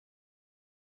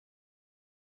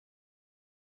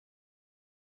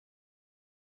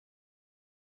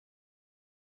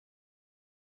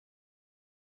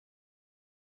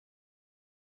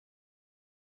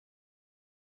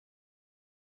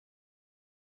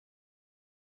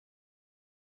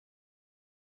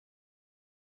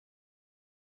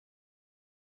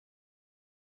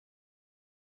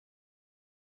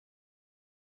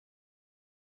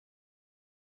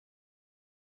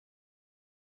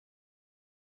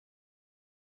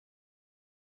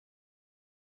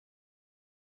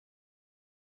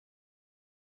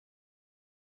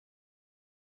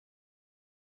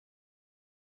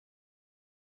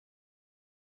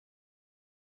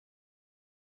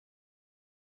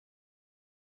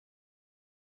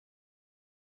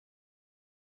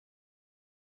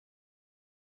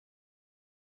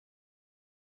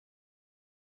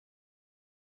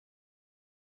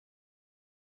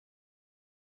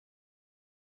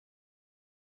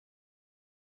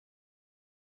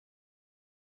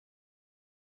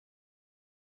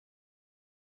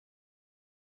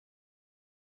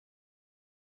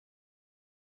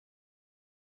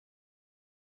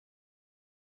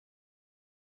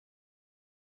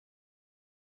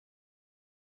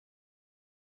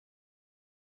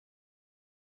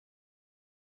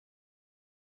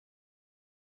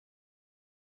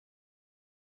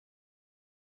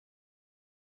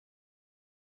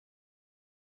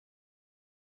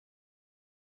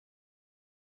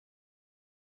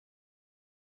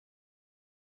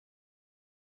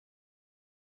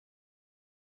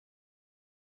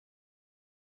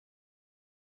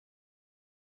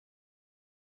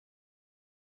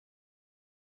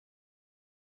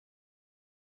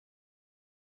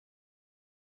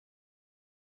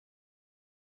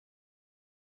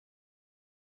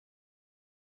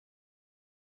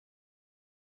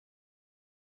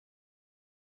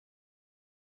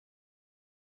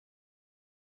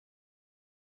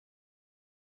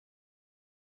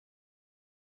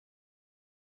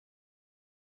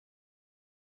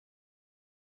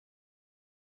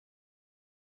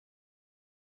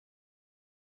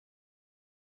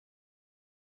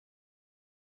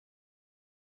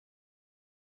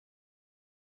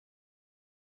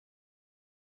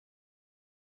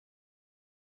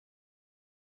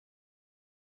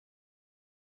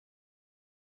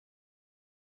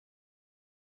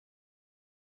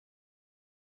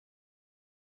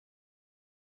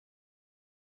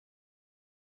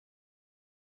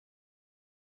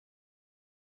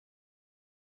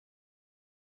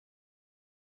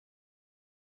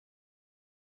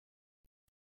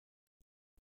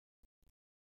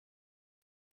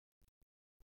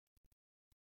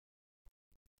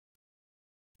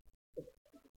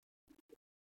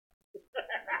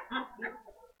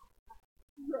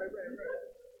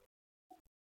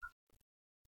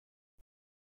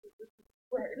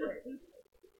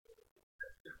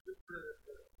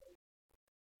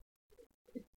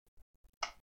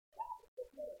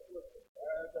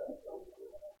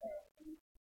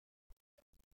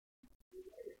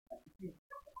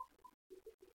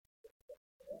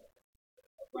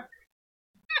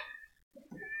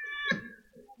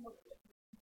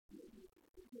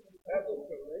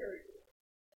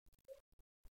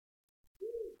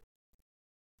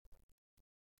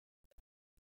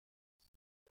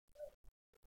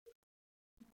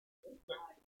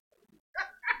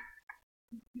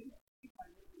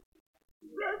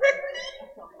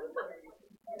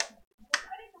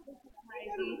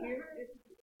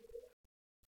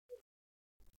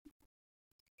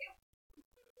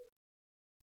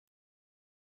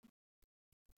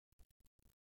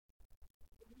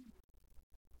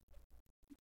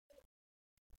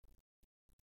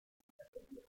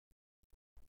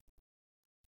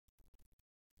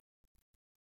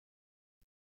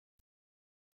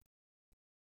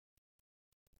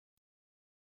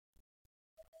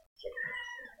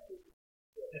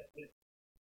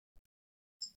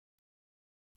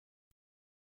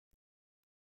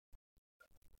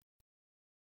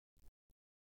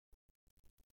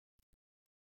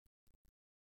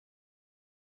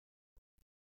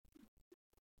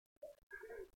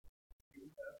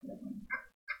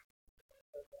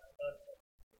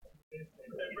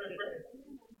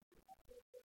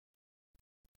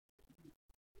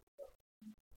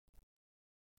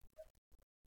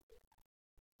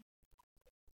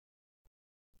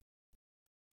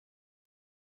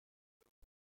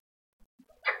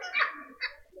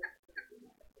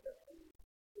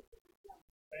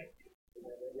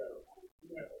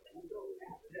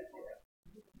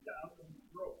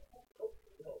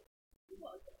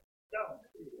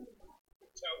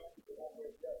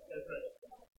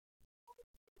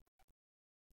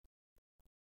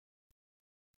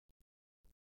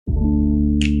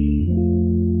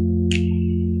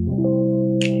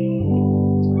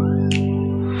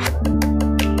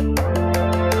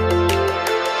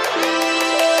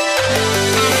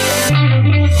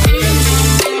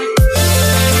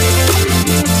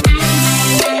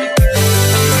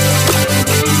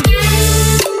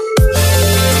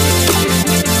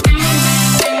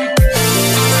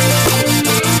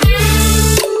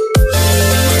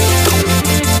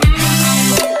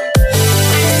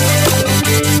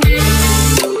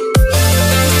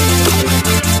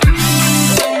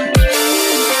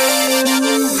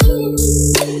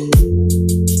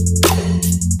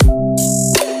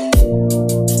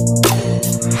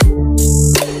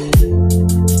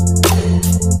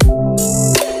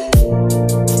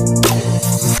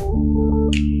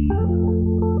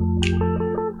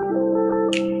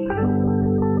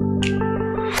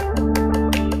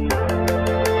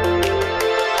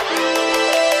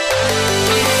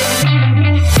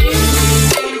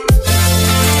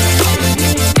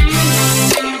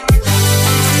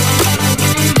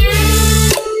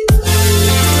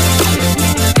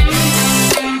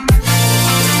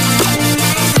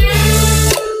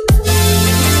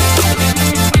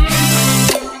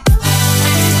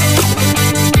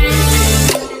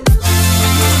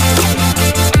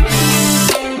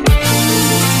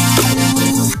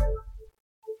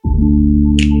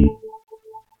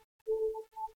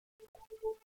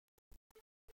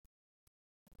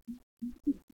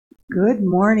Good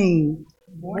morning.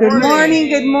 Good morning,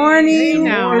 good morning.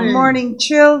 Good morning,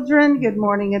 children. Good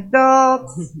morning,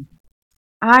 adults.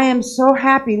 I am so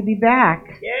happy to be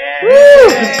back. Yeah. Woo,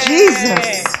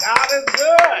 Jesus. God is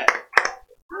good.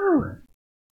 Whew.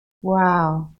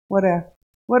 Wow. What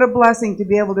a blessing to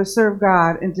be able to serve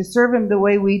God and to serve Him the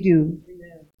way we do.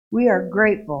 We are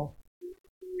grateful.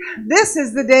 This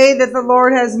is the day that the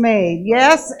Lord has made.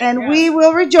 Yes, and we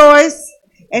will rejoice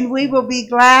and we will be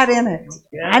glad in it.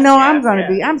 I know I'm going to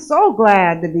be. I'm so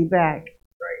glad to be back.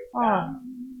 Oh, I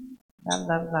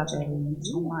love it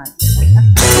so much.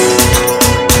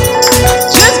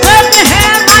 Just clap your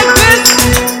hands like this.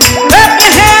 Clap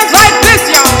your hands like this,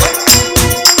 y'all.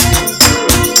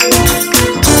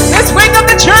 Let's wake up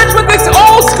the church with this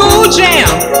old school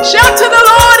jam. Shout to the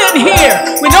Lord in here.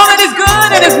 We know that His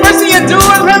good and His mercy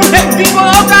endures. And people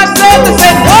of God said to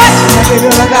say what? The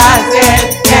people of God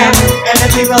said, yeah. And the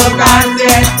people of God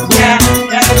said, yeah.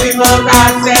 And the people of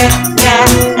God said,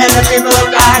 yeah. And the people of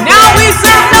God said, now we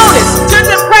serve notice to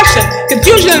depression,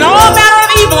 confusion, and all manner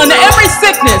of evil, and to every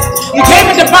sickness. You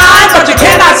came to bind, but you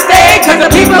cannot stay, because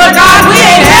the people of God, we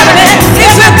ain't having it.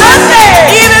 It's a good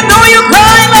day, even though you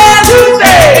cried last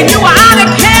Tuesday, and you were on a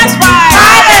cash ride.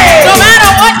 No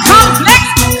matter what comes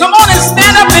next, come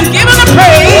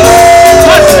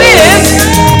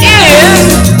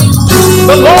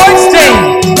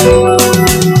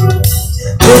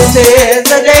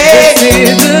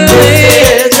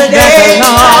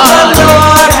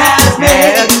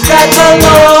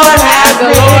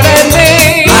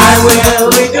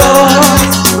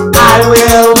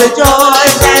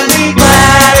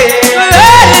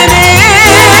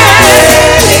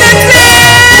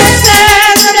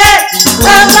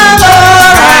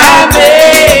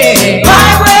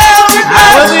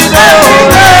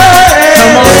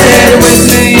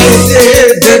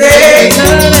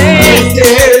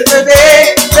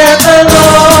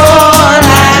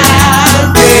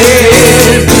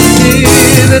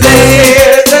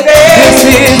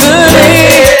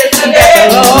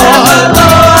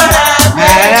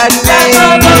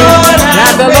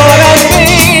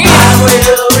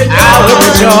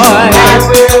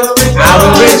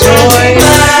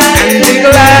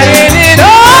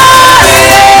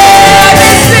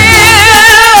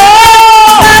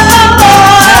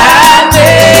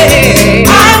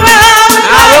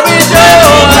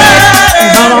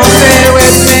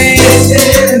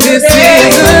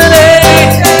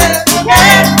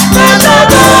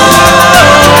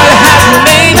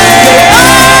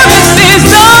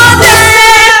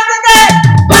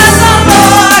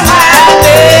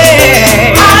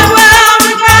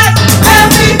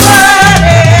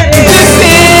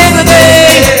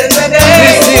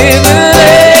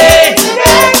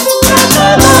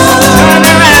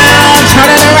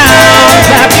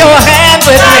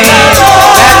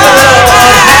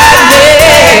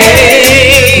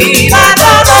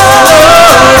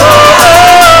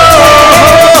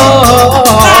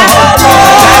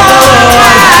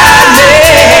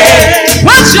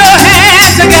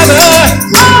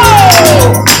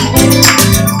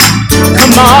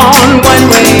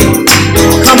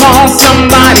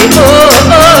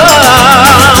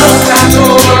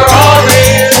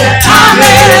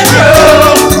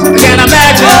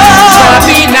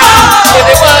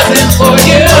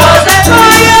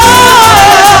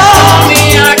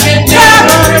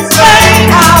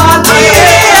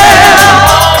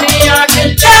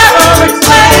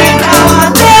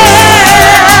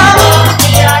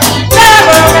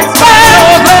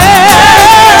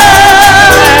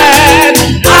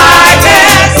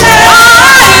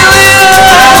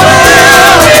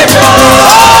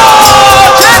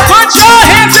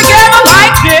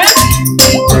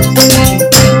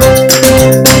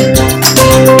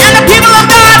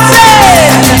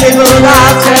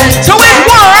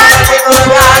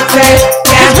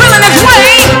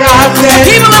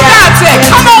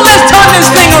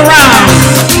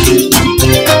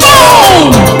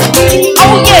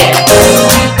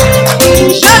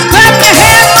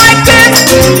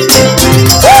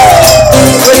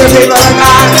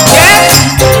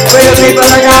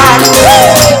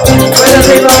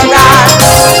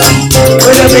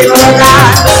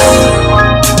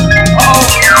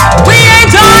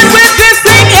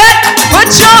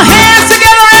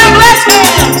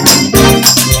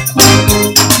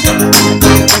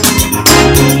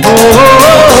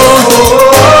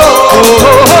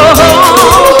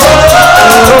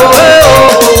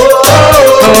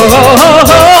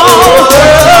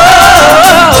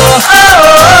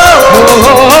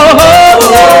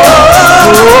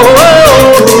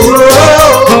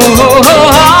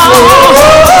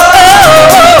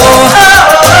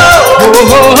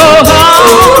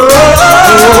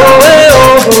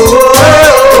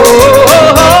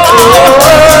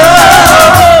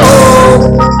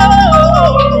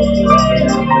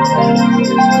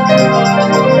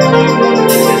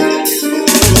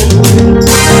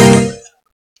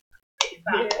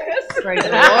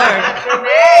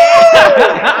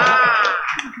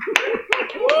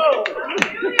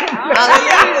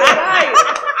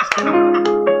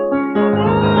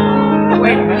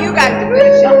You got to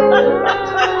finish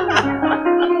it.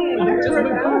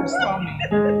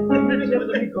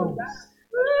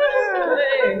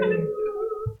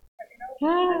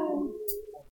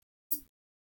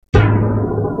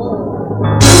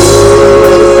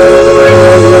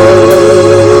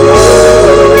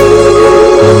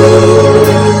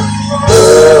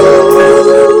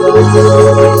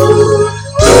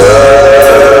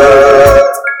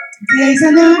 Today's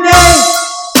a new day,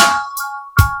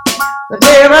 but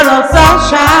there are no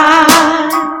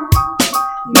sunshine.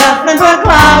 Nothing but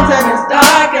clouds, and it's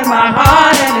dark in my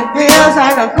heart, and it feels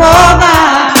like a cold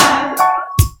night.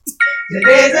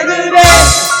 Today's a new day,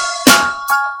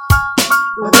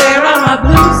 but there are no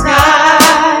blue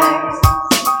skies.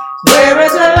 Where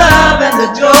is the love and the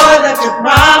joy that you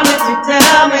promised? You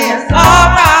tell me it's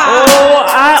alright. Oh,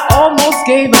 I almost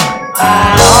gave up.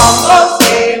 I almost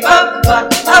gave up, but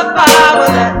a power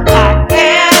that I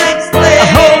can't explain. The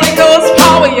Holy Ghost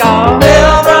power, y'all.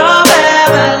 Fell from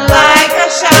heaven like a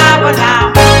shower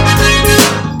now.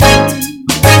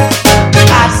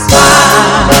 I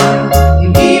smile,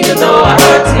 even though I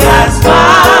hurt you, I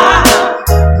smile.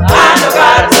 I know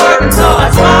God is working, so I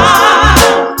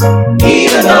smile.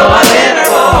 Even though I've been here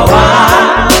for a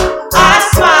while, I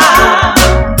smile,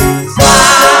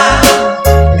 smile.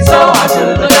 It's so hard to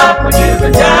look up when you've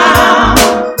been down.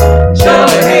 Sure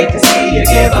hate to see you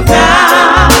give up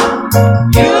now.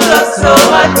 You look so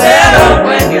much better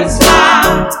when you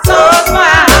smile, so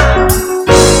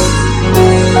smile.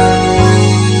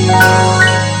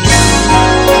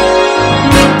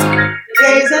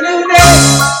 Today's a new day,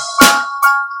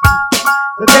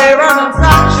 but there are no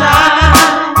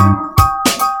sunshine.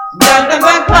 Nothing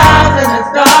but clouds, and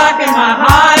it's dark in my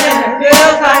heart, and it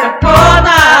feels like a cold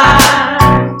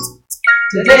night.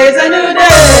 Today's a new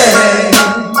day.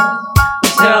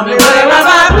 Tell me, where are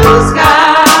my blue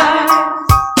skies?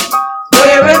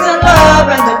 Where is the love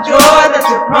and the joy that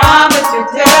you promised? You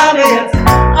tell me it's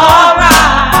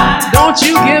alright. Don't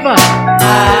you give up.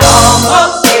 I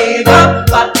almost gave up,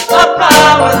 but the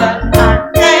power that I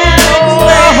can't explain.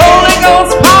 The Holy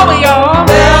Ghost power, y'all.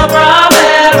 Fell from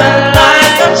heaven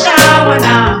like a shower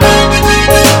now.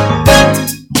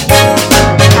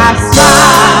 I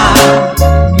smile,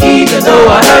 even though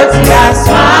I hurt you, I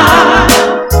smile.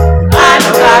 I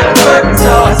know God is working,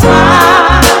 so I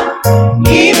smile.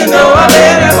 Even though I've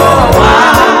been here for a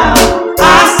while,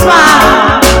 I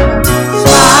smile,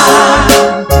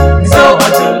 smile. It's so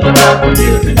hard to look up when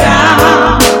you've been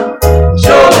down.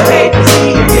 Sure hate to see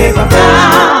you give up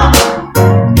now.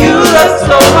 You look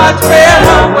so much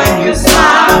better when you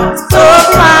smile, so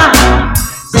smile.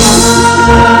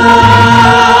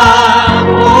 Smile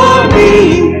for me.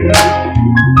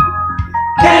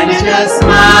 Can you just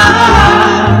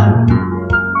smile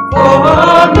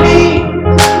for me?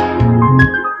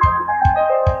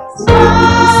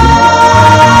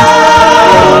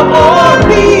 Smile for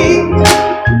me.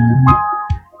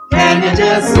 Can you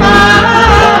just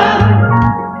smile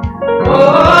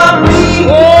for me?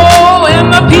 Oh, and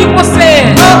the people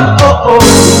said, Oh, oh, oh.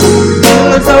 You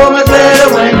look so much better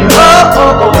when you oh,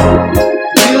 oh, oh.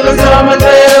 You look so much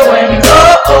better when you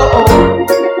oh, oh, oh.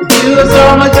 You look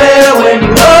so much better when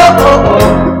you oh, oh, oh.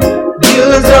 You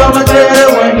look so much better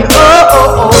when you oh,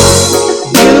 oh, oh.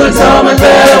 You look so much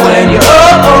better when you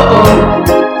oh, oh, oh.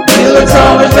 You look so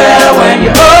much better when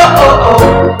you oh, oh, oh.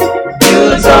 You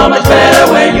look so much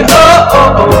better when you oh,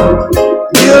 oh, oh.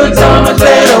 You look so much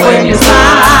better when you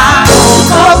smile.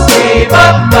 Almost gave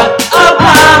up, but a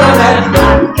power that I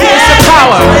can't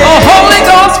power. explain. The Holy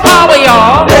Ghost power,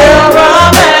 y'all. Fell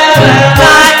from heaven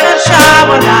like a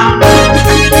shower now.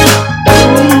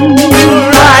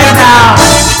 Right now,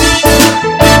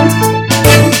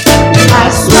 I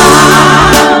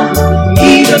smile,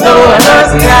 even though it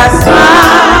hurts me, I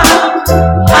smile.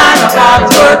 I know God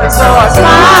is working, so I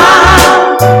smile.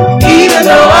 Even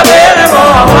though I've been here for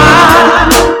a while,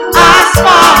 I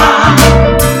smile,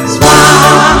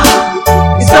 smile.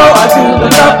 It's so hard to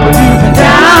look up when you've been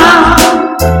down.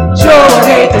 Sure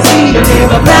hate to see you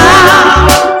give up now.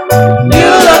 You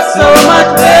look so much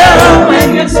better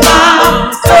when you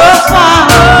smile, so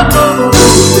smile.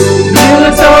 You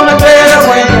look so much better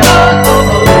when you oh, oh,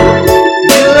 oh.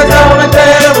 You look so much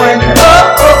better when you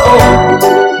oh, oh, oh.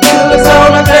 You look so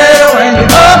much better when you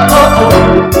oh, oh,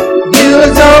 oh.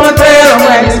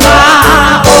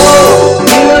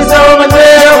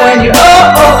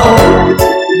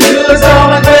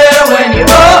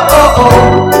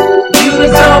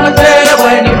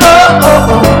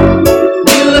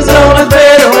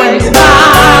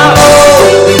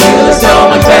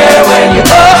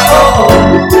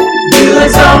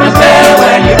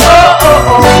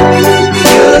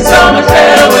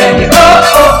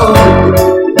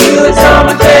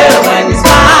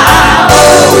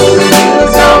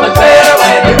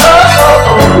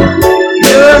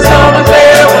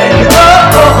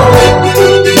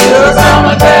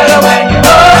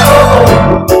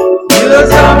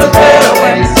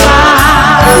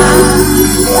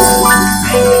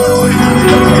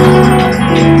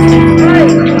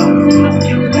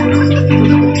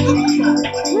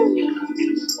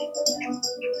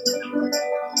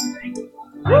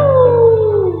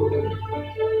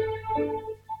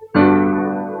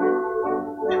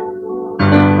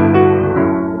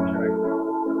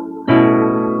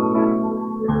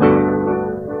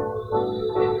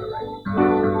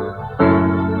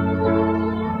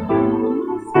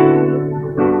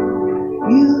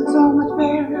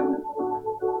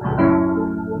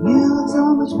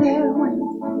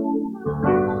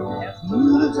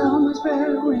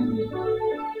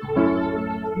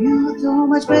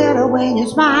 much better when you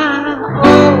smile.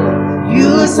 Oh, you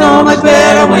look so much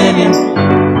better when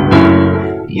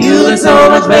you look so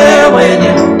much better when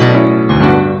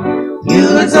you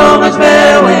look so much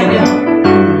better when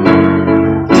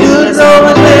you look so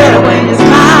much better when you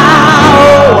smile.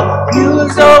 Oh, you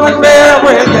look so much better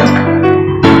when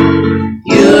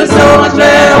you look so much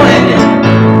better when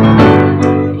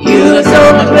you look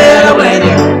so much better when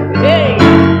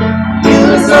you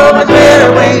look so much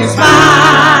better when you smile.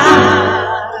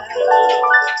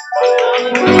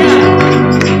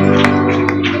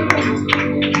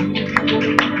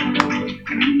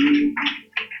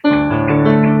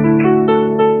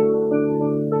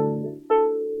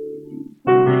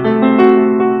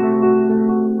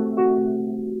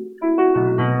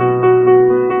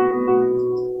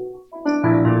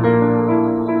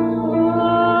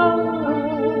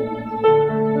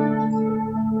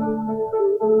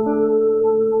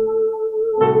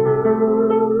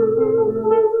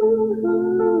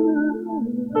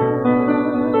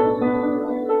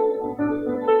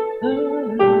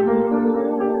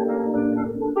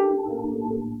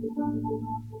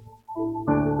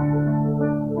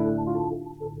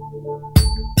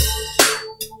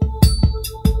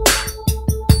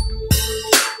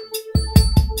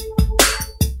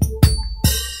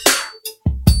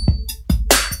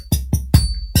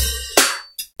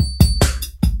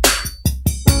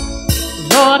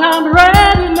 Lord, I'm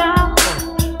ready now.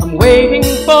 I'm waiting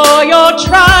for your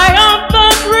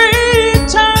triumphant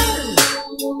return.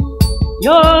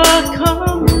 You're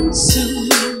coming soon.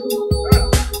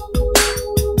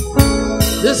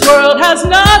 This world has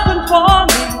nothing for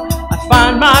me. I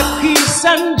find my peace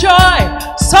and joy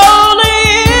solely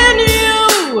in you.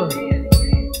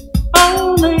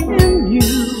 Only in you.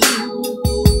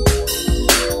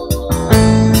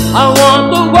 I want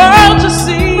the world to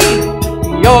see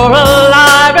you're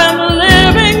alive and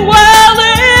living well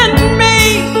in me.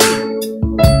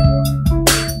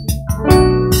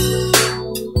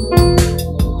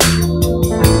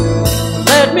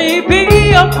 Let me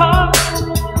be a part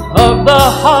of the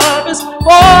harvest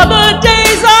for the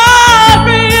days are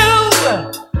for you.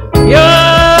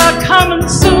 You're coming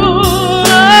soon.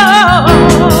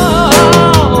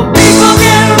 People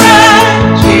get ready.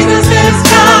 Jesus is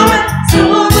coming.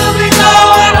 Soon we'll be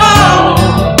going home.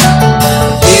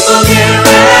 People get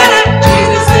ready,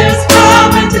 Jesus is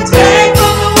coming to take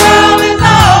what the world is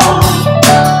on.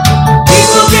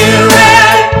 People get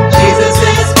ready, Jesus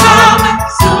is coming,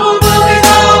 soon we'll be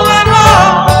going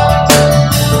home.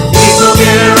 People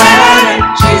get ready,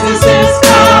 Jesus is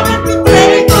coming to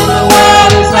take what the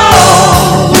world is on.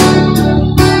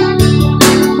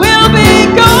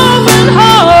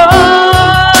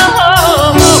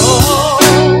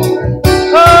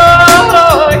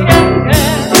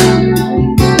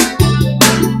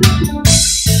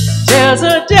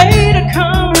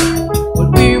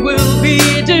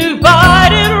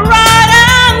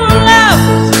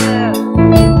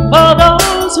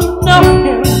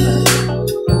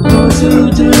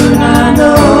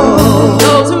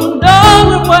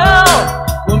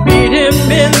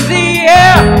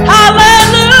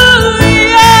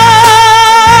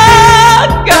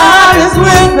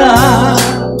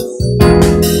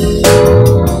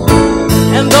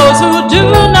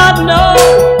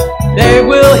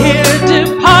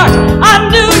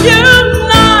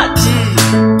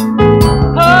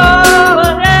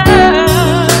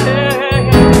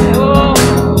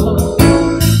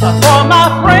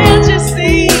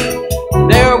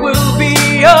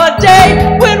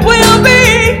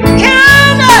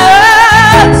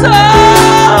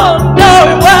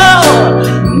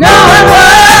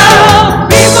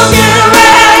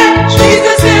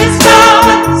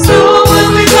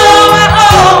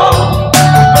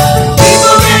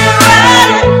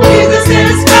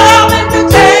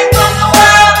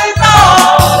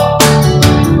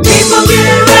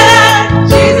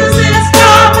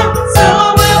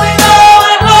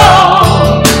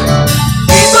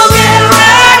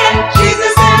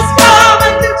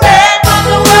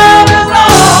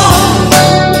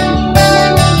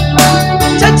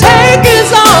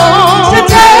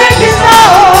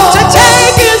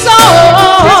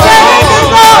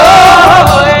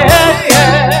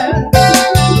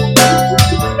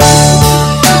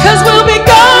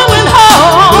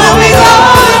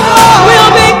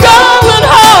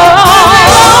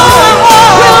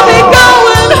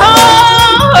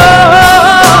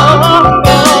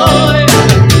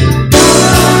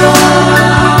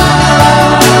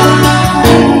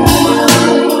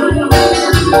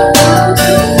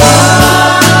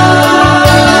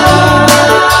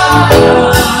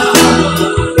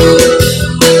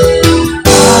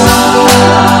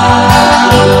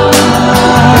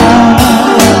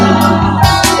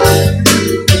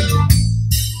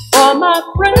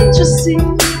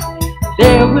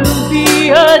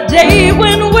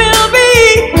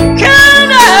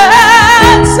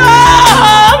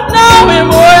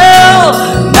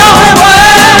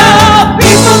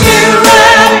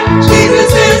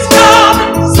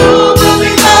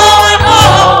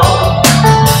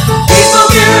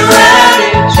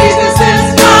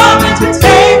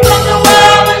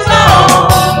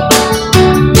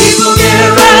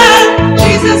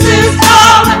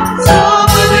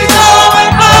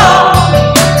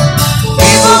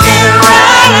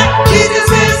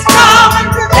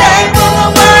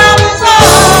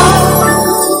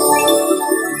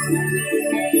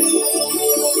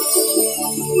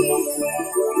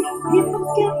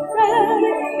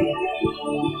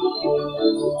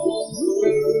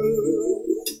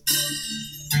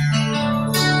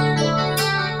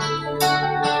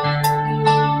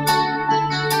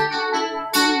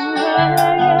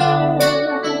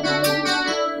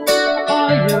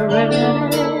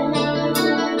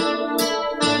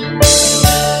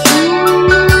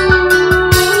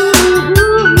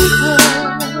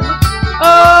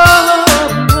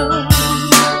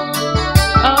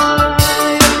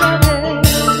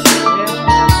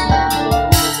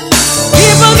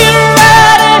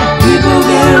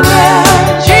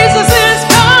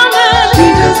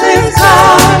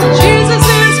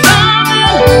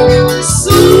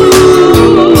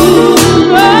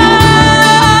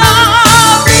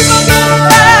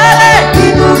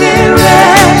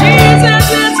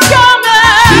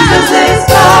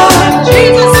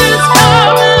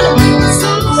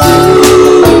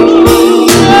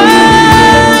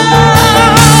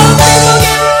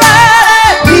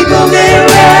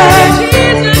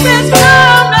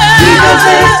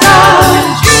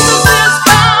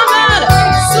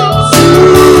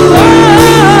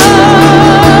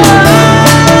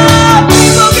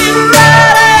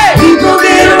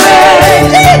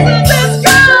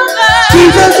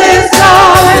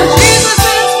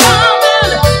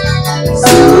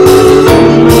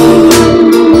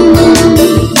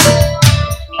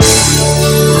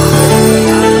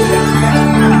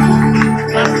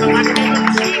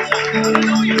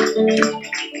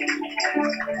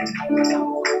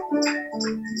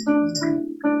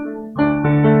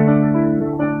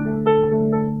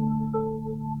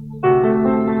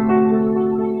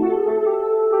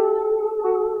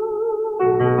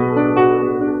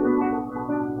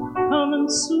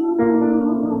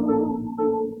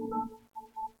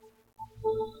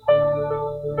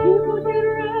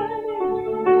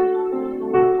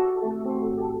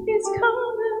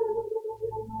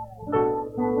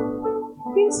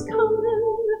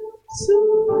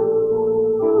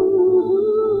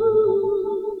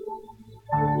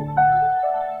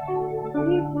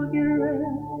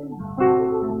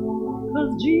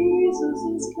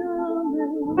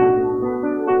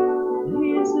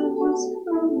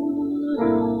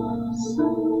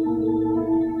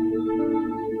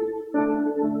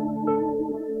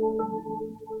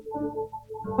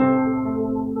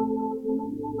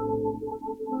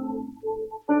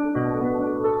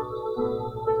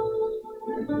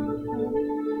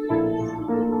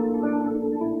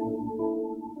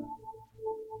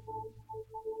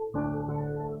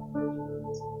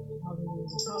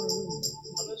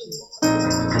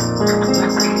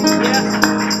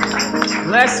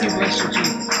 Bless you, Jesus.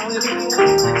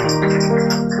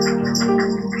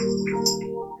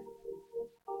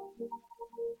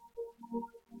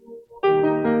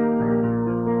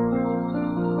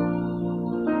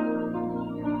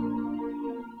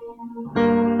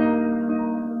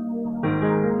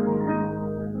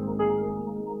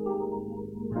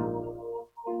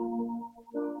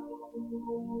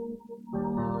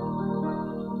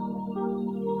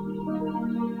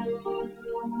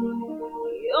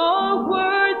 You're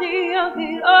worthy of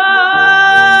it all.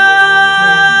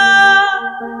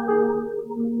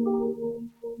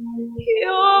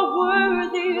 You're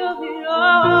worthy of it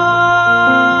all.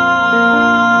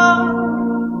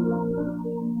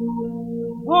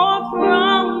 For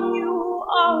from you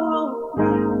are all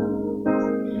things,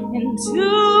 and to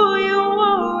you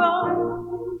are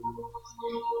all things.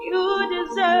 You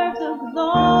deserve the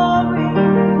glory.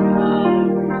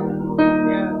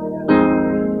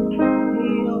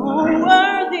 You're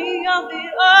worthy of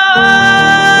it all.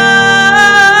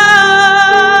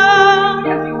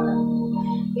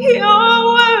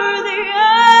 You're worthy of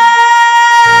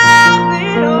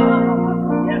it all.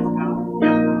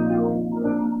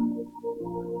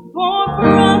 For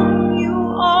from you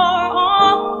are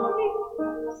all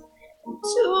things,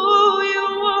 to you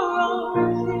are all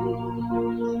things.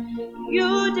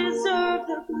 You deserve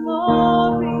the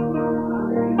glory.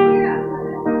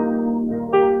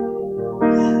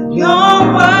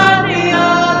 You're worthy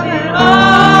of it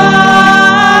all.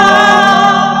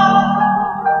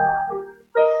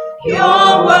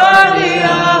 You're worthy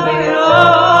of it all.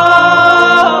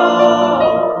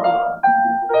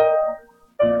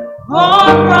 For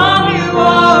from you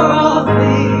are all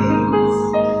things,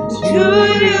 to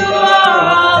you are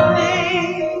all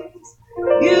things.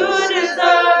 You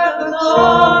deserve the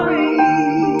glory.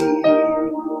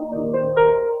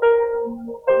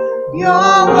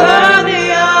 You're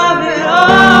worthy of it all.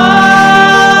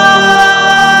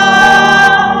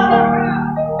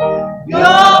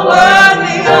 You're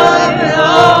worthy of it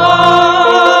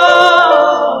all.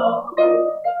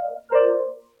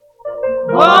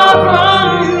 For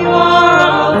from you are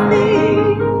all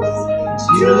things,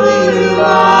 to you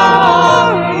are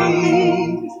all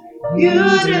things. You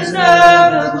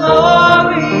deserve the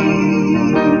glory.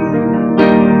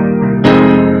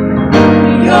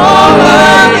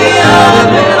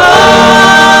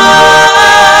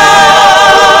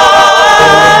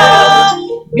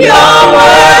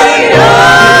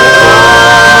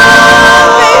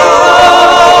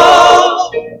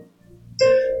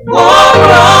 For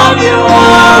from you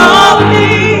are all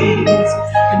things,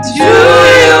 and to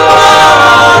you are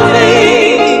all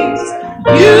things.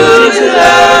 You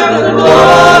deserve the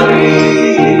glory.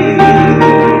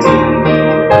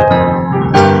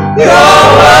 You're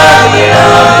worthy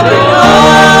of it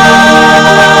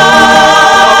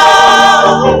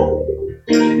all.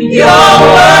 You're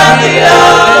worthy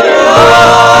of it all.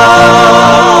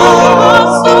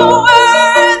 So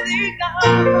worthy, God.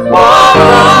 For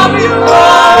from you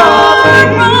are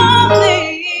all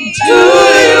things. To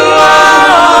you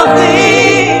are all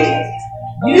things.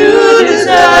 You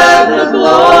deserve the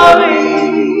glory.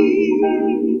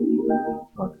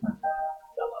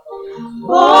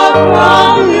 For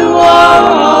from you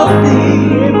are all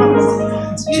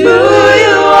things. To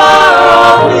you are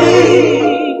all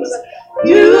things.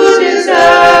 You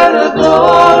deserve the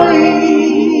glory.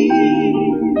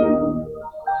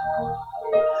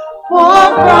 For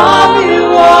from you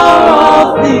are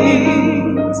all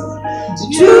things.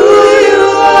 To you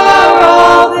are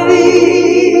all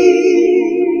things.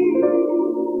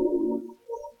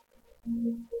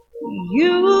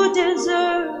 You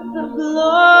deserve the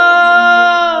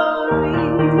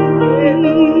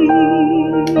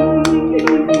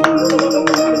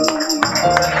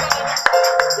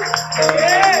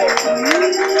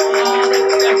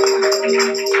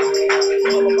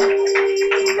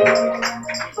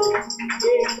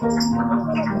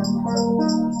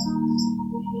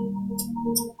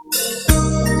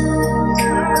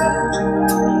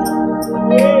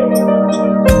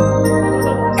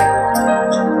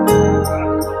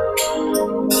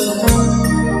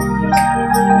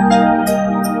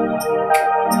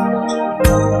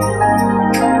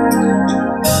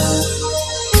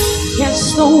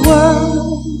Yes, the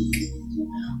world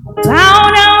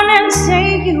bow down and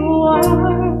say you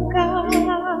are God.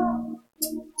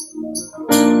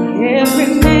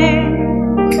 Every man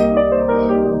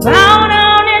bow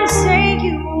down and say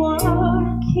you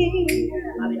are King.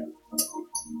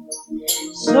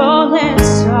 So let's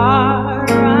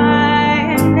start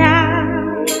right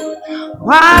now.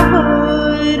 Why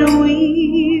would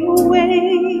we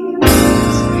wait?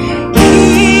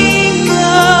 King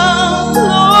of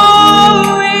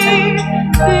glory,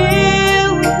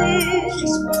 fill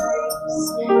this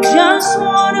place. Just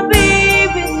wanna be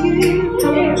with you.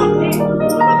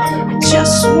 I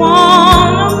just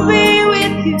wanna be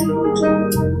with you.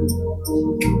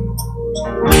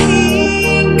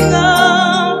 King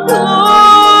of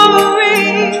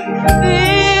glory,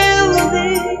 fill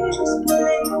this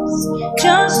place.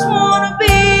 Just wanna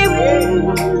be with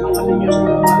you.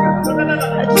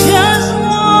 I just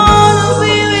wanna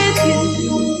be with you.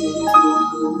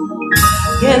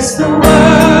 Yes, the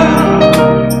world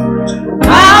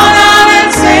bow down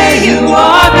and say you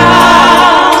are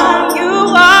God. You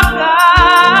are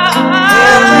God.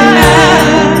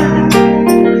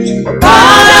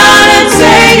 Bow down and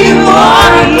say you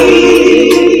are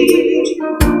He.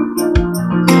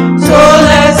 So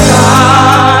let's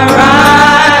start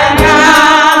right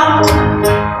now.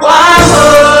 Why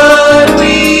would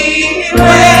we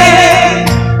wait?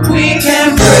 We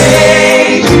can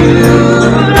praise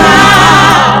you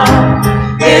now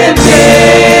in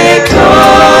victory.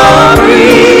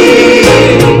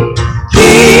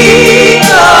 King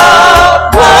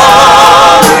of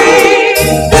glory,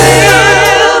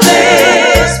 fill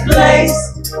this place.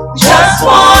 Just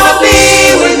wanna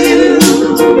be with you.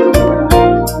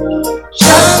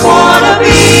 Just wanna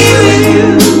be with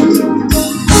you.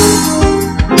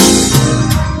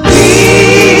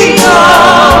 King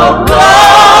of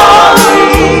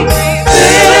glory,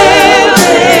 fill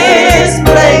this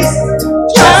place.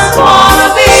 Just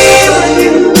wanna be with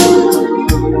you.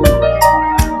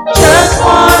 Just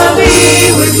wanna be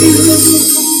with you.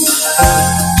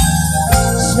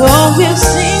 So we'll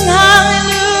sing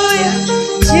hallelujah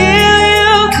till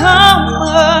you come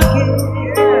again.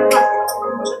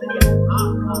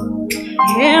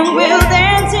 And we'll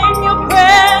dance in your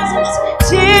presence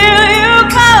till you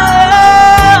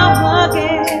come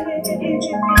again.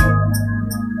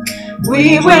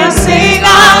 We will sing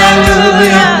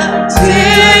hallelujah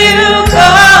till you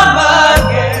come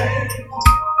again.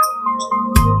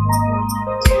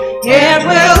 And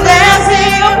we'll dance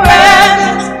in your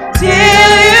presence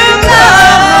till you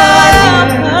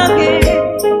come again.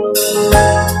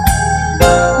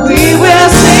 We will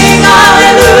sing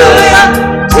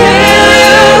hallelujah till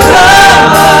you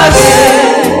come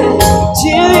again.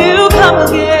 Till you come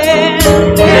again.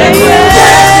 And we'll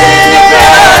dance in your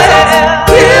presence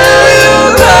till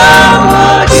you come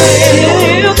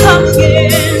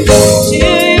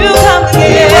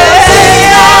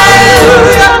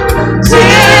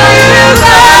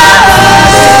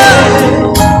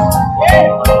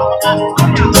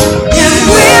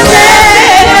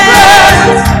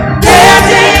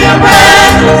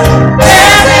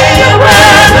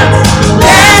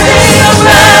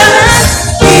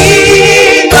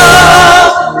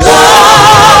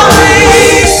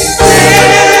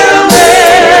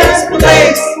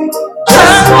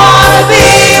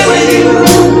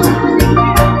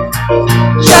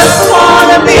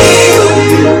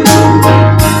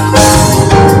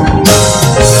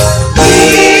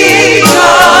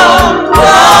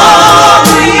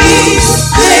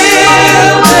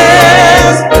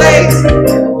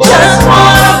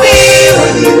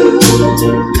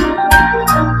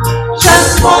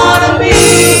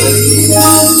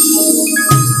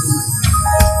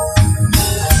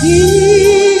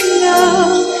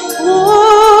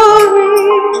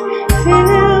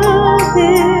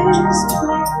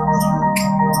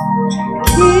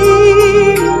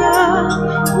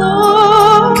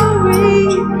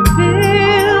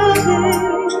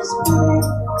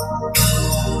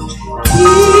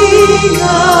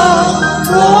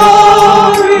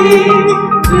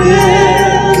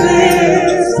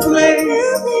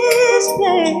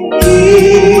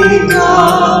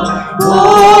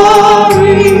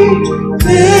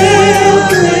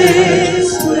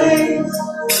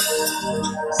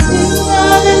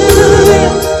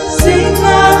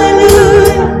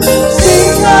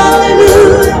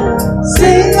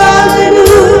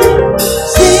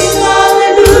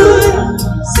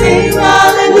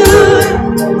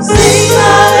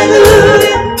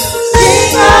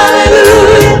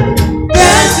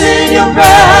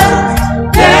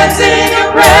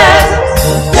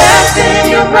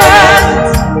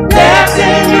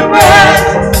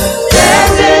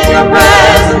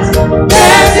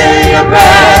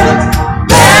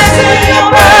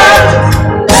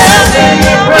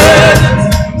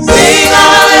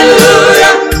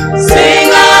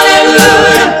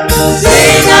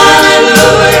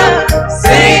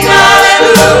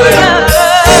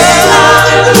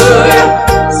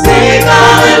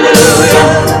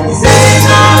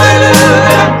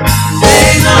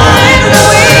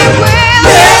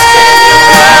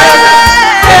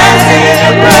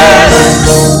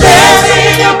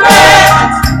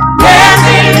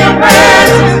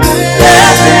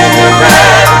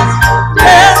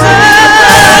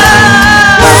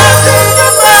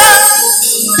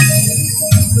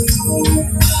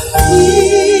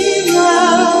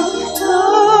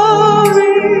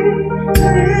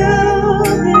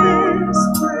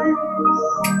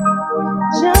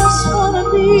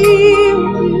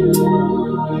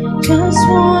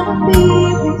wanna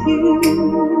be with you.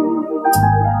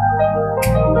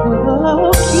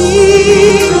 Oh,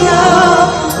 King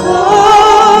of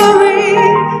glory,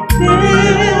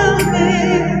 fill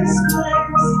this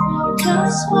place.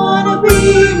 Just wanna be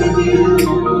with you.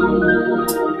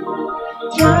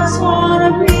 Just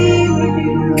wanna be with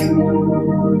you.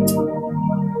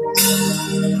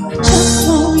 I just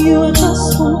want you, I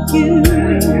just want you.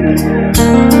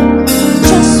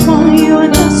 Just want you, I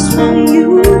just want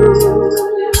you.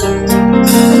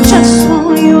 Just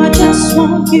want you, I just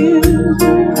want you.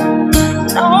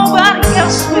 Nobody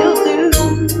else will do.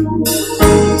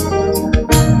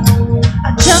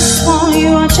 I just want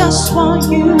you, I just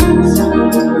want you. I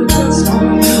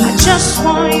just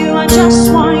want you, I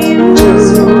just want you.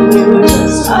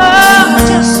 Oh, I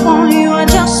just want you, I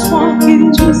just want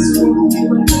you.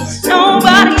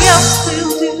 Nobody else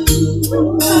will do.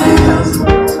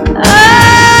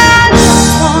 I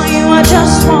just want you, I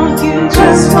just want you.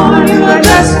 Just want you, I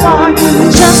just want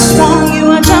you. Just want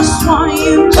you, I just want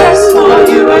you. Just want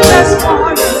you, I just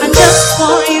want you. I just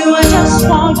want you, I just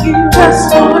want you.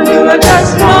 Just want you, I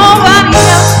just want you. Nobody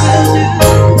else will do.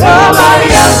 Nobody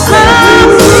else will do.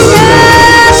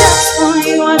 Just want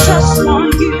you, I just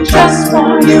want you. Just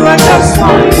want you, I just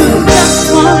want you.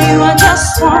 Just want you, I just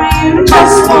want you.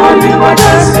 Just want you, I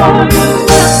just want you.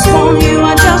 Just want you, I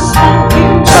just want you.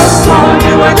 Just want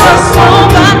you, I just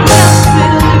want you.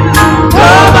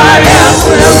 Nobody else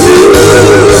will do.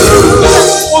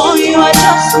 Just want you, I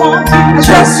just want you.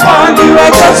 Just want you, I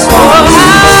just want you.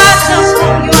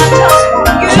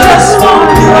 Just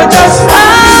want you, I just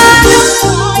want you.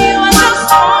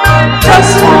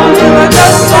 Just want you, I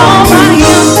just want you.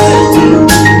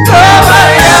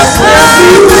 Nobody else will do.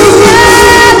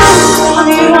 Just want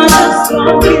you, I just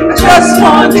want you. Just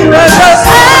want you, I just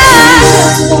want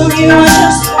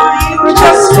you.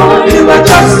 Just want you, I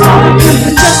just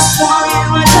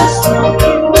want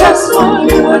you. Just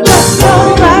want you, I just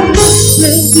want you.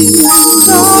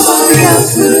 Nobody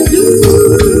else will do.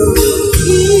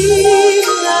 King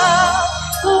of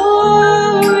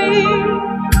glory,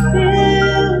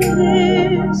 fill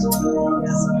this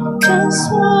place.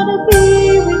 Just wanna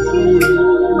be with you.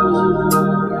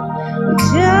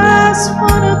 Just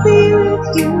wanna be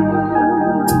with you.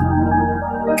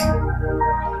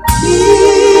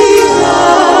 King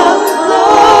of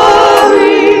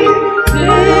glory,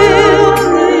 fill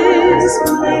this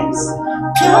place.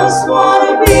 Just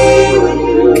wanna be with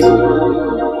you.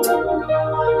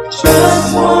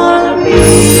 Just wanna be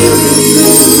with you.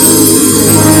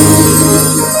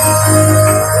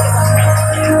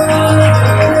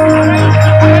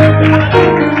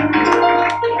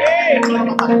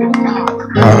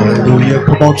 Hallelujah.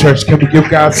 Come on, church. Can we give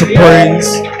God some praise?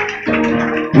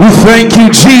 We thank you,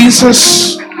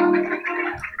 Jesus.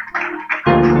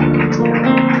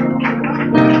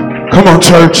 Come on,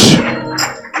 church.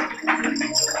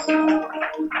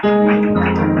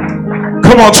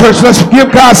 Come on, church. Let's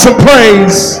give God some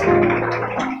praise.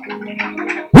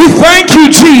 We thank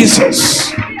you,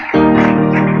 Jesus.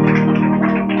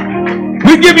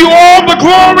 We give you all the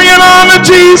glory and honor,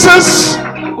 Jesus.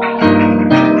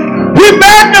 We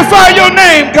magnify your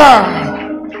name, God.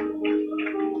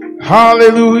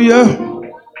 Hallelujah.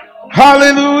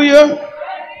 Hallelujah.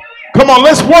 Come on,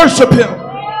 let's worship him.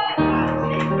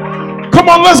 Come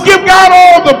on, let's give God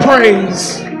all the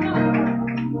praise.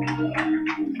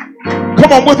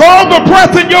 Come on, with all the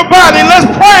breath in your body, let's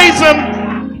praise him.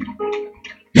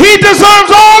 He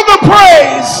deserves all the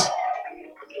praise.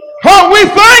 Oh, we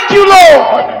thank you,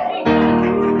 Lord.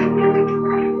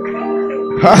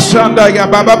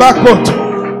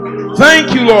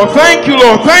 Thank you, Lord. Thank you,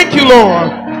 Lord. Thank you,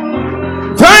 Lord.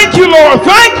 Thank you, Lord.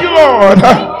 Thank you, Lord.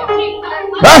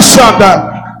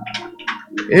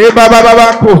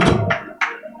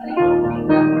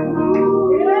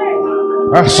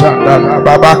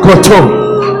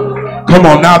 Come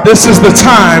on now, this is the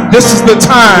time. This is the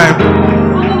time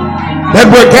that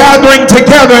we're gathering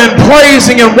together and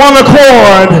praising in one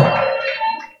accord,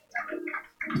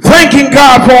 thanking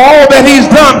God for all that he's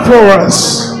done for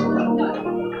us.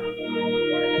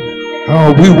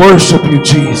 Oh, we worship you,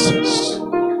 Jesus.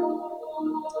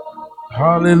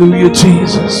 Hallelujah,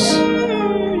 Jesus.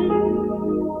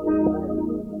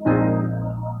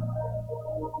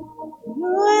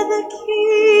 You're the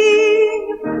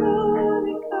King of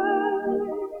glory,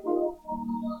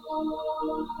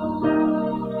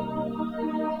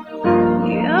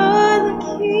 you're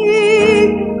the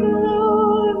King of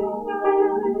glory,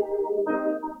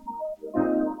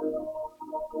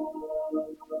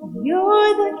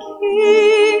 you're the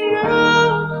King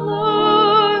of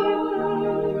glory.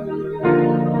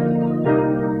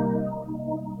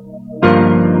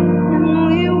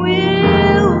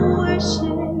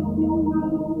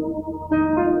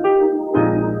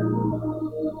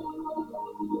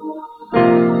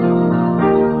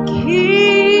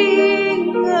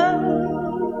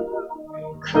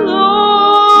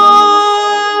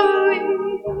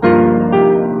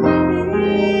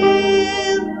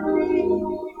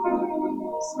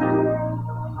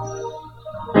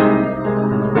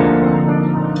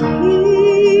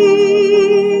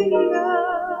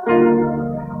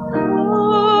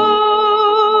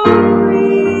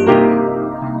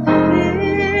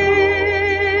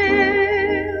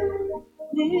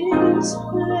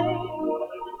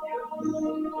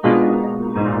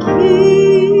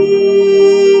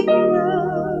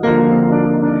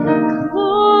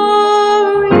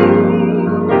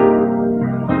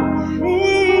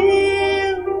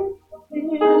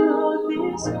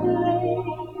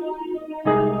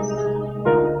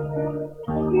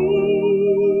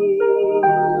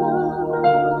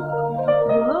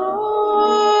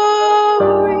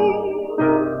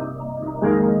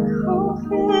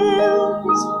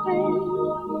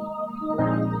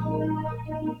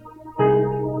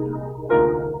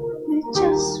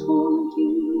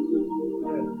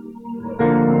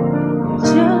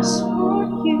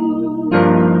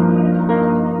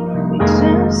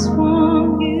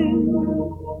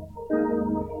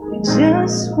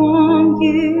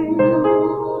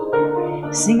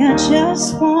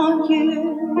 just want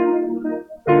you.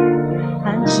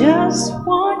 I just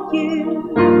want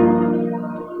you.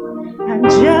 I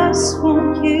just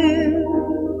want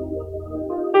you.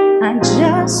 I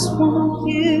just want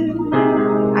you.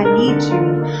 I need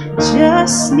you.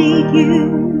 Just need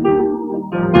you.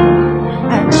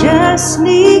 I just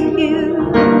need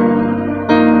you.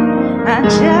 I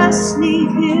just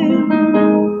need you.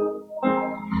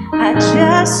 I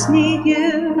just need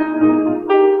you.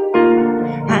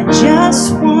 I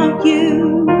just want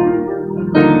you.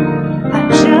 I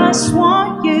just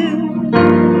want you.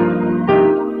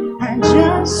 I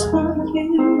just want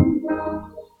you.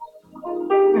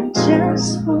 I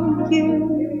just want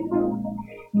you.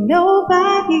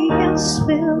 Nobody else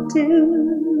will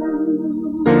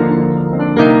do.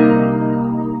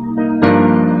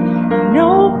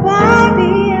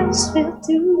 Nobody else will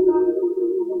do.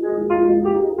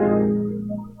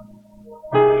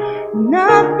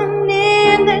 Nothing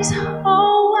in this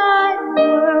whole wide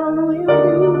world will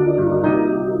do.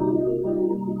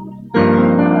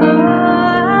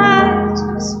 I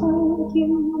just want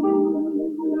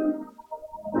you.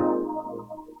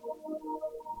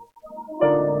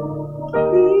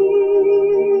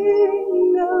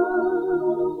 King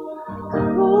of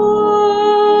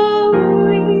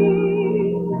glory,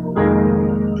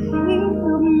 King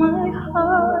of my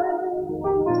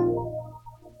heart,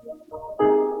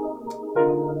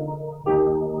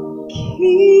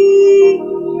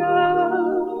 King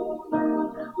of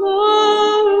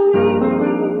glory,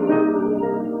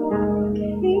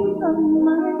 King of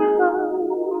my heart,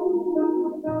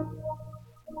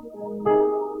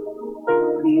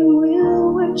 we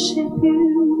will worship you.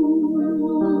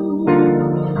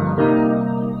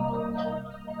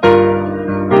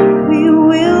 We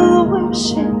will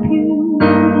worship you.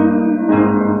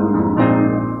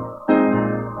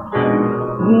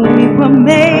 We were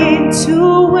made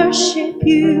to worship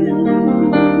you.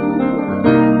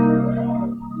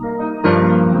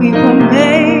 We were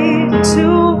made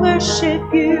to worship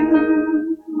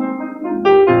you.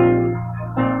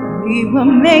 We were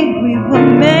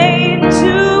made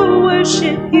to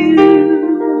worship you.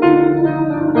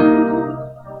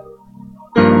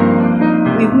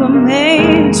 We were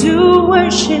made to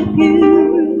worship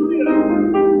you.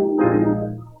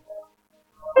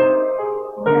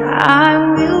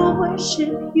 I will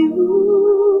worship you.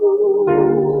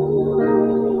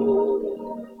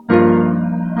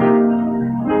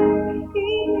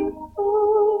 King of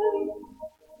glory,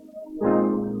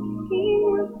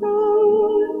 King of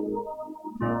glory,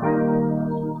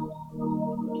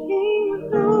 King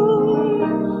of glory,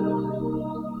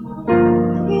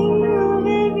 King of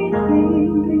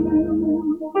everything.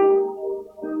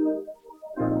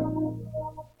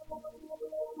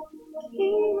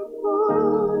 King of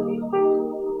glory,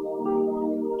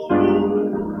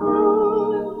 King of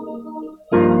glory,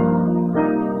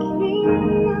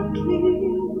 King of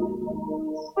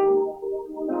kings.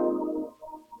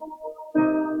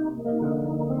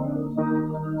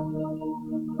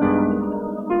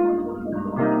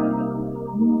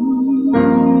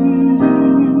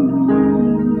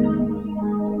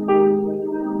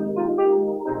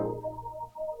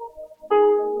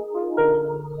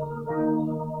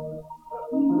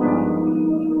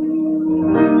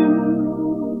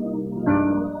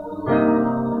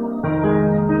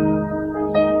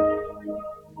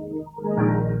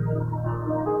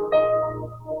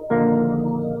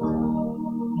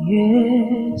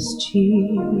 Yes,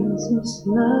 Jesus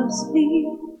loves me.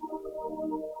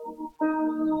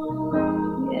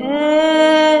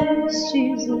 Yes,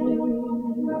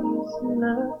 Jesus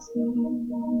loves me.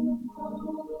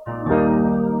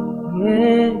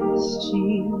 Yes,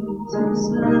 Jesus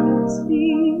loves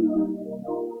me.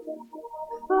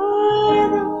 For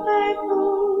the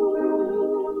Bible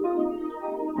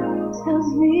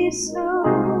tells me so.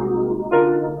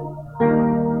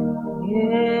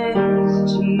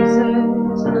 Yes,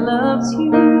 Jesus loves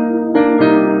you.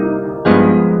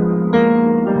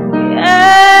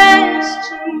 Yes,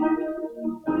 Jesus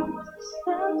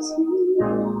loves you.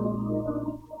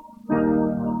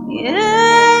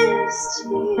 Yes,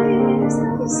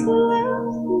 Jesus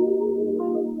loves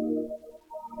you.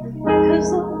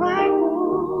 Because the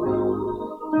Bible,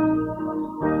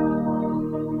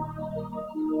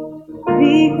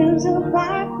 because the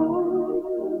Bible,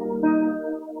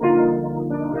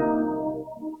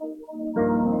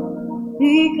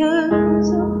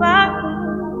 because the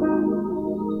Bible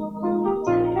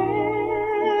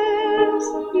tells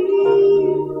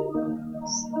me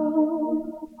so.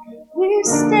 We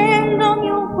stand on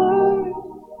your word.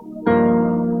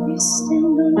 We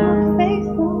stand on your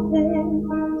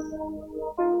faithfulness.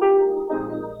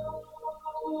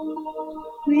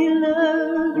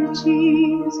 love you,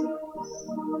 Jesus.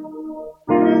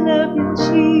 We love you,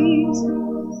 Jesus.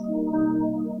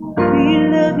 We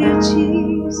love you,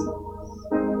 Jesus.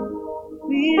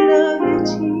 We love you,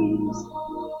 Jesus.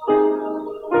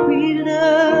 We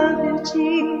love you,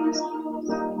 Jesus.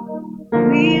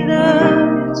 We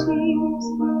love you, Jesus.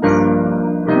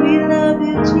 We love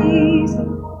you, Jesus.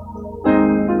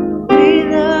 We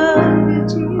love you,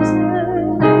 Jesus.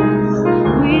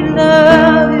 We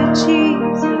love you,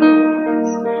 Jesus.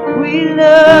 We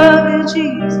love you,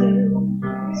 Jesus.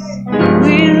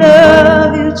 We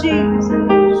love you, Jesus.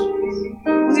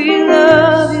 We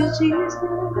love you, Jesus.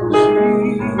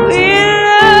 We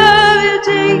love you,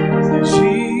 Jesus.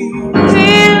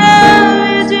 We love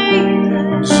you,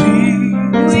 Jesus.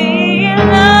 We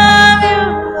love you,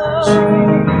 Lord.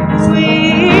 We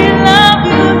love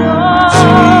you, Lord.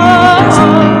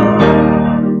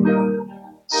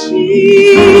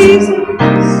 Jesus.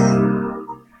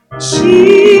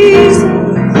 Jesus.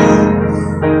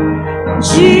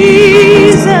 Jesus.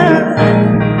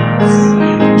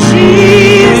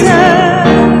 Jesus.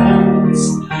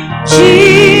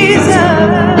 Jesus.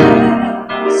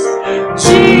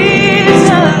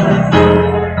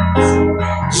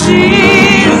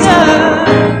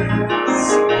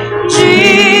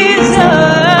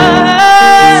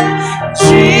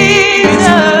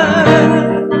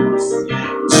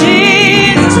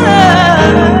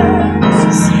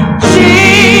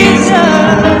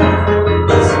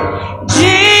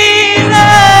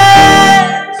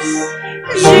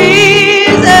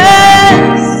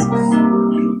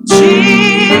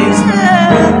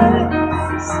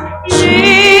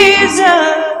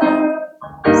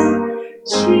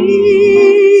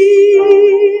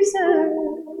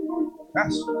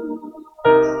 Yes.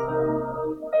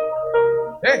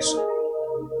 Yes.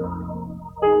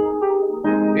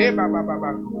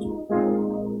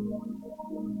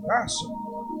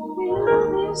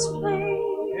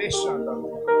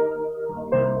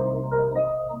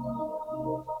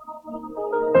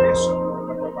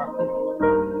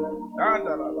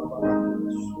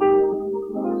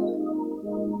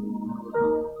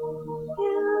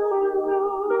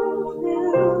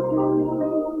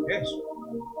 Yes.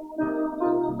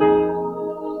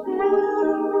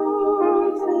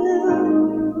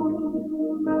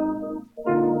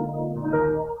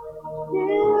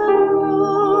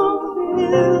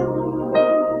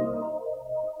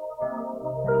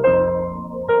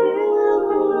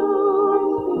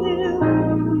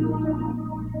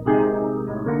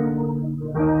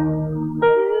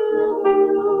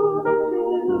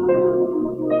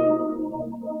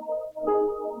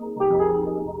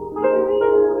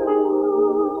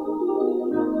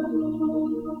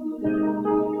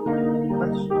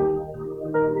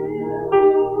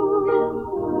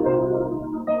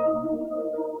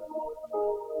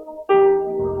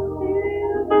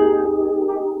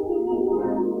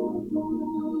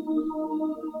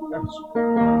 Yes.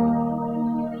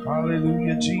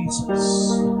 Hallelujah,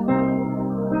 Jesus.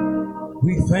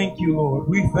 We thank you, Lord.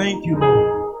 We thank you,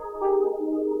 Lord.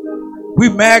 We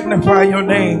magnify your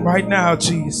name right now,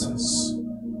 Jesus.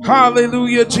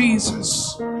 Hallelujah,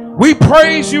 Jesus. We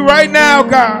praise you right now,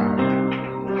 God.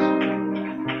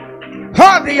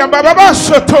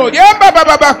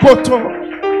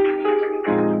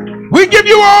 We give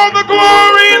you all the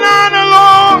glory and honor,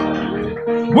 Lord.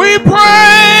 We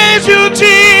praise you,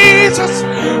 Jesus.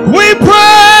 We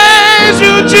praise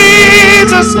you,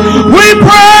 Jesus. We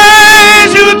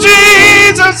praise you,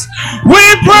 Jesus.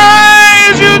 We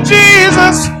praise you,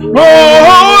 Jesus. Oh,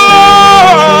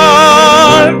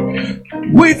 Lord.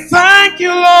 We thank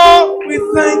you, Lord. We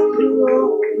thank you,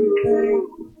 Lord. We thank you.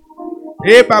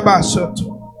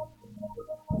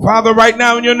 Father, right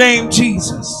now in your name,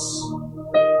 Jesus,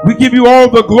 we give you all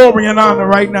the glory and honor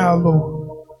right now, Lord.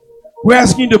 We're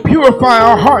asking you to purify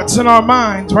our hearts and our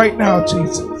minds right now,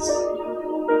 Jesus.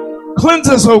 Cleanse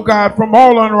us, oh God, from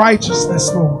all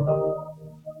unrighteousness, Lord.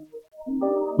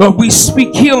 Lord, we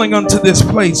speak healing unto this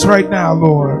place right now,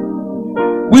 Lord.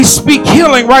 We speak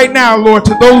healing right now, Lord,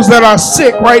 to those that are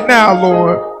sick right now,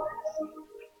 Lord.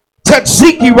 Touch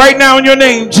Zeke right now in your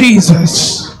name,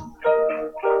 Jesus.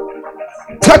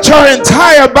 Touch our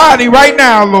entire body right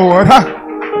now, Lord.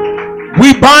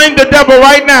 We bind the devil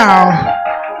right now.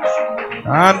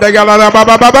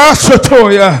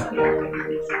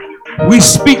 We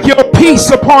speak your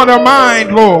peace upon our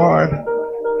mind, Lord.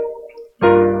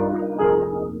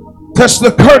 Touch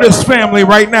the Curtis family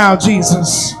right now,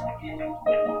 Jesus.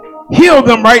 Heal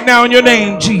them right now in your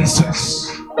name,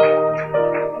 Jesus.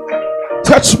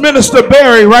 Touch Minister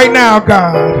Barry right now,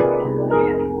 God.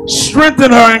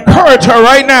 Strengthen her, encourage her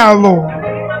right now,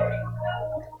 Lord.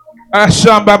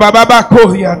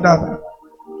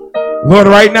 Lord,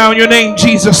 right now in your name,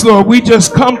 Jesus, Lord, we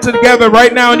just come together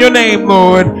right now in your name,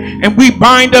 Lord, and we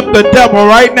bind up the devil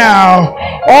right now.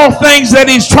 All things that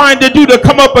he's trying to do to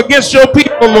come up against your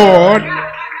people, Lord.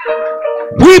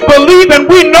 We believe and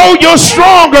we know you're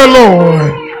stronger,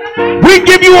 Lord. We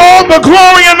give you all the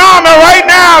glory and honor right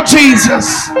now,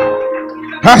 Jesus.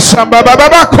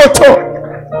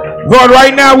 Lord,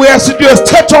 right now we ask that you just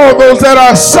touch all those that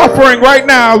are suffering right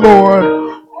now, Lord.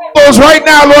 Those right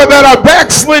now, Lord, that are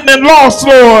backslidden and lost,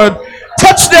 Lord.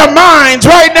 Touch their minds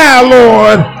right now,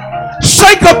 Lord.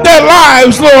 Shake up their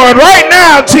lives, Lord, right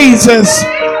now, Jesus.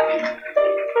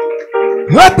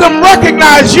 Let them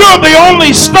recognize you're the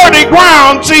only sturdy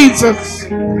ground, Jesus.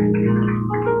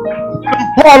 Let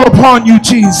them call upon you,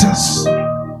 Jesus.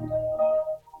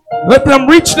 Let them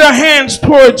reach their hands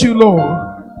towards you, Lord,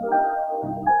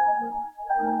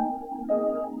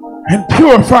 and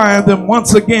purify them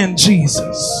once again,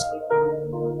 Jesus.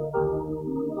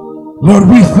 Lord,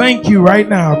 we thank you right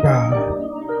now, God,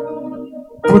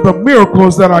 for the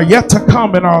miracles that are yet to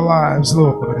come in our lives,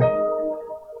 Lord.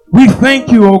 We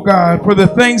thank you, oh God, for the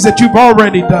things that you've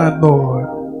already done, Lord.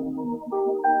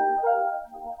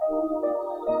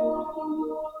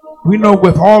 We know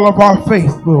with all of our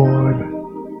faith, Lord,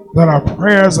 that our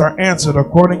prayers are answered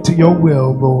according to your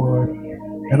will, Lord.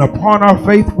 And upon our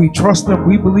faith, we trust and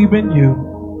we believe in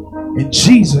you. In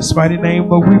Jesus' mighty name,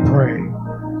 Lord, we pray.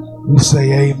 We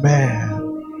say amen.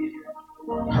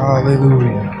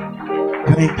 Hallelujah.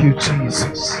 Thank you,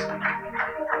 Jesus.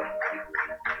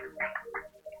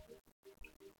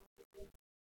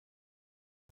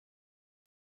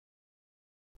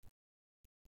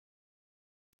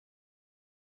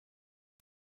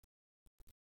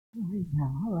 All right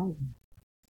now, all right now.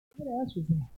 What else was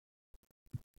there?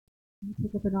 Let me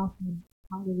pick up an offering.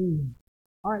 Hallelujah.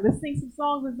 All right, let's sing some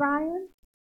songs of Zion.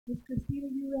 Miss Christina,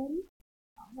 you ready?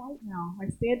 All right now. All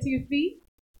right, stand to your feet.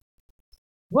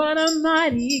 What a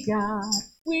mighty God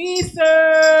we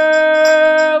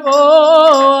serve.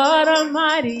 Oh, what a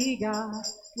mighty God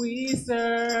we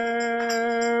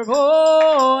serve.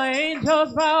 Oh,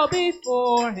 angels bow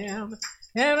before him.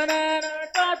 Heaven and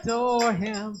earth adore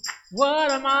him.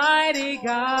 What a mighty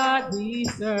God we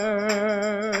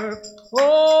serve.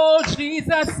 Oh,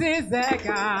 Jesus is that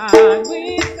God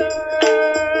we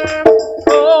serve.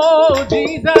 Oh,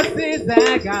 Jesus is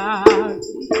that God.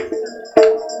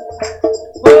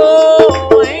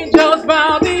 Oh, angels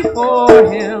bow before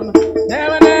him.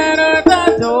 Heaven and earth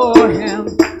adore him.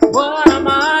 What a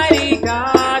mighty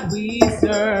God we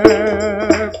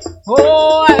serve.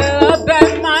 Oh, I love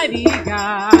that mighty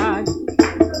God.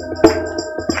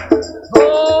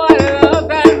 Oh, I love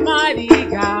that mighty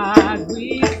God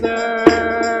we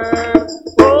serve.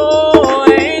 Oh,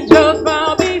 angels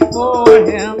bow before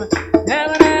him.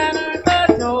 Heaven and earth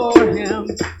adore him.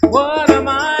 What a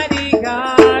mighty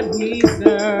God we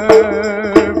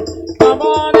serve. Come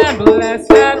on and bless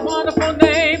that wonderful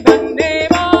name, the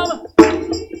name of.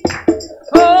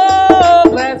 Oh,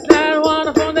 bless that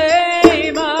wonderful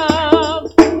name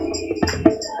of.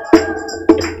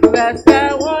 Bless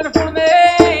that wonderful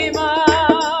name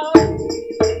of.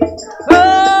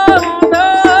 Oh,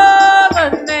 no, the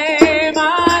name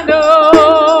I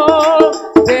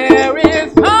know. There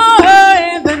is power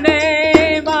in the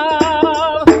name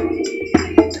of.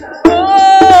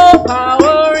 Oh,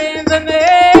 power in the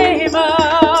name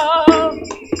of.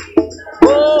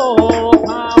 Oh,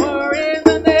 power in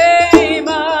the name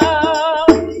of.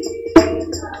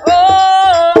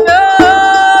 Oh,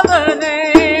 no, the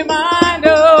name I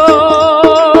know.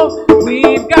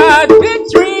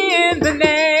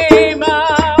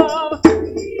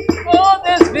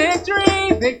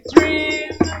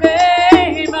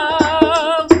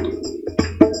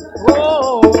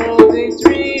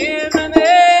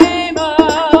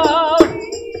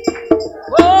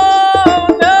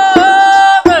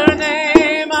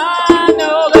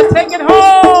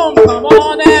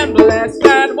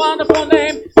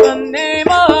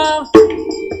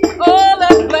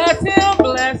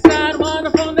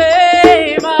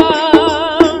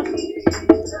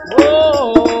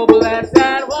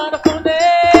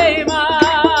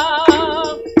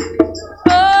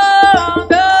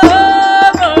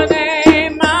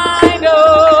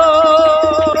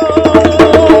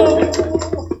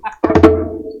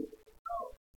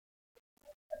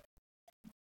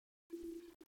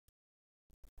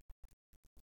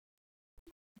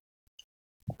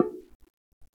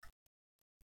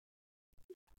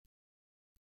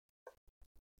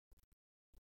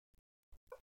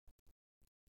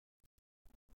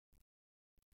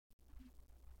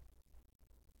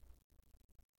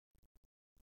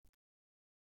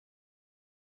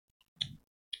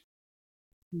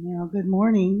 Well, good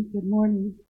morning. Good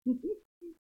morning.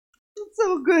 It's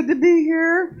so good to be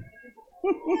here.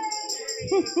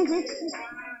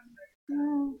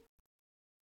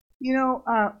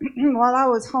 While I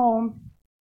was home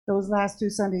those last 2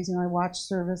 Sundays, I watched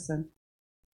service, and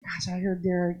gosh, I heard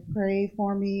Derek pray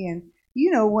for me, and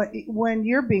when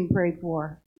you're being prayed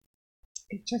for,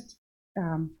 it just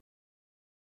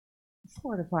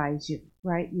fortifies you,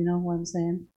 right? You know what I'm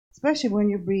saying? Especially when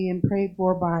you're being prayed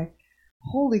for by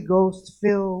Holy Ghost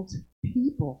filled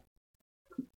people.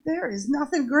 There is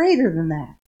nothing greater than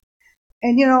that.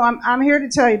 And I'm here to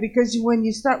tell you, because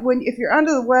if you're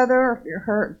under the weather, or if you're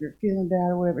hurt, if you're feeling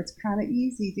bad or whatever, it's kind of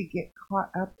easy to get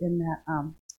caught up in that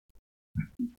I'm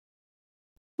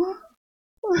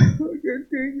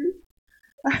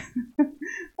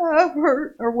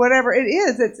hurt or whatever it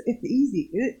is. It's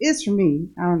easy. It is for me.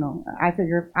 I don't know. I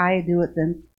figure if I do it,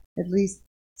 then at least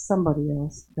somebody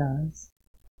else does.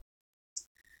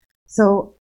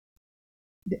 So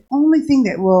the only thing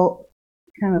that will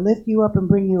kind of lift you up and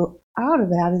bring you out of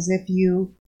that is if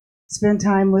you spend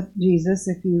time with Jesus,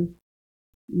 if you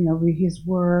read His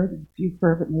Word, if you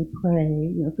fervently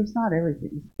pray. Because not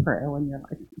everything is prayer when you're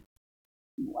like,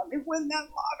 let me win that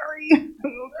lottery.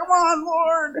 Come on,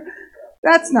 Lord.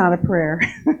 That's not a prayer.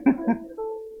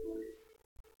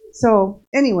 So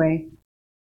anyway,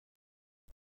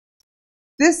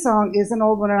 this song is an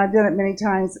old one, and I've done it many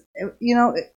times.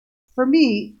 For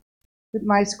me, with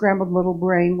my scrambled little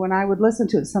brain, when I would listen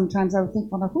to it, sometimes I would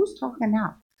think, well, now who's talking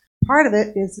now? Part of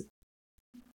it is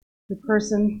the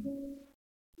person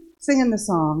singing the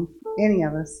song, any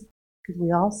of us, because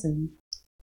we all sing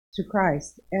to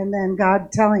Christ, and then God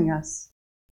telling us.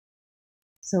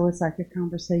 So it's like a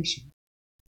conversation.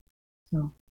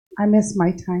 So I miss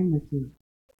my time with you.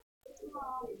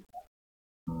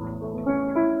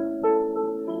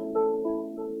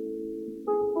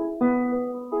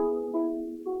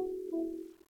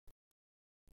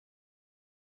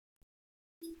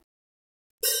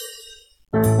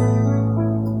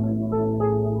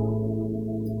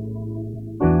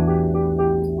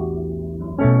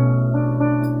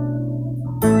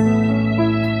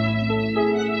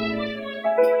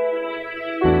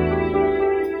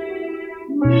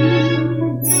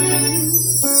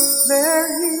 There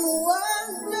he was,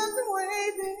 just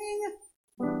waiting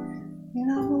in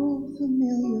a old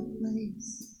familiar place,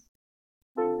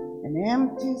 an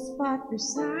empty spot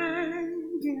beside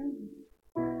him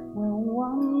where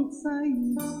once I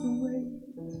used to wait,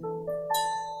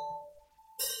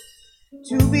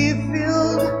 to be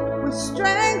filled with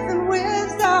strength and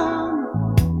wisdom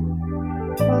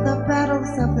for the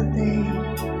battles of the day.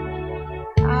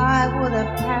 I would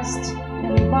have passed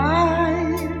him by,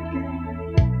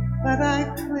 but I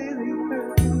clearly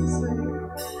heard him say,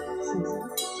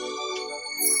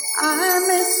 I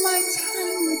miss my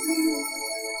time with you,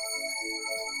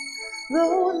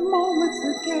 those moments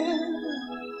together.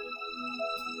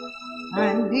 I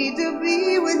need to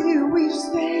be with you each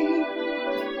day,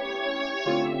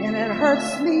 and it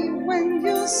hurts me when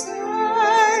you say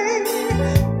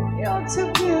you're too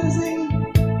busy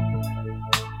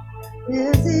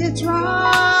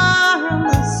trying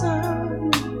to serve me.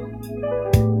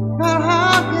 But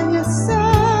how can you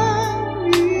serve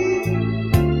me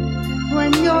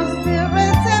when your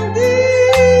spirit's empty?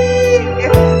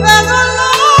 There's a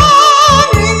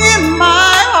longing in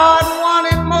my heart,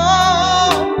 wanting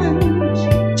more than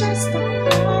just a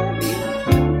hold you.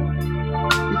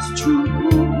 It's true.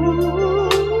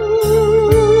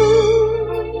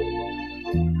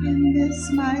 I miss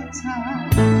my time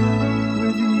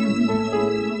with you.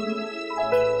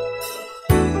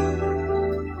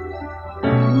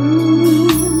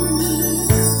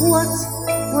 What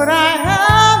would I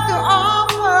have to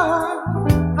offer?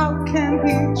 How can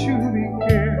he truly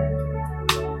care?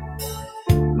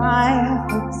 My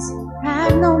efforts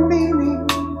have no meaning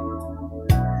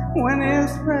when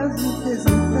his presence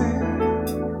isn't there.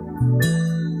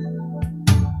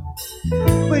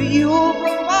 But you'll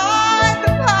provide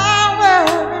the power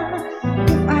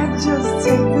if I just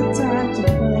take the time to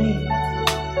pray.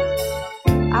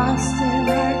 I'll stay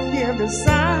right here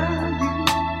beside you,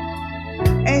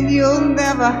 and you'll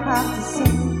never have to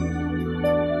say,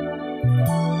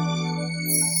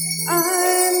 I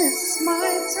miss my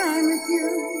time with you,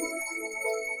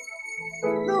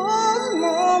 those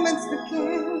moments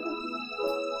together.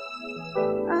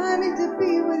 I need to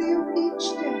be with you each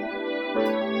day,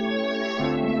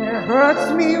 and it hurts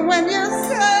me when you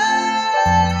say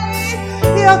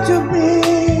you're too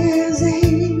busy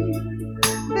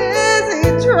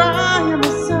trying to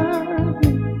serve me.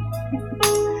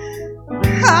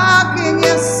 How can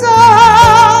you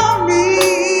serve me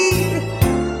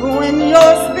when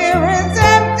your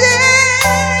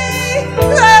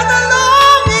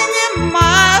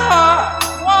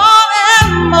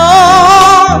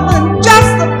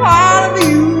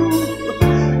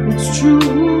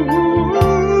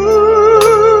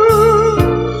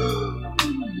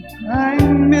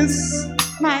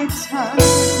my time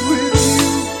with you.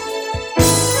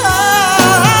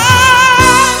 I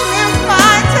miss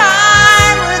my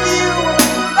time with you.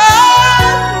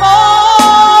 Those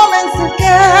moments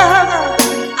together.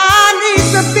 I need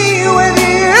to be with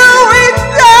you each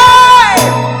day.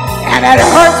 And it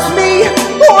hurts me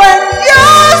when you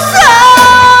say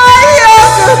you're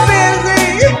too busy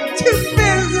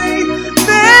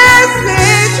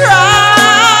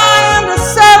trying to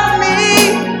serve me.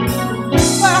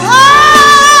 But how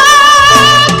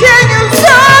can you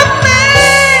serve me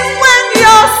when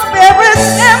your spirit's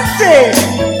empty?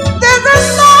 There's a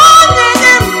longing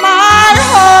in my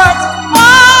heart,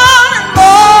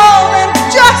 more than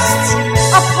just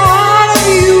a part of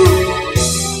you.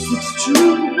 It's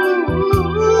true.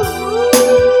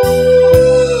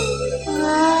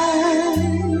 I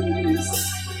miss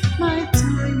my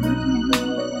time with you.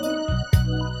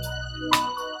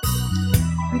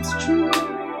 It's true.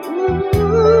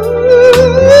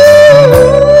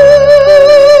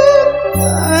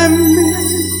 I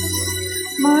miss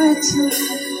my time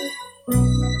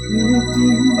with you.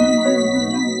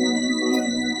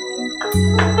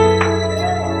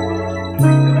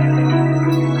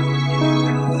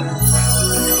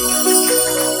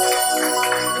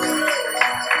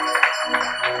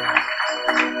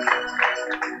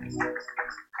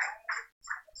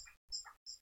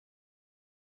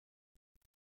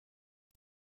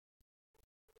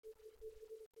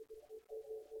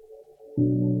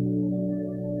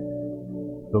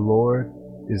 The Lord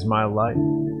is my light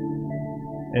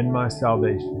and my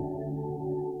salvation.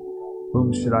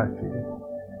 Whom should I fear?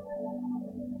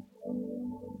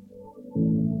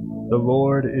 The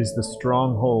Lord is the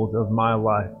stronghold of my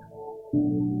life.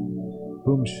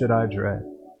 Whom should I dread?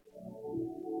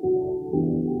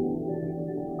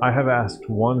 I have asked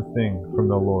one thing from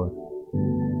the Lord.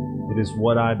 It is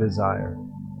what I desire,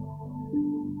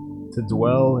 to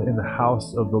dwell in the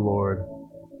house of the Lord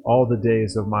all the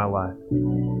days of my life,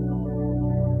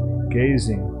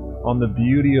 gazing on the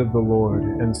beauty of the Lord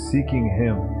and seeking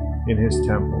Him in His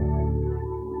temple.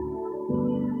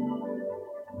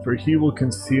 For He will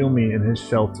conceal me in His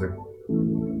shelter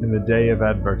in the day of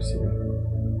adversity.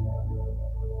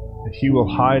 And He will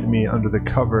hide me under the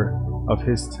cover of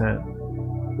His tent.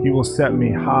 He will set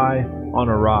me high on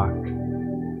a rock.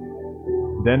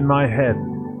 Then my head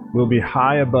will be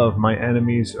high above my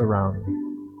enemies around me,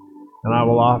 and I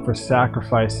will offer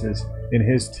sacrifices in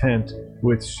His tent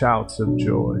with shouts of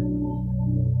joy.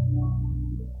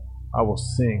 I will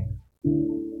sing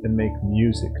and make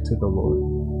music to the Lord.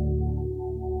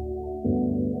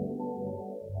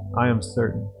 I am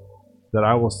certain that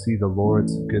I will see the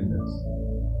Lord's goodness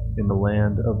in the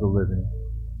land of the living.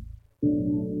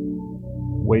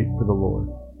 Wait for the Lord.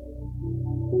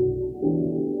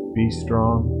 Be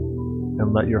strong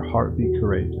and let your heart be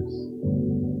courageous.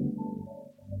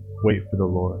 Wait for the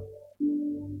Lord.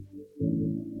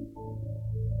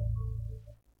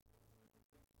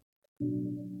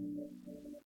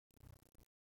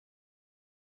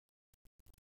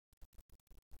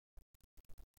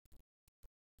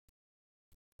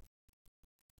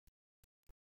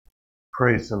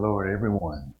 Praise the Lord,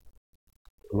 everyone.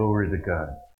 Glory to God.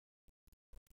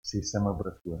 See, some of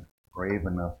us were brave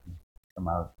enough to come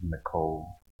out in the cold.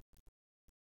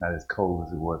 Not as cold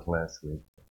as it was last week.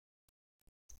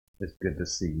 It's good to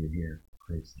see you here.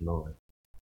 Praise the Lord.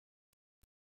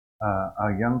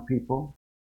 Our young people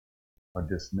are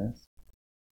dismissed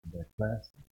from their class.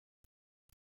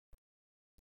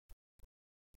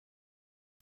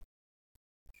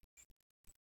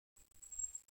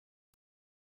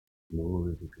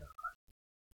 Glory to God.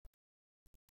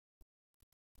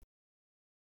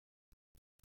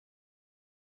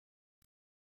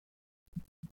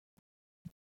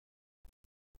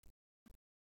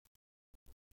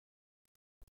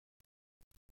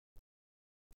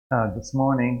 This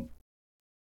morning,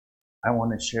 I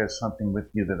want to share something with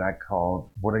you that I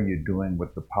called, What Are You Doing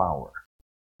with the Power?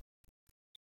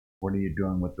 What are you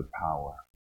doing with the power?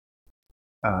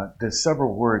 There's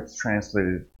several words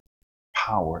translated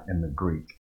power in the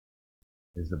Greek.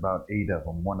 There's about 8 of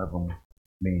them. One of them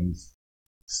means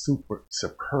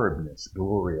superbness,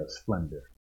 glory or splendor.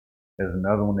 There's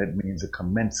another one that means a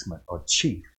commencement or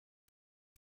chief.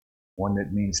 One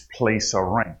that means place or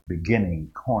rank,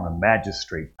 beginning, corner,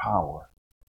 magistrate, power.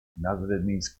 Another that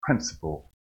means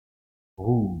principle,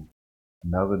 rule.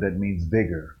 Another that means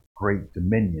vigor, great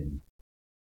dominion.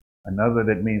 Another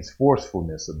that means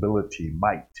forcefulness, ability,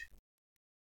 might.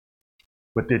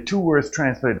 But there are 2 words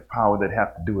translated power that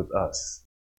have to do with us.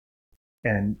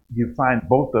 And you find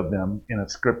both of them in a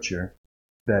scripture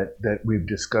that we've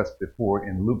discussed before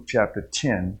in Luke chapter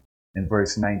 10 and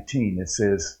verse 19. It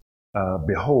says,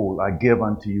 Behold, I give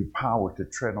unto you power to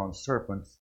tread on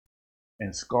serpents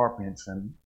and scorpions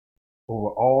and over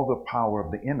all the power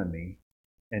of the enemy,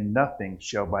 and nothing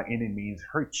shall by any means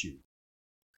hurt you.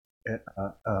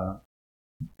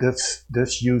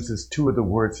 This uses two of the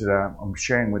words that I'm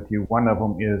sharing with you. One of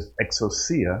them is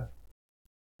exousia.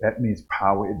 That means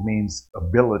power. It means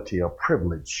ability or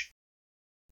privilege,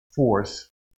 force,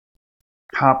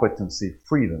 competency,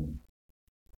 freedom,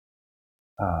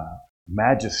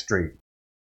 magistrate,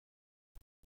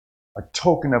 a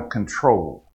token of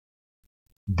control,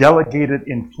 delegated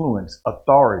influence,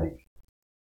 authority,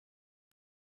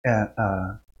 and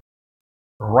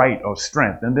right or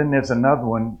strength. And then there's another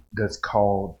one that's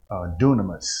called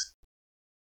dunamis.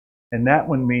 And that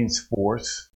one means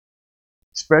force,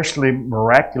 especially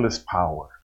miraculous power.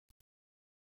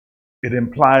 It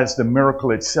implies the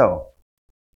miracle itself,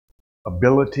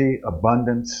 ability,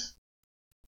 abundance,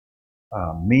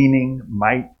 meaning,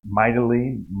 might,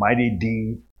 mightily, mighty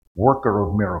deed, worker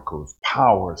of miracles,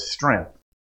 power, strength,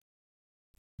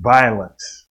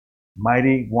 violence,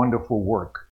 mighty, wonderful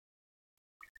work.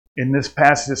 In this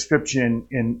passage of scripture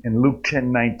in Luke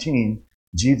 10:19,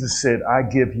 Jesus said, I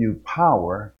give you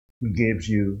power. He gives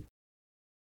you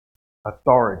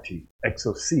authority,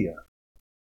 exousia,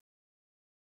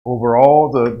 over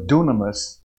all the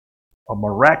dunamis, a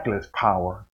miraculous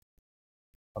power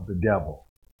of the devil.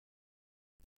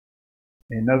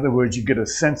 In other words, you get a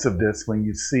sense of this when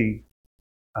you see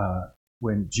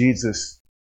when Jesus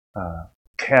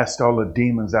cast all the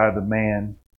demons out of the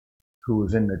man who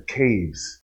was in the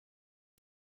caves.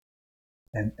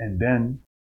 And then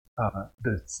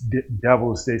the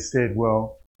devils, they said,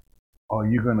 well, are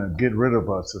you going to get rid of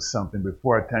us or something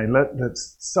before I tell you?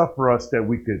 Let's suffer us that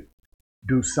we could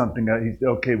do something. He said,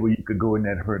 okay, well, you could go in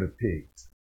that herd of pigs.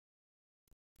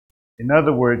 In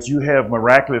other words, you have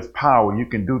miraculous power. You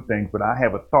can do things, but I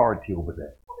have authority over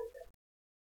that.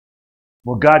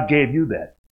 Well, God gave you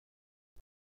that.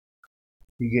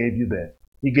 He gave you that.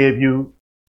 He gave you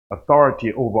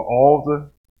authority over all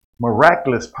the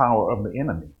miraculous power of the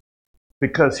enemy,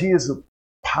 because he is the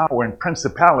power and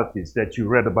principalities that you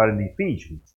read about in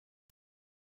Ephesians.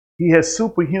 He has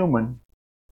superhuman,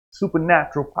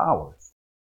 supernatural powers.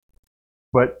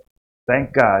 But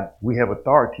thank God we have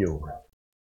authority over it.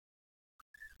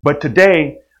 But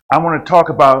today I want to talk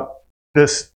about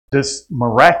this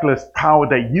miraculous power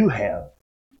that you have,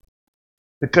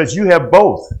 because you have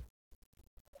both.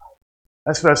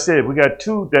 That's what I said. We got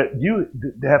two that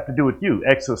have to do with you,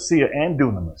 exousia and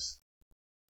dunamis.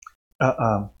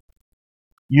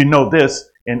 You know this,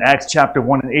 in Acts chapter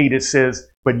 1:8, it says,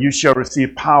 but you shall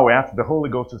receive power after the Holy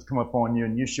Ghost has come upon you,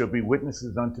 and you shall be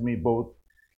witnesses unto me both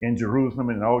in Jerusalem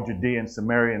and in all Judea and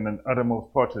Samaria and the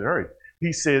uttermost parts of the earth.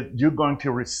 He said, you're going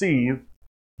to receive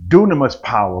dunamis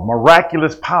power,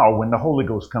 miraculous power, when the Holy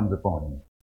Ghost comes upon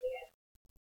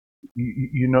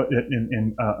you. You know,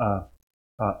 in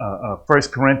 1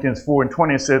 Corinthians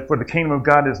 4:20, it says, for the kingdom of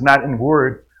God is not in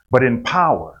word, but in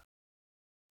power,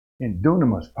 in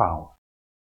dunamis power.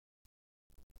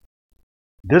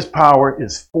 This power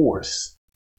is force,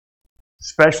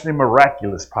 especially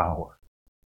miraculous power.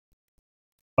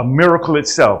 A miracle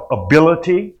itself,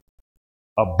 ability,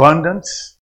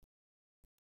 abundance,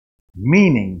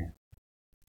 meaning,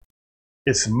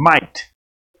 it's might,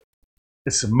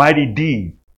 it's a mighty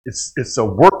deed, it's a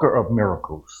worker of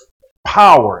miracles,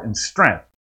 power and strength.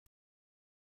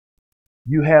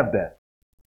 You have that.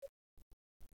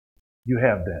 You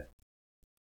have that.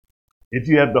 If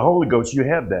you have the Holy Ghost, you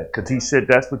have that, because he said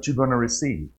that's what you're going to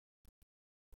receive.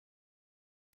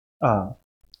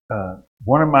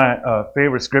 One of my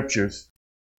favorite scriptures,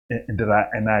 and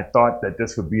I thought that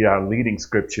this would be our leading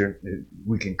scripture,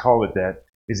 we can call it that,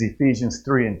 is Ephesians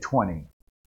 3:20.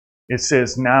 It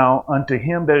says, now unto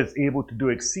him that is able to do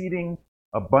exceeding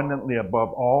abundantly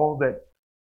above all that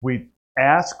we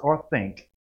ask or think,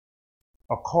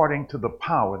 according to the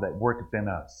power that worketh in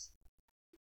us.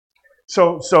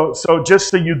 So just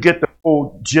so you get the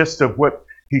full gist of what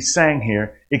he's saying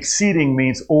here, exceeding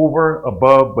means over,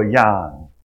 above, beyond.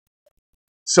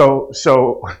 So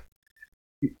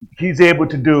he's able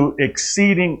to do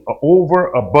exceeding, over,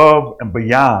 above, and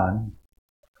beyond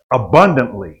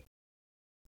abundantly.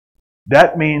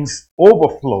 That means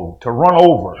overflow, to run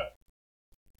over.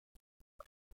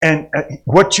 And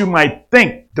what you might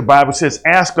think, the Bible says,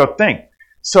 ask or think.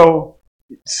 So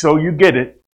you get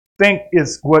it. Think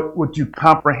is what you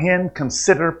comprehend,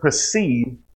 consider,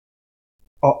 perceive,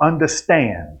 or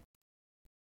understand.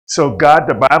 So God,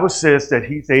 the Bible says that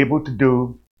he's able to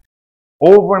do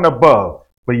over and above,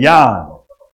 beyond,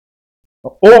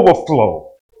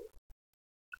 overflow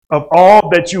of all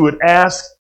that you would ask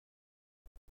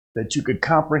that you could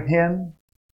comprehend,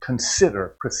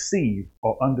 consider, perceive,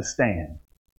 or understand.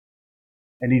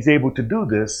 And he's able to do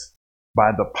this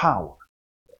by the power.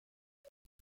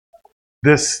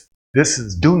 This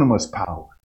is dunamis power.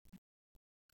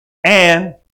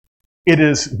 And it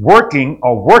is working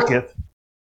or worketh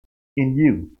in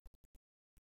you.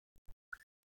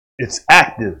 It's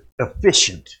active,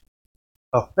 efficient,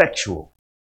 effectual,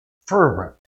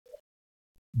 fervent,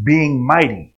 being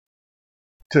mighty,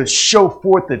 to show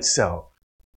forth itself,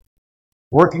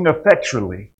 working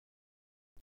effectually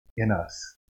in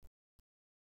us.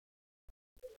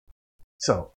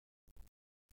 So,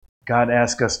 God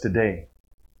asks us today,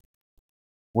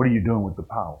 what are you doing with the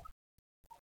power?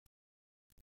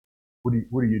 What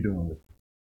are you doing with it?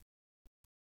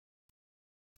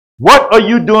 What are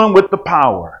you doing with the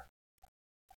power?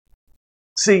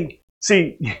 See,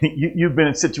 you've been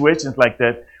in situations like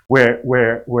that where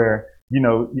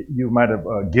you might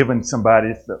have given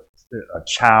somebody, a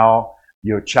child,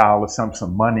 your child, or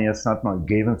some money or something, or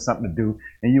gave him something to do,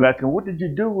 and you ask him, "What did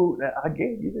you do? I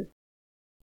gave you this."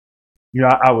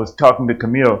 I was talking to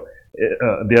Camille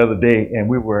the other day, and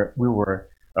we were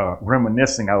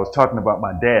reminiscing. I was talking about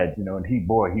my dad, and he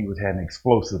had an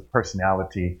explosive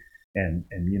personality, and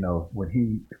when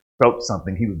he felt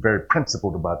something, he was very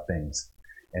principled about things.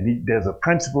 And there's a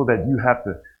principle that you have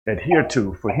to adhere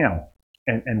to for him.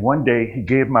 And one day he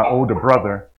gave my older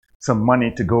brother some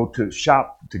money to go to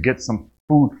shop to get some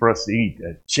food for us to eat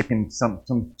at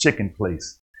some chicken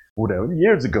place, whatever,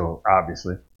 years ago,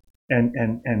 obviously. And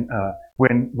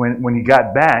when he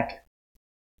got back,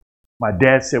 my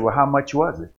dad said, "Well, how much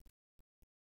was it?"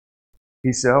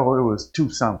 He said, "Oh, it was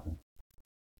 $2 something."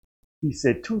 He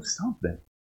said, "$2 something?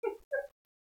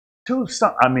 $2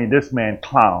 something?" I mean, this man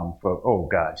clowned for, oh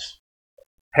gosh,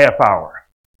 half hour.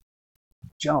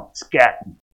 Jumped,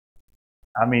 scatting.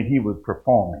 I mean, he was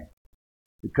performing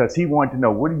because he wanted to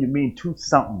know, what do you mean $2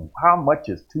 something? How much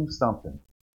is $2 something?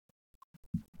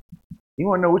 He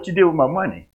want to know what you did with my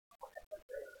money.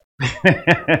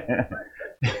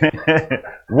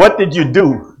 What did you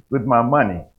do with my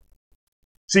money?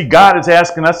 See, God is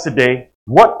asking us today,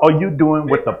 what are you doing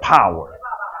with the power?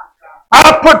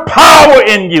 I put power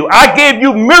in you. I gave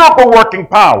you miracle working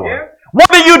power. What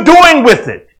are you doing with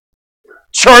it?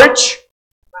 Church?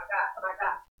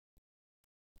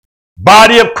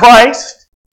 Body of Christ?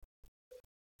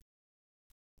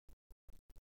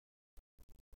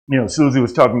 Susie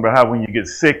was talking about how when you get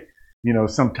sick,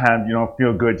 sometimes you don't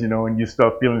feel good, and you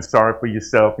start feeling sorry for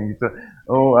yourself, and you say,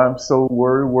 "Oh, I'm so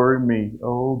worry me.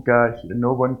 Oh gosh,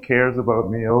 no one cares about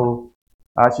me. Oh,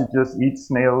 I should just eat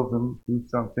snails and do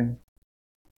something."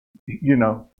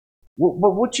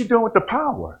 What you doing with the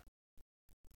power?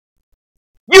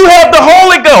 You have the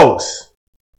Holy Ghost.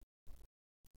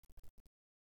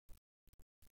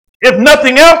 If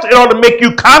nothing else, it ought to make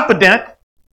you confident.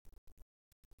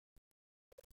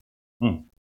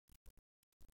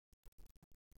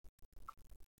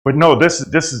 But no, this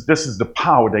is the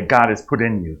power that God has put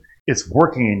in you. It's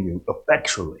working in you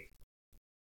effectually.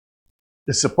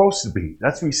 It's supposed to be.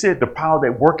 That's what he said, the power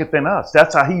that worketh in us.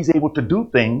 That's how he's able to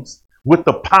do things with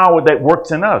the power that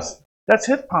works in us. That's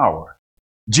his power.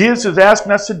 Jesus is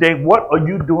asking us today, what are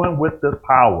you doing with the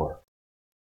power?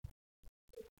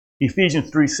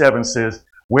 Ephesians 3:7 says,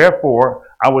 "Wherefore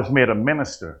I was made a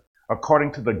minister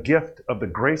according to the gift of the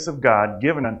grace of God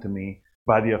given unto me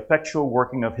by the effectual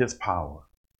working of his power."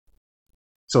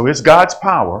 So it's God's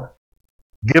power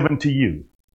given to you.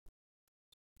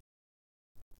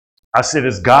 I said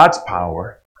it's God's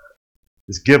power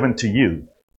is given to you.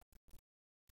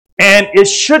 And it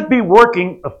should be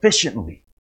working efficiently.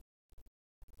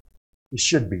 It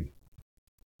should be.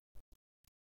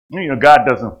 God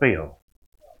doesn't fail.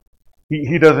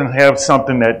 He doesn't have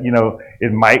something that,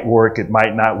 it might work, it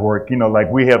might not work. Like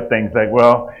we have things like,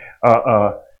 well,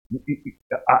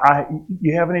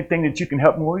 you have anything that you can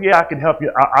help me with? Yeah, I can help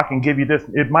you. I can give you this.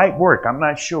 It might work. I'm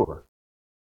not sure.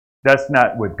 That's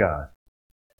not with God.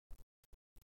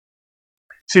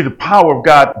 See, the power of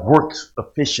God works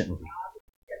efficiently,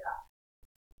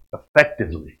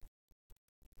 effectively.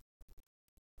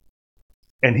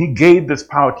 And he gave this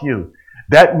power to you.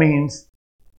 That means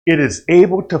it is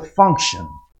able to function,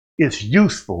 it's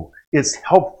useful, it's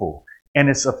helpful, and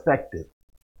it's effective.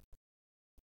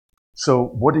 So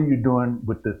what are you doing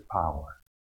with this power?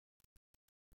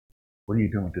 What are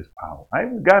you doing with this power?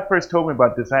 When God first told me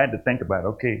about this, I had to think about,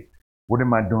 okay, what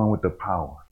am I doing with the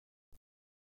power?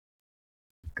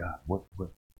 God, what?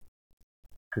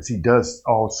 Because he does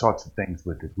all sorts of things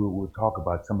with it. We'll talk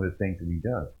about some of the things that he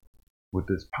does with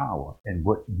this power and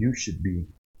what you should be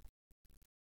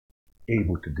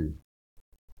able to do.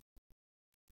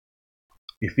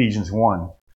 Ephesians 1,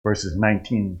 verses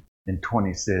 19 and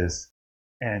 20 says,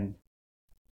 and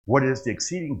what is the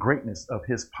exceeding greatness of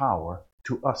his power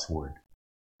to usward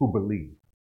who believe,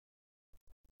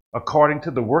 according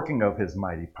to the working of his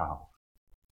mighty power,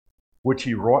 which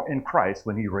he wrought in Christ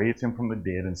when he raised him from the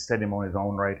dead and set him on his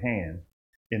own right hand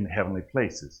in the heavenly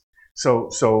places.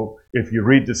 So if you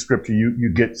read the scripture,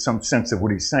 you get some sense of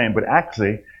what he's saying. But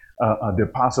actually, the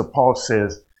Apostle Paul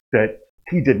says that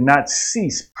he did not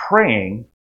cease praying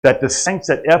that the saints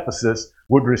at Ephesus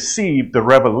would receive the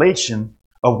revelation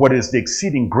of what is the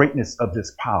exceeding greatness of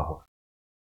this power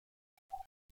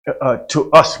to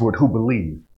usward who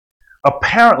believe.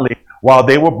 Apparently, while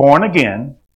they were born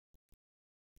again,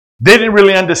 they didn't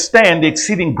really understand the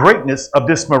exceeding greatness of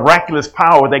this miraculous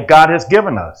power that God has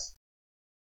given us.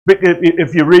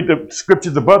 If you read the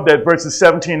scriptures above that, verses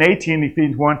 17 and 18,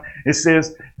 Ephesians 1, it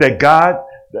says that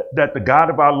the God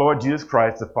of our Lord Jesus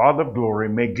Christ, the Father of glory,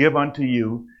 may give unto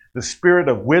you the spirit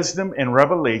of wisdom and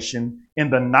revelation in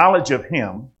the knowledge of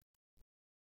him,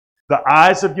 the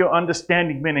eyes of your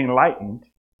understanding being enlightened,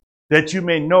 that you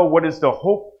may know what is the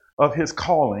hope of his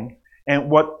calling and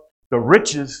what the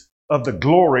riches of the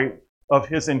glory of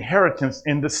his inheritance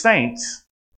in the saints,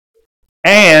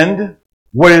 and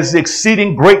what is the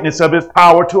exceeding greatness of his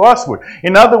power to usward.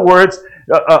 In other words,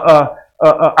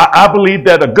 I believe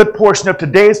that a good portion of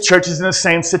today's church is in the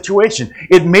same situation.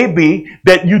 It may be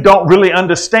that you don't really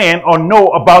understand or know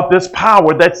about this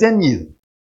power that's in you.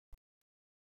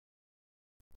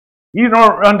 You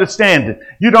don't understand it.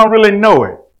 You don't really know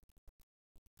it.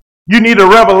 You need a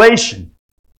revelation.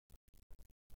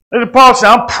 And Paul said,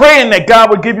 I'm praying that God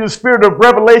would give you a spirit of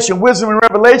revelation, wisdom and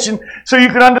revelation, so you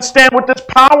can understand what this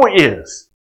power is.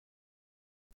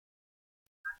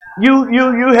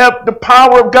 You have the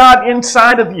power of God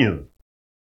inside of you.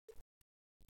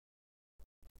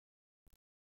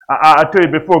 I tell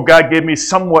you before, God gave me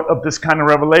somewhat of this kind of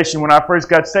revelation when I first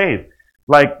got saved.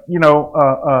 Like,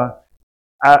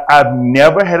 I've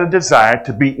never had a desire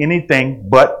to be anything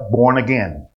but born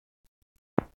again.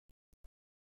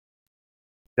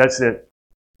 That's it.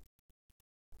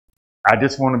 I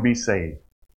just want to be saved.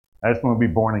 I just want to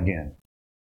be born again.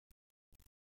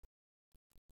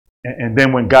 And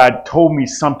then when God told me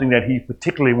something that he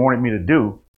particularly wanted me to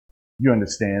do, you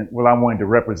understand, well, I wanted to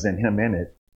represent him in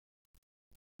it.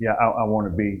 Yeah, I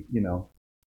want to be,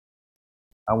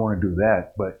 I want to do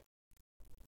that. But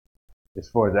as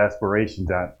far as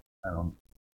aspirations, I don't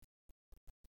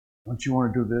you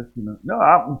want to do this? No,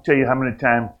 I'll tell you how many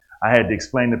times I had to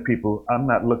explain to people, I'm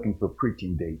not looking for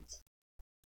preaching dates.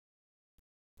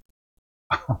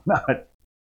 I'm not.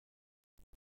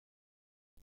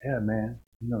 Yeah, man.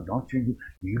 Don't you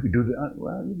could do that.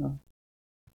 Well,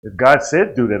 if God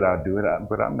said do that, I'll do it.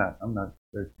 But I'm not.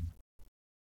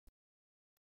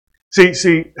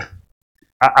 See,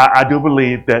 I do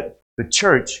believe that the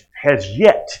church has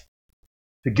yet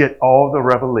to get all the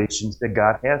revelations that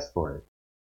God has for it.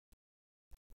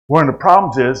 One of the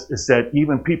problems is that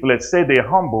even people that say they're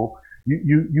humble,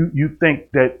 you think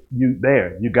that you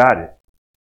got it.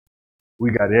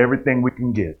 We got everything we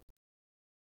can get.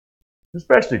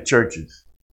 Especially churches,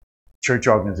 church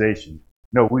organizations.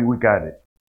 No, we got it.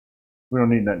 We don't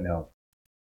need nothing else.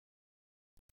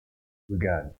 We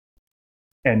got it.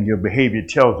 And your behavior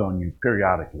tells on you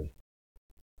periodically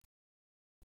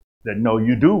that no,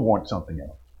 you do want something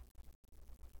else.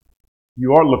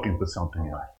 You are looking for something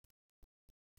else.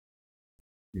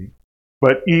 See?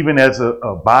 But even as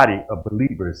a body of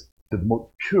believers, the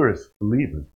most purest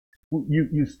believers,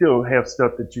 you still have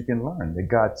stuff that you can learn, that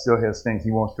God still has things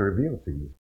he wants to reveal to you.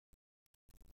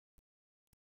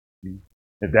 See?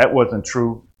 If that wasn't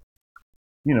true,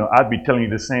 I'd be telling you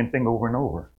the same thing over and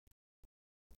over.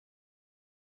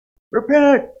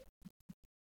 Repent.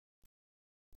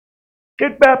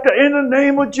 Get baptized in the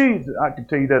name of Jesus. I can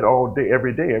tell you that all day,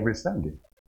 every Sunday.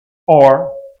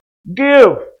 Or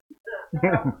give.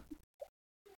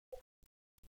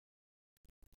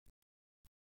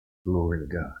 Glory to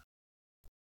God.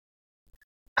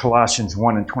 Colossians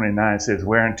 1 and 29 says,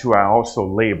 whereunto I also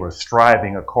labor,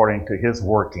 striving according to his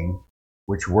working,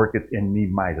 which worketh in me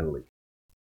mightily.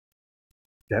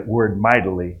 That word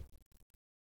mightily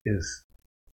is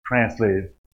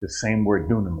translated the same word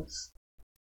dunamis.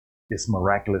 It's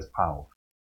miraculous power.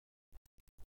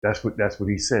 That's what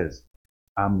he says.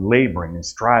 I'm laboring and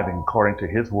striving according to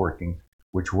his working,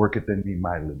 which worketh in me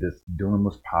mightily. This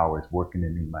dunamis power is working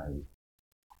in me mightily.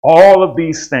 All of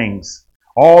these things,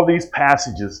 all these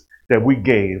passages that we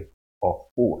gave are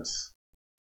force,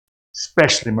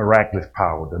 especially miraculous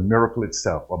power, the miracle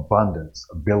itself, abundance,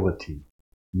 ability,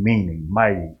 meaning,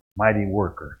 mighty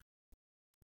worker.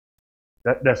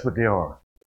 That's what they are.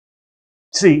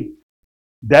 See,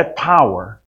 that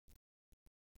power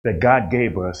that God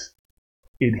gave us,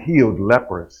 it healed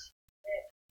lepers.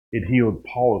 It healed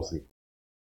palsy.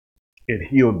 It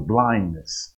healed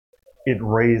blindness. It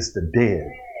raised the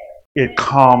dead. It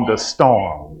calmed a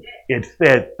storm. It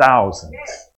fed thousands.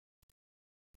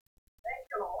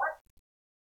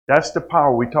 That's the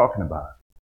power we're talking about.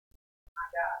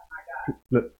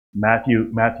 Look,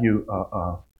 Matthew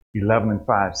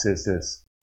 11:5 says this: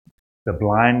 the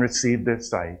blind receive their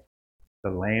sight,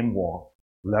 the lame walk,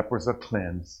 lepers are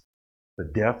cleansed, the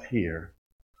deaf hear,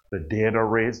 the dead are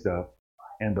raised up,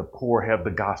 and the poor have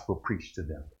the gospel preached to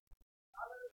them.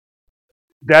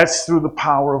 That's through the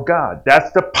power of God.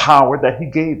 That's the power that He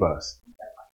gave us.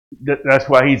 That's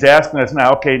why He's asking us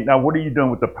now, okay, now what are you doing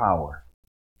with the power?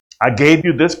 I gave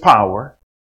you this power.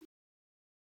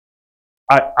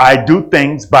 I do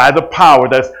things by the power.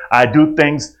 I do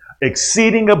things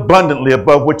exceeding abundantly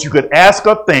above what you could ask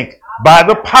or think by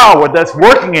the power that's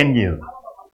working in you.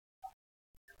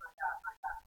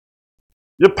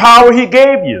 The power He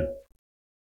gave you.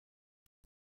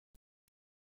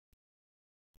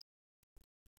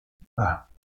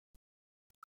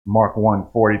 Mark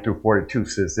 1:40-42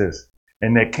 says this: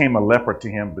 and there came a leper to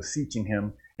Him, beseeching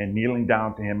Him, and kneeling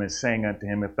down to Him, and saying unto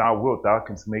Him, if thou wilt, thou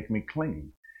canst make me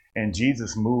clean. And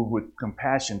Jesus, moved with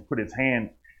compassion, put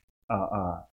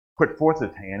forth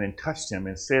his hand, and touched him,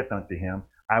 and saith unto him,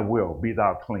 I will, be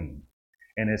thou clean.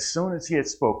 And as soon as he had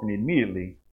spoken,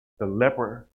 immediately the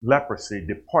leprosy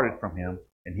departed from him,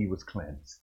 and he was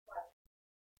cleansed.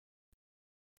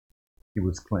 He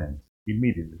was cleansed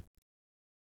immediately.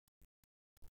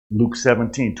 Luke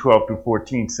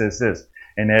 17:12-14 says this: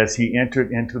 and as he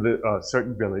entered into the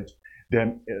certain village,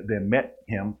 there met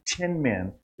him 10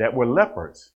 men that were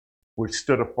lepers, which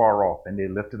stood afar off, and they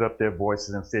lifted up their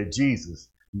voices and said, Jesus,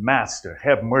 Master,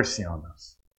 have mercy on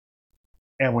us.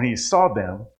 And when he saw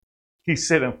them, he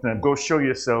said unto them, go show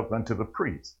yourselves unto the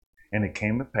priest. And it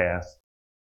came to pass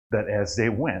that as they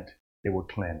went, they were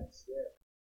cleansed.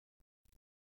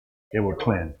 They were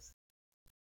cleansed.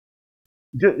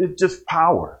 It's just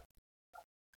power.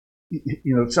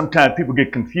 You know, sometimes people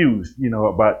get confused,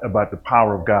 about the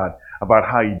power of God, about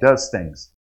how He does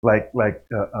things. Like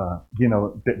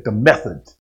the method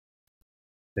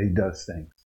that He does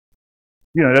things.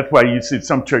 That's why you see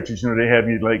some churches, they have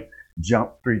you like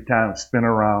jump 3 times, spin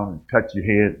around, and touch your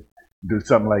head, do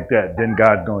something like that. Then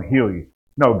God's going to heal you.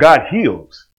 No, God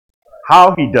heals.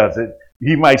 How He does it,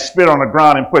 He might spit on the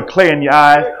ground and put clay in your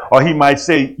eyes, or He might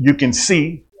say you can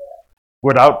see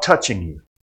without touching you.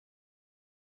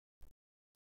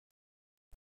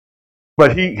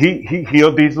 But he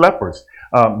healed these lepers.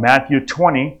 Matthew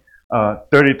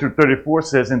 20:30-34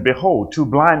 says, and behold, 2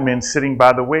 blind men sitting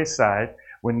by the wayside,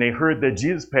 when they heard that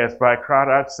Jesus passed by, cried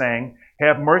out, saying,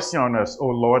 have mercy on us, O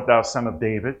Lord, thou Son of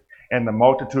David. And the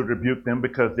multitude rebuked them,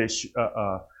 because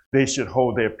they should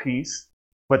hold their peace.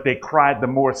 But they cried the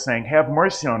more, saying, have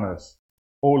mercy on us,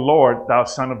 O Lord, thou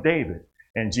Son of David.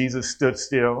 And Jesus stood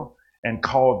still and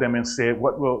called them and said,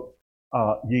 what will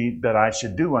ye that I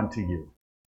should do unto you?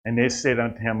 And they said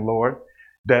unto him, Lord,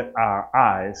 that our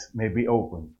eyes may be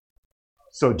opened.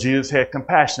 So Jesus had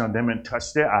compassion on them and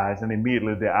touched their eyes, and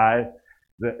immediately their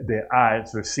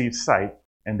eyes received sight,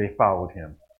 and they followed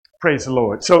him. Praise the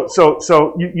Lord. So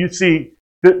you see,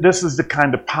 this is the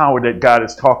kind of power that God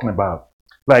is talking about.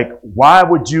 Like, why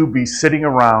would you be sitting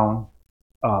around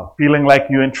feeling like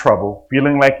you're in trouble,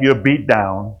 feeling like you're beat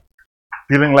down,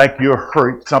 feeling like you're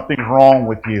hurt, something's wrong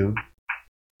with you,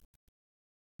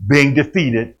 being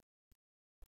defeated?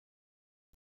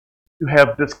 You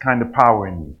have this kind of power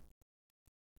in you.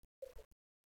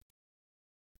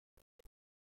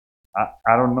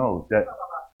 I don't know, that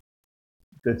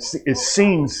it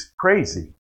seems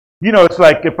crazy. It's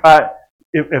like if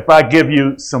I give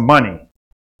you some money,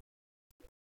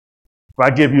 if I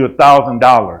give you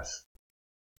 $1,000,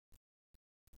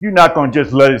 you're not going to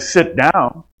just let it sit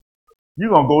down. You're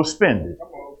going to go spend it.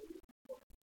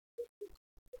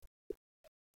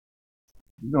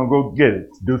 You're going to go get it,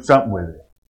 do something with it.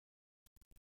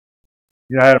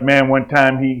 I had a man one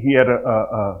time, he had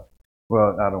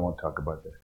well, I don't want to talk about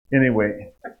that.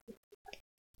 Anyway,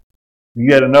 you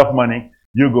get enough money,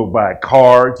 you go buy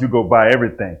cars, you go buy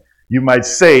everything. You might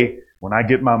say, when I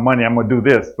get my money, I'm going to do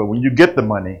this. But when you get the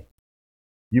money,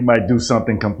 you might do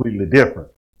something completely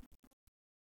different.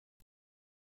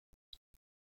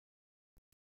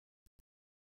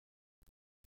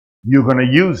 You're going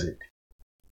to use it.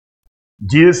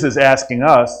 Jesus is asking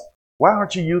us, why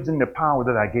aren't you using the power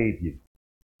that I gave you?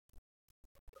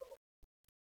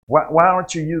 Why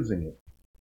aren't you using it?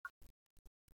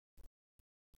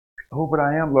 Oh, but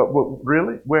I am. What,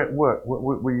 really? What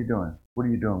are you doing? What are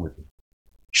you doing with it?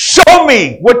 Show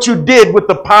me what you did with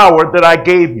the power that I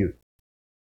gave you.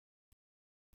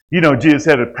 You know, Jesus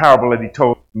had a parable that he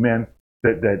told men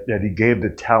that he gave the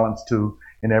talents to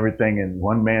and everything. And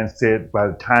one man said, by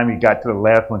the time he got to the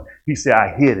last one, he said,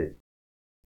 I hid it.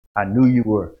 I knew you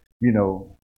were,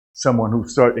 someone who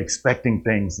started expecting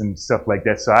things and stuff like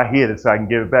that. So I hid it so I can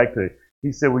give it back to you.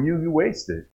 He said, well, you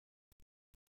wasted it.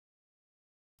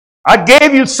 I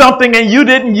gave you something and you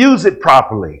didn't use it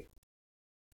properly.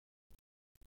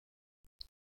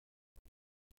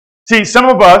 See, some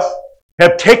of us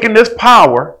have taken this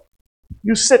power,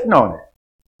 you're sitting on it.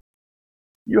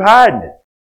 You're hiding it.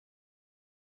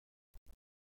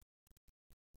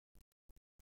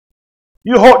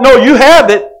 You have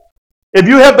it. If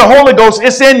you have the Holy Ghost,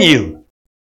 it's in you.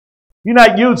 You're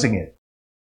not using it.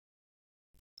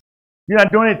 You're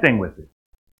not doing anything with it.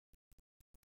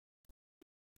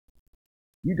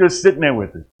 You're just sitting there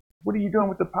with it. What are you doing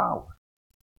with the power?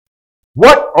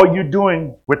 What are you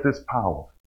doing with this power?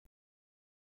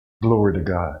 Glory to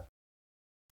God.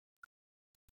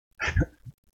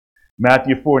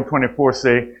 Matthew 4:24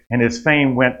 say, and his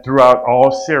fame went throughout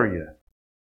all Syria.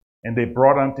 And they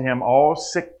brought unto him all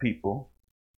sick people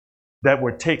that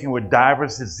were taken with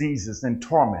divers diseases and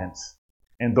torments,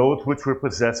 and those which were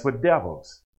possessed with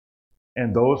devils,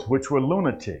 and those which were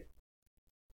lunatic,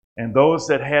 and those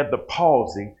that had the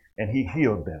palsy, and he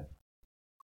healed them.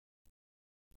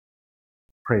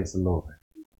 Praise the Lord.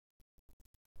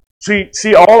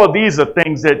 See, all of these are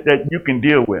things that you can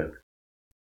deal with.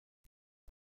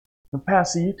 And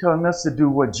Pastor, you're telling us to do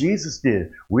what Jesus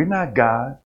did. We're not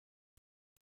God.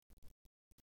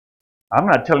 I'm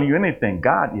not telling you anything.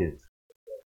 God is.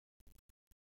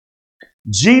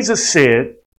 Jesus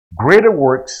said, greater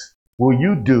works will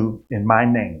you do in my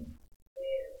name.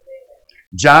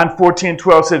 John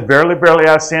 14:12 said, verily, verily,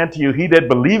 I say unto you, he that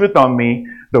believeth on me,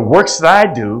 the works that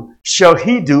I do, shall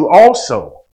he do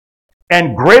also.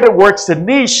 And greater works than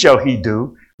these shall he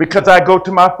do, because I go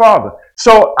to my Father.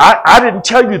 So I didn't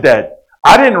tell you that.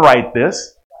 I didn't write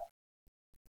this.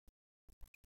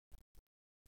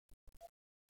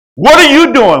 What are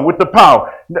you doing with the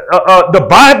power? The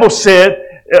Bible said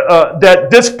that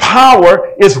this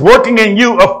power is working in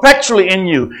you, effectually in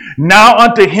you. Now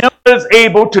unto him that is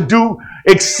able to do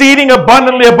exceeding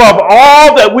abundantly above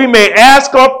all that we may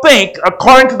ask or think,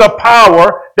 according to the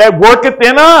power that worketh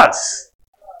in us.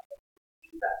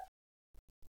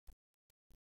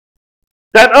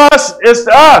 That us is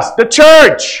us, the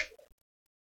church.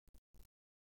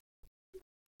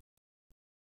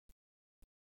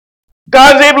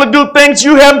 God is able to do things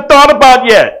you haven't thought about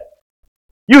yet.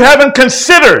 You haven't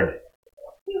considered.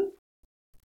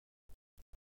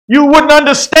 You wouldn't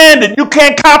understand it. You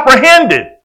can't comprehend it.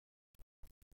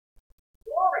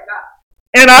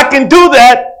 And I can do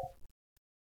that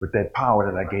with that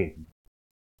power that I gave you.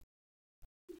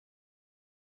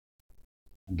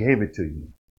 I gave it to you.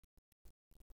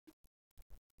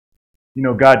 You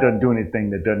know, God doesn't do anything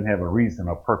that doesn't have a reason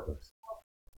or purpose.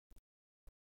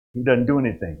 He doesn't do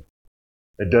anything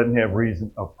that doesn't have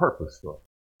reason or purpose for it.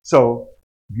 So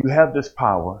you have this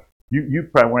power. You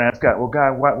probably want to ask God, well,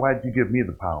 God, why did you give me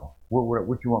the power? What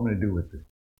do you want me to do with it?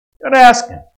 You got to ask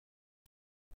him.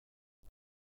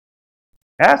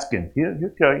 Ask him.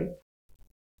 He'll tell you.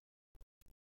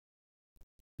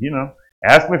 You know,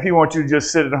 ask him if he wants you to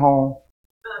just sit at home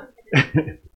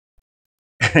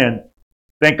and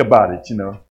think about it,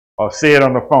 or say it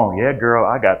on the phone. Yeah, girl,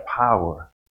 I got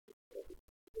power.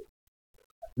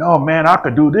 No, man, I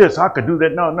could do this. I could do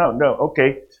that. No.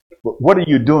 Okay. But what are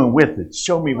you doing with it?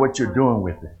 Show me what you're doing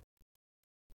with it.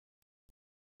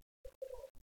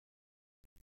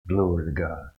 Glory to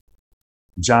God.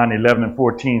 John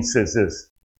 11:14 says this.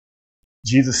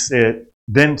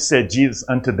 Then said Jesus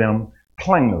unto them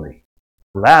plainly,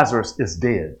 Lazarus is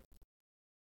dead.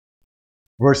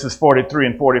 Verses 43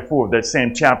 and 44 of that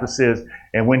same chapter says,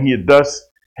 and when he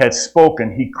had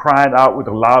spoken, he cried out with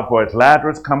a loud voice,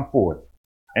 Lazarus, come forth.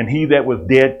 And he that was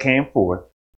dead came forth,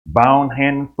 bound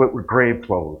hand and foot with grave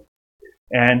clothes,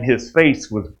 and his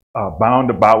face was bound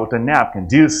about with a napkin.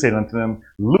 Jesus said unto them,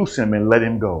 loose him and let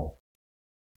him go.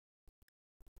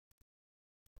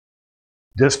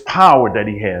 This power that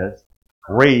he has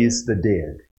raised the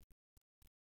dead.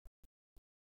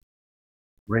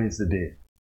 Raised the dead.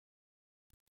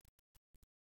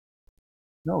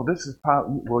 No, this is power.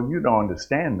 Well, you don't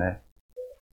understand that.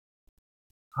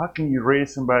 How can you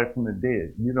raise somebody from the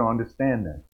dead? You don't understand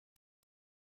that.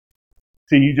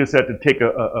 See, you just have to take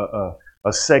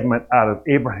a segment out of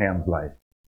Abraham's life.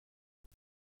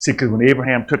 See, because when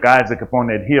Abraham took Isaac up on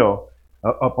that hill,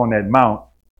 up on that mount,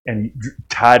 and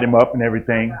tied him up and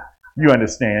everything, You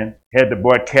understand. Had the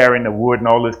boy carrying the wood and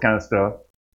all this kind of stuff.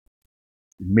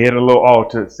 Made a little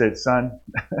altar, said, son,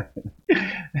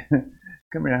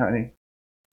 come here, honey.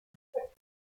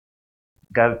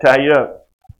 Got to tie you up.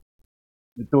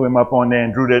 He threw him up on there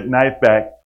and drew that knife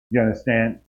back. You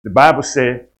understand? The Bible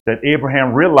said that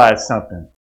Abraham realized something.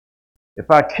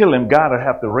 If I kill him, God will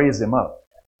have to raise him up.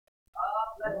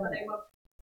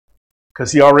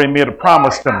 Because he already made a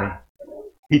promise to me.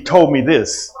 He told me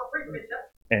this.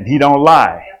 And he don't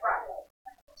lie.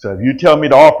 So if you tell me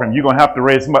to offer him, you're going to have to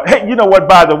raise him up. Hey, you know what,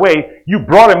 by the way, you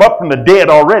brought him up from the dead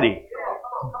already.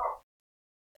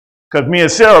 Because me and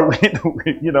Sarah,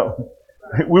 you know,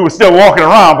 we were still walking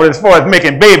around, but as far as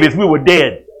making babies, we were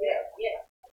dead.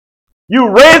 You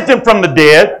raised him from the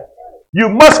dead. You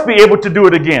must be able to do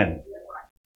it again.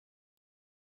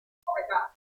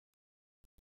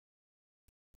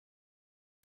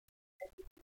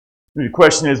 The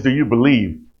question is, do you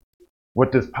believe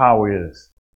what this power is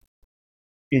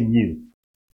in you?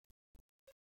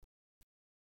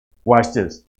 Watch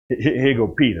this. Here you go,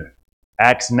 Peter.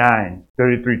 Acts 9,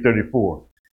 33, 34.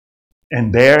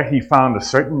 And there he found a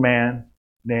certain man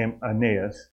named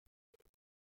Aeneas,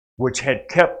 which had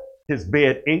kept his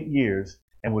bed 8 years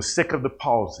and was sick of the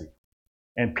palsy.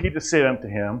 And Peter said unto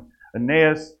him,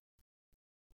 Aeneas,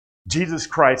 Jesus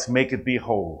Christ maketh thee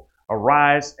whole.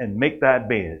 Arise and make thy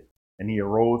bed. And he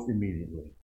arose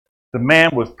immediately. The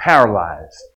man was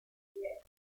paralyzed.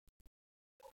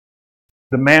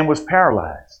 The man was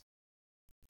paralyzed.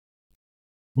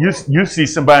 You see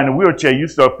somebody in a wheelchair, you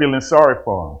start feeling sorry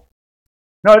for him.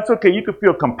 No, it's okay. You can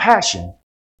feel compassion.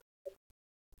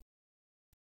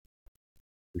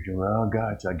 But you're, oh,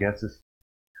 God, I guess it's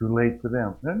too late for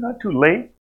them. No, not too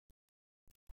late.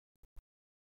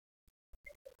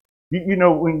 You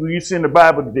know, when you see in the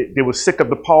Bible, they were sick of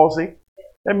the palsy.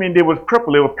 That means they were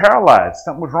crippled. They were paralyzed.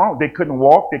 Something was wrong. They couldn't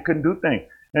walk. They couldn't do things.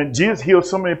 And Jesus healed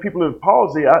so many people with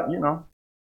palsy, you know.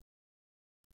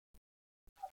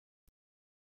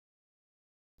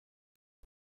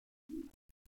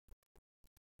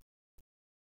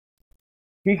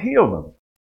 He healed them.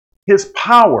 His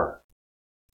power.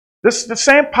 This is the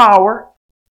same power.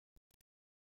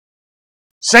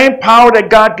 Same power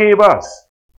that God gave us.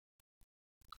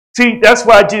 See, that's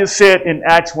why Jesus said in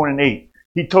Acts 1 and 8,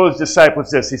 he told his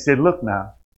disciples this. He said, look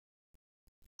now,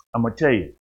 I'm going to tell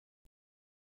you,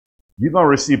 you're going to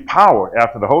receive power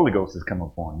after the Holy Ghost has come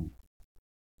upon you.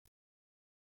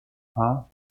 Huh?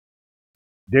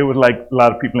 They were like a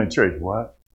lot of people in church.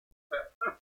 What?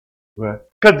 What?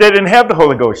 Because they didn't have the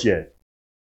Holy Ghost yet.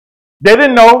 They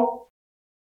didn't know.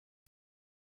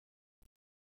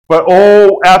 But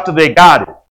after they got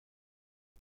it.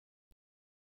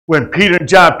 When Peter and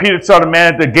John, Peter saw the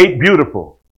man at the gate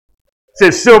beautiful.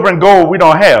 Said, silver and gold we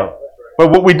don't have.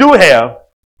 But what we do have,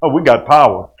 we got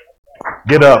power.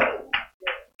 Get up.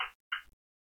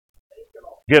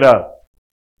 Get up.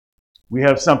 We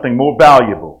have something more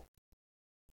valuable.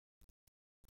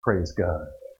 Praise God.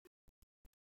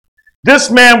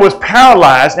 This man was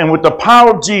paralyzed, and with the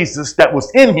power of Jesus that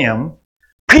was in him,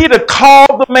 Peter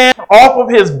called the man off of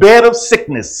his bed of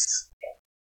sickness.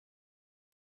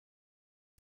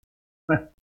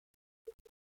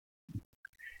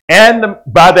 And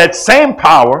by that same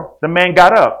power, the man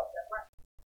got up.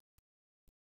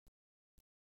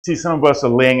 See, some of us are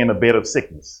laying in a bed of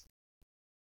sickness.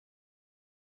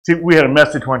 See, we had a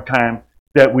message one time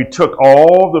that we took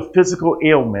all the physical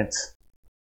ailments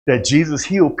that Jesus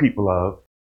healed people of,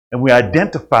 and we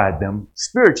identified them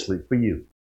spiritually for you.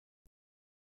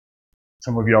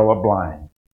 Some of y'all are blind.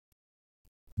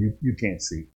 You can't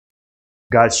see.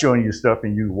 God's showing you stuff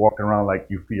and you walking around like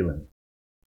you feeling.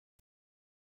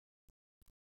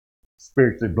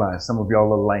 Spiritually blind. Some of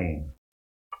y'all are lame.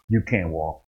 You can't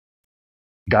walk.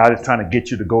 God is trying to get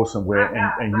you to go somewhere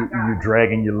and you're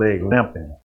dragging your leg,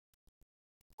 limping.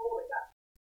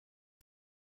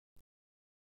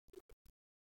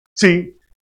 See,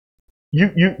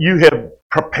 you have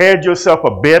prepared yourself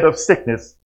a bed of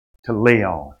sickness to lay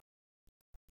on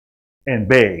and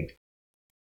beg.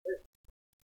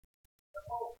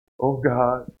 Oh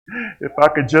God, if I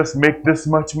could just make this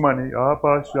much money.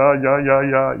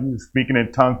 You speaking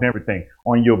in tongues and everything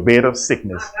on your bed of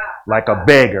sickness like a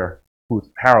beggar who's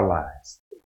paralyzed.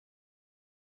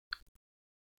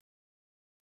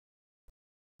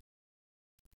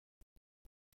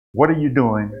 What are you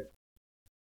doing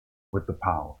with the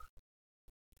power?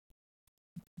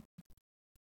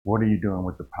 What are you doing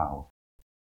with the power?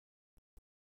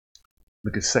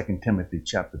 Look at 2 Timothy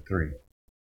chapter 3.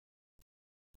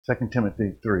 2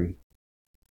 Timothy 3,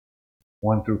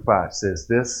 1 through 5 says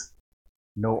this,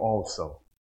 know also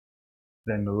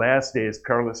that in the last days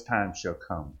perilous times shall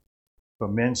come. For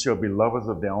men shall be lovers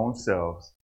of their own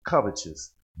selves,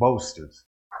 covetous, boasters,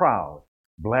 proud,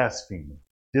 blasphemers,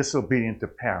 disobedient to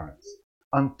parents,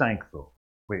 unthankful.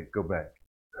 Wait, go back.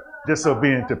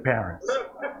 Disobedient to parents.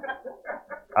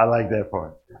 I like that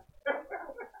part.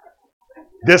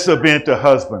 Disobedient to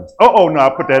husbands. Oh, no, I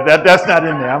put that. That's not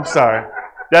in there. I'm sorry.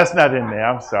 That's not in there.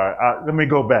 I'm sorry. Let me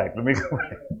go back.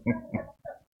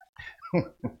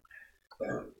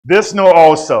 This know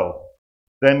also,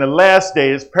 that in the last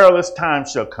days perilous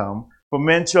times shall come, for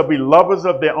men shall be lovers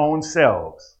of their own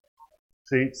selves.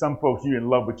 See, some folks, you're in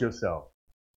love with yourself.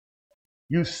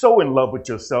 You're so in love with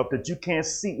yourself that you can't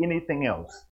see anything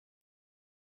else.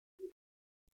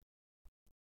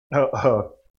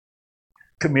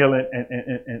 Camille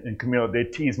and Camille, they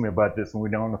tease me about this when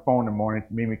we're on the phone in the morning.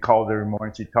 Mimi calls every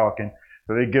morning, she's talking,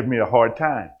 so they give me a hard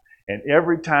time. And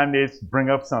every time they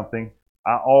bring up something,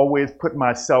 I always put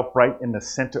myself right in the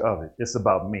center of it. It's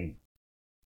about me.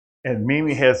 And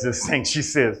Mimi has this thing. She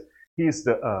says, he's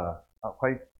the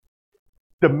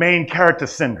main character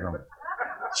syndrome.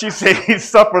 She said he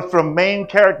suffers from main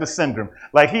character syndrome.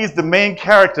 Like he's the main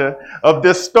character of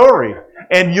this story.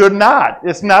 And you're not.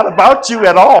 It's not about you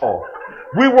at all.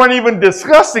 We weren't even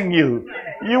discussing you.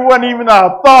 You weren't even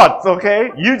our thoughts, okay?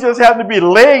 You just happen to be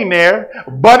laying there,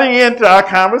 butting into our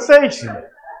conversation.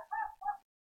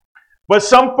 But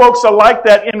some folks are like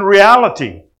that in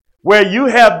reality, where you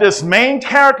have this main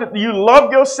character, you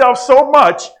love yourself so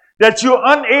much that you're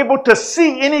unable to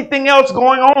see anything else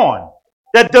going on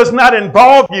that does not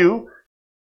involve you.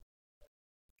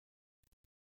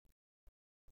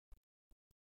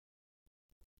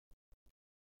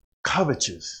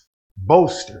 Covetous,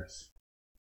 boasters,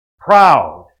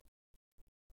 proud,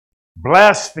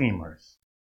 blasphemers.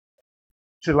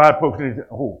 See, a lot of folks say,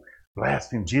 oh,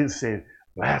 blaspheme. Jesus said,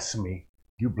 blasphemy.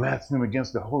 You blaspheme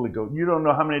against the Holy Ghost. You don't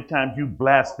know how many times you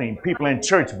blaspheme. People in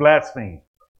church blaspheme.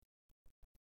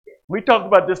 We talked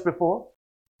about this before.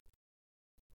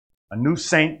 A new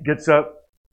saint gets up,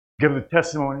 gives a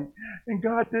testimony, and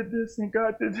God did this, and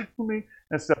God did this for me,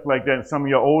 and stuff like that. And some of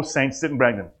your old saints sitting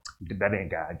back and that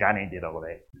ain't God. God ain't did all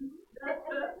that.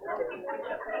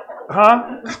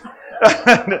 Huh?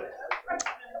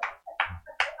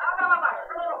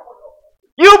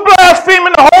 You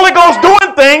blaspheming the Holy Ghost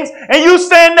doing things, and you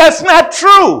saying that's not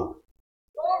true.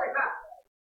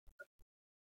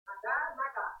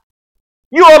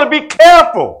 You ought to be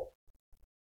careful.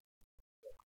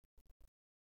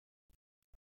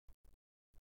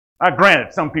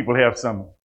 Granted, some people have some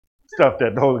stuff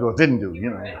that the Holy Ghost didn't do, you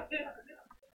know.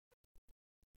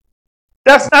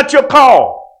 That's not your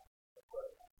call.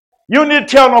 You don't need to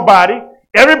tell nobody.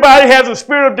 Everybody has a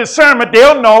spirit of discernment.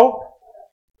 They'll know.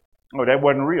 Oh, that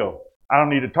wasn't real. I don't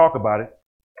need to talk about it.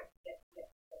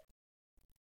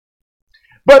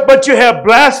 But you have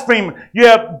blasphemy. You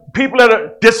have people that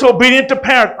are disobedient to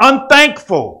parents,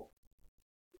 unthankful,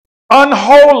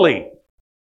 unholy,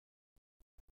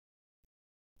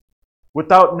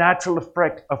 without natural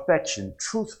affection,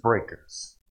 truth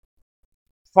breakers,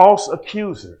 false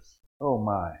accusers. Oh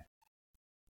my.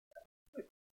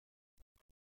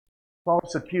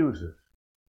 False accusers.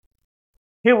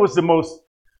 Here was the most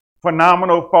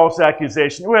phenomenal false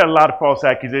accusation. We had a lot of false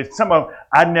accusations. Some of them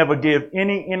I never gave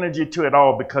any energy to at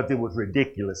all because it was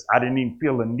ridiculous. I didn't even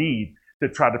feel a need to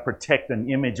try to protect an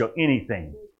image or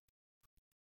anything.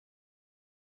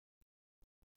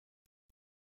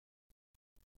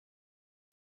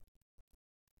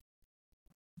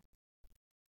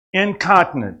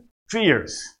 Incontinent,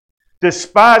 fierce,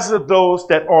 despises those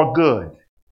that are good.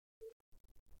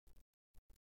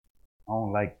 I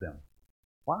don't like them.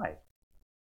 Why?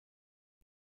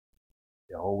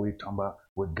 They're always talking about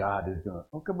what God is doing.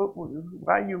 Okay, but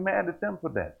why are you mad at them for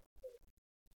that?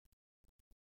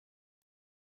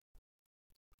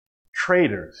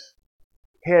 Traitors,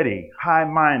 heady,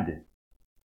 high-minded,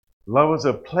 lovers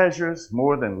of pleasures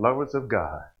more than lovers of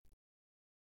God.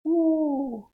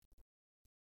 Ooh.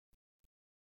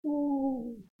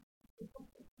 Ooh.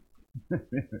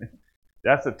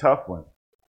 That's a tough one.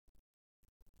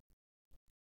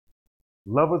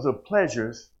 Lovers of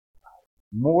pleasures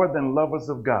more than lovers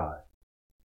of God.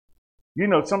 You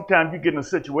know, sometimes you get in a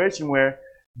situation where,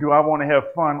 do I want to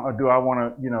have fun or do I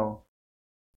want to,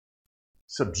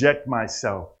 subject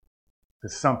myself to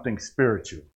something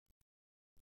spiritual?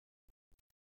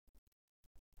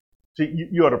 See,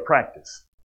 you ought to practice.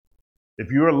 If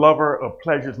you're a lover of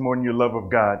pleasures more than you're a lover of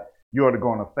God, you ought to go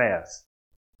on a fast.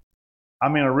 I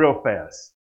mean a real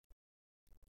fast.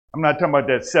 I'm not talking about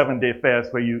that 7-day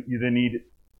fast where you didn't eat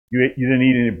you didn't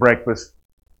eat any breakfast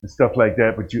and stuff like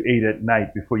that, but you ate at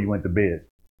night before you went to bed.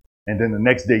 And then the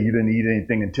next day you didn't eat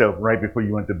anything until right before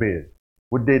you went to bed.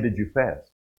 What day did you fast?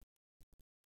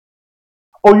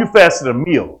 Oh, you fasted the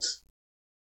meals.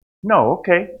 No,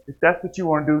 okay. If that's what you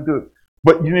want to do, do it.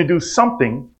 But you need to do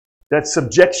something that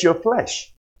subjects your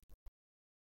flesh.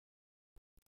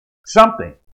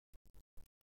 Something.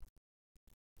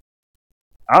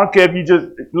 I don't care if you just,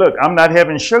 look, I'm not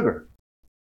having sugar.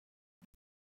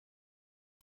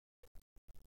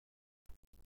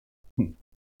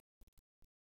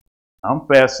 I'm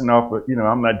fasting off, but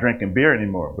I'm not drinking beer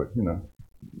anymore, but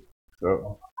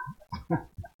so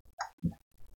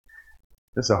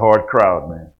it's a hard crowd,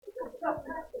 man.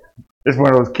 It's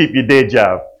one of those keep your day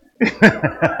job.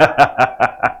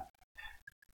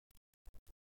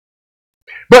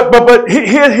 But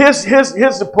here's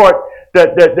the part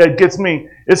that gets me.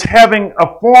 It's having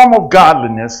a form of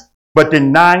godliness, but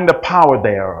denying the power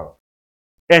thereof.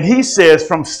 And he says,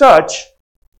 from such,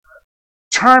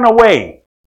 turn away.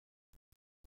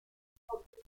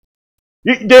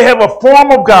 They have a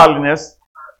form of godliness,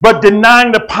 but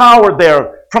denying the power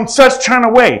thereof. From such, turn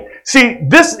away. See,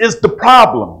 this is the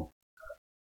problem.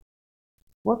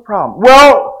 What problem?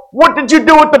 Well, what did you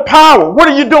do with the power? What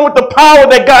are you doing with the power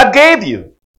that God gave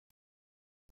you?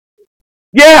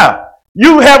 Yeah,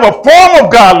 you have a form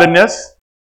of godliness,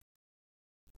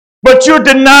 but you're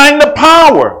denying the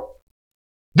power.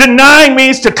 Denying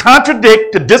means to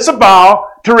contradict, to disavow,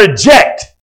 to reject,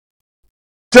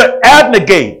 to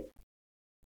abnegate.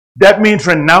 That means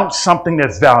renounce something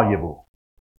that's valuable.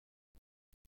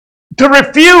 To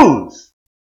refuse.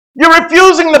 You're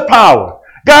refusing the power.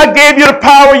 God gave you the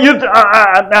power.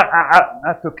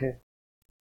 That's okay.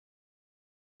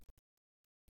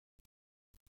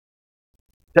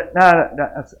 I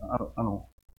don't.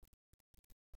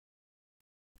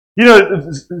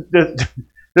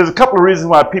 There's a couple of reasons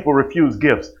why people refuse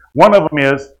gifts. One of them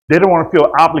is they don't want to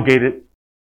feel obligated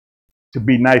to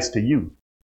be nice to you.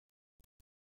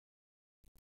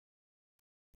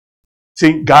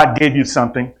 See, God gave you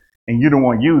something and you don't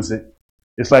want to use it.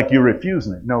 It's like you're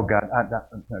refusing it. No, God, I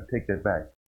take that back.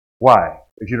 Why?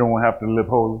 If you don't want to have to live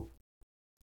holy.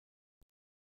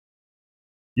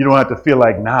 You don't have to feel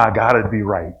like, nah, I gotta be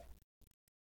right.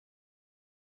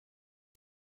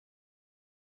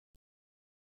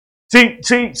 See,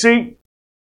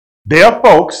 there are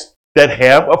folks that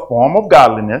have a form of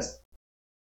godliness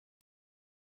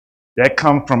that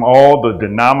come from all the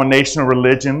denominational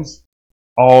religions,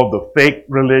 all the fake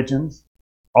religions,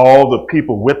 all the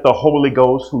people with the Holy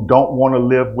Ghost who don't want to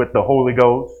live with the Holy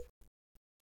Ghost.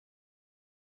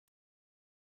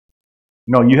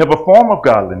 No, you have a form of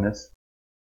godliness.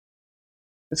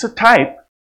 It's a type,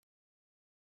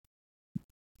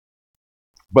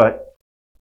 but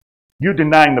you're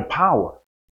denying the power.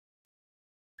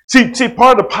 See,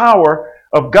 part of the power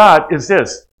of God is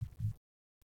this.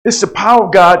 It's the power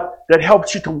of God that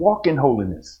helps you to walk in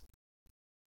holiness.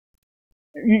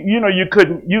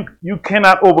 You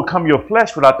cannot overcome your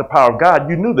flesh without the power of God.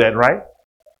 You knew that, right?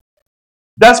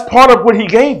 That's part of what he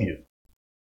gave you.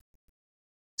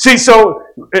 See, so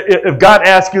if God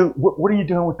asks you, what are you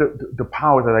doing with the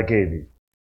power that I gave you?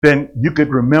 Then you could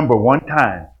remember one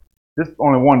time. This is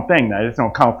only one thing now. It's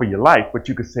don't count for your life, but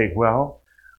you could say, well,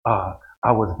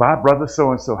 I was by brother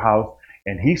so-and-so house,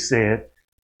 and he said,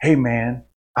 hey, man,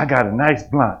 I got a nice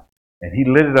blunt. And he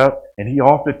lit it up, and he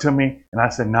offered it to me, and I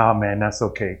said, nah, man, that's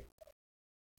okay.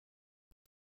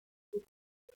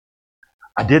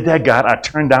 I did that, God. I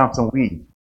turned down some weed.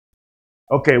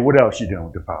 Okay, what else you doing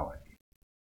with the power?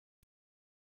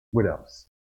 What else?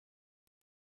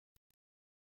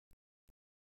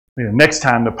 Next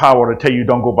time, the power to tell you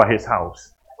don't go by his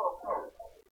house.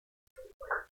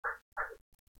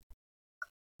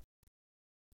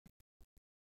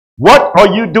 What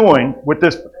are you doing with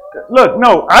this? Look,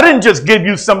 no, I didn't just give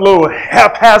you some little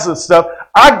haphazard stuff.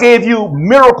 I gave you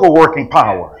miracle working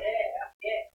power.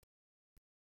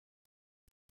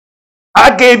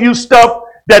 I gave you stuff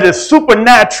that is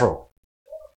supernatural.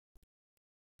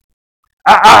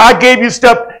 I gave you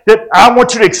stuff that I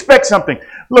want you to expect something.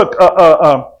 Look,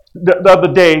 the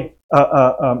other day,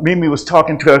 Mimi was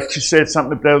talking to us. She said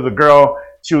something. There was a girl.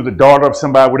 She was the daughter of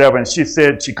somebody, whatever. And she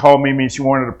said she called Mimi. She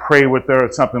wanted to pray with her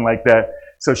or something like that.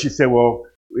 So she said, well,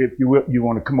 if you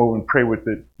want to come over and pray with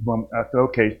it. I said,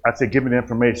 okay. I said, give me the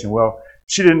information. Well,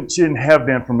 she didn't have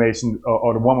the information,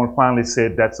 or the woman finally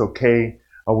said that's okay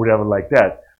or whatever like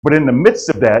that. But in the midst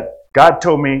of that, God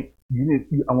told me,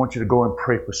 I want you to go and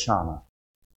pray for Shauna.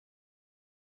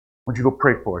 I want you to go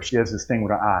pray for her. She has this thing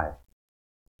with her eye.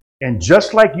 And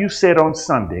just like you said on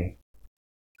Sunday,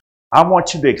 I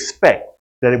want you to expect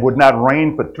that it would not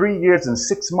rain for 3 years and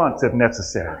 6 months if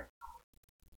necessary.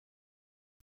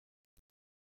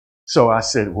 So I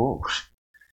said, whoa,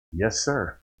 yes,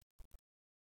 sir.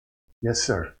 Yes,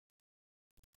 sir.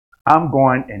 I'm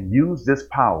going and use this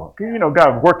power. You know,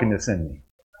 God's working this in me.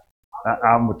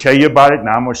 I'm going to tell you about it.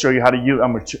 Now I'm going to show you how to use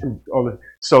it.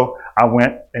 So I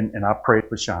went and I prayed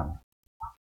for Shauna.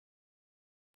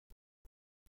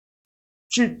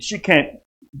 She can't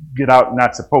get out,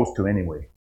 not supposed to anyway.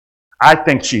 I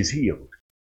think she's healed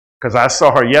because I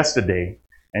saw her yesterday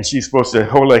and she's supposed to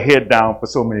hold her head down for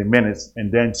so many minutes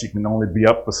and then she can only be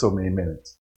up for so many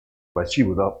minutes. But she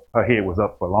was up, her head was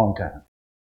up for a long time.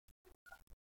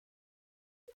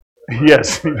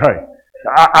 Yes, right.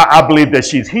 I believe that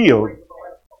she's healed.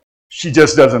 She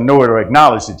just doesn't know it or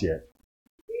acknowledge it yet.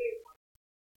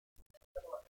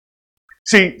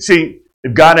 See,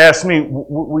 if God asks me,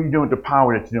 what are you doing with the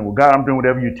power that you're doing? Well, God, I'm doing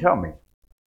whatever you tell me.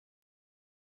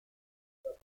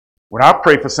 When I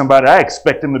pray for somebody, I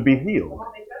expect them to be healed.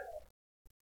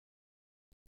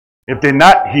 If they're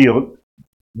not healed,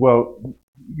 well,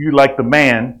 you like the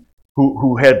man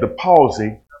who had the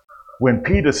palsy when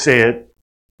Peter said,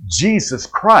 Jesus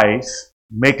Christ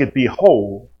maketh thee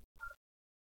whole.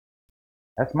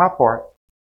 That's my part.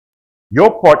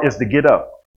 Your part is to get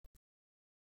up.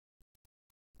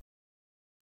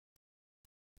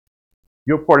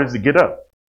 Your part is to get up.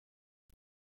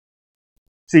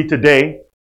 See, today,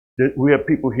 we have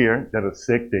people here that are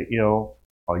sick, they're ill,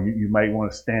 or you might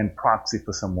want to stand proxy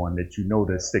for someone that you know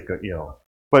that's sick or ill.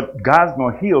 But God's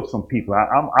going to heal some people.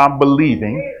 I'm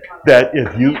believing that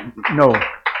if you know,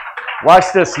 watch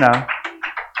this now.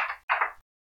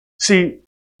 See,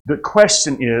 the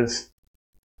question is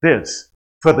this.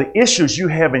 For the issues you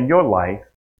have in your life,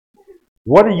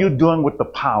 what are you doing with the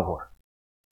power?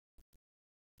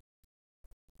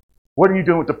 What are you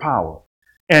doing with the power?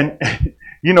 And,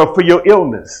 you know, for your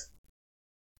illness,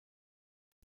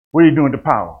 what are you doing with the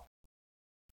power?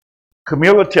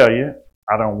 Camille will tell you,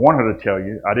 I don't want her to tell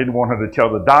you, I didn't want her to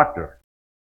tell the doctor,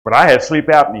 but I had sleep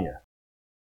apnea.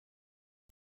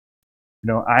 You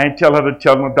know, I ain't tell her to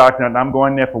tell the doctor, and I'm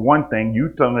going there for one thing,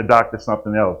 you telling the doctor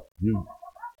something else.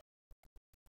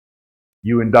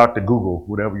 You and Dr. Google,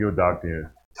 whatever your doctor is.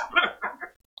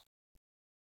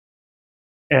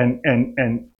 And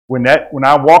when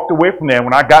I walked away from there,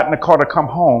 when I got in the car to come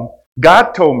home,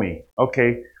 God told me,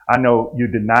 okay, I know you're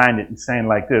denying it and saying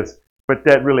like this, but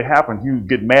that really happened. You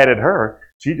get mad at her.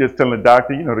 She just telling the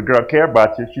doctor, you know, the girl care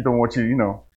about you. She don't want you, you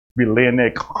know, be laying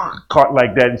there caught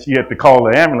like that, and she had to call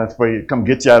the ambulance for you to come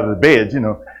get you out of the bed, you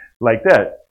know, like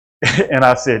that. And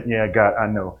I said, yeah, God, I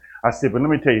know. I said, but let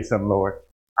me tell you something, Lord.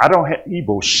 I don't have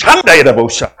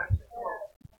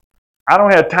I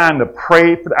don't have time to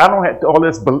pray for that. I don't have all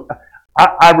this.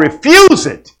 I refuse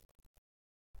it.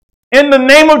 In the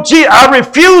name of Jesus, I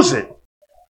refuse it.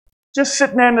 Just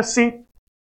sitting there in the seat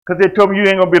because they told me you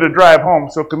ain't going to be able to drive home.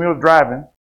 So Camille's driving.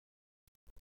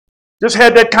 Just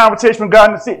had that conversation with God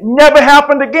in the seat. Never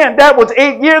happened again. That was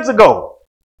 8 years ago.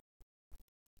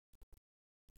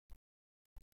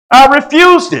 I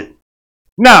refused it.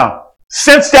 Now,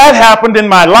 since that happened in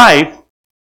my life,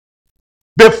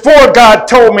 before God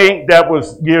told me, that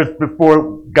was years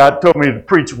before God told me to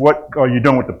preach, what are you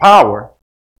doing with the power?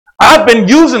 I've been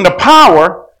using the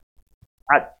power.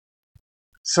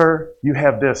 Sir, you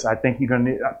have this. I think you're going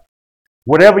to need,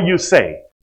 whatever you say.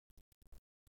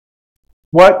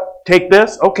 What? Take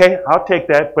this? Okay, I'll take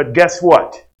that. But guess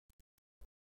what?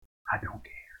 I don't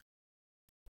care.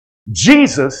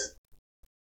 Jesus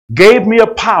gave me a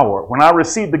power when I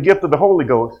received the gift of the Holy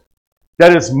Ghost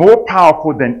that is more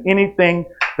powerful than anything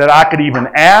that I could even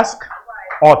ask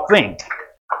or think.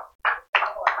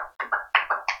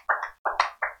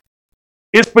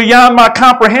 It's beyond my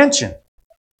comprehension.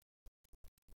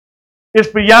 It's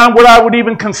beyond what I would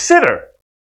even consider.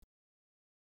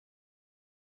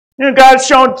 You know, God's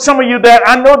shown some of you that.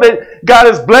 I know that God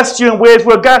has blessed you in ways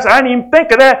where God said, I didn't even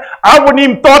think of that. I wouldn't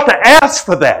even thought to ask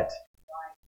for that.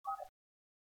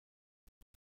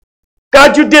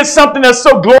 God, you did something that's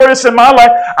so glorious in my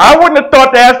life. I wouldn't have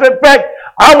thought to ask that. In fact,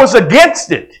 I was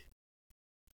against it.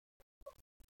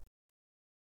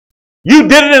 You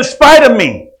did it in spite of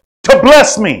me to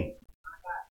bless me.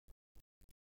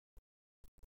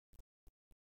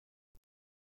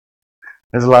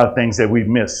 There's a lot of things that we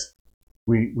miss.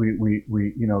 We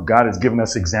you know, God has given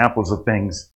us examples of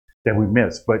things that we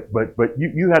miss. But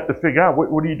you have to figure out what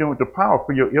are you doing with the power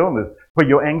for your illness, for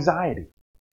your anxiety.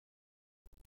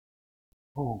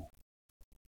 Oh.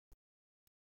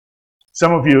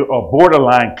 Some of you are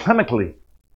borderline clinically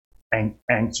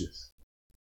anxious.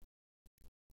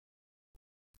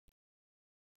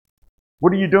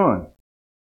 What are you doing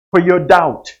for your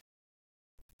doubt?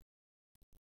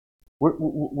 What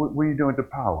are you doing with the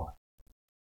power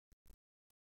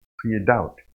for your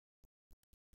doubt?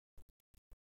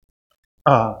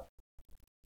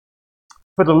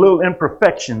 for the little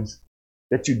imperfections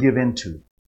that you give into.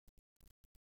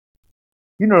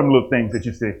 You know them little things that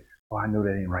you say, oh, I know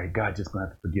that ain't right. God just going to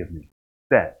have to forgive me.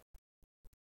 That.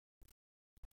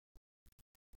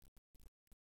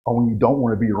 Or when you don't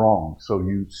want to be wrong, so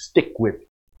you stick with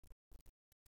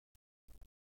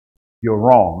you're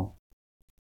wrong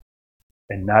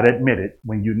and not admit it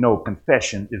when you know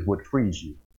confession is what frees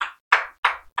you.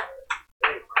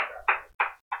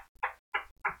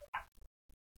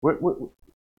 We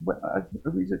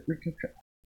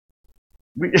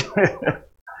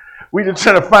just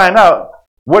trying to find out,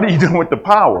 what are you doing with the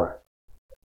power?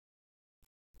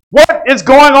 What is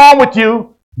going on with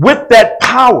you with that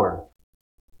power?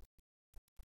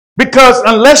 Because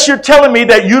unless you're telling me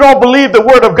that you don't believe the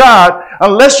Word of God,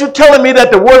 unless you're telling me that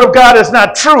the Word of God is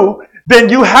not true, then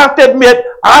you have to admit,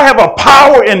 I have a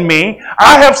power in me.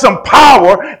 I have some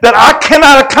power that I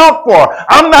cannot account for.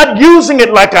 I'm not using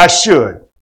it like I should.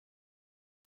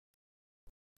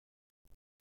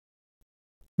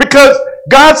 Because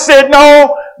God said,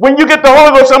 no, when you get the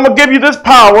Holy Ghost, I'm going to give you this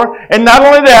power. And not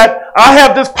only that, I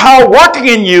have this power working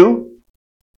in you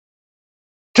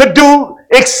to do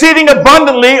exceeding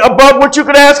abundantly above what you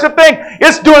could ask or think.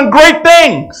 It's doing great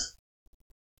things.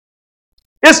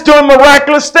 It's doing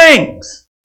miraculous things.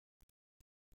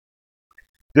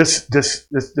 This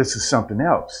is something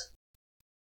else.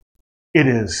 It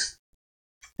is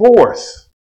force.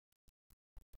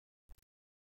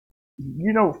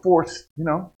 You know, force, you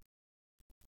know.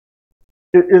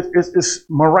 It's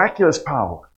miraculous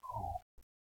power. Oh,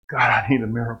 God, I need a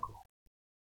miracle.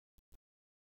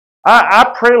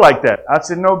 I pray like that. I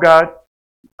said, no, God,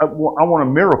 I want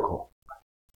a miracle.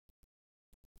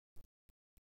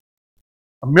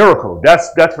 A miracle.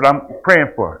 That's what I'm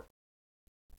praying for.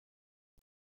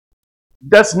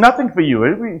 That's nothing for you.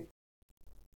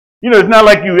 You know, it's not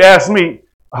like you ask me,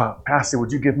 Pastor,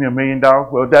 would you give me $1 million?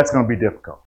 Well, that's going to be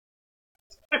difficult.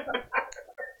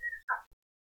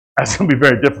 That's going to be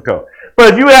very difficult.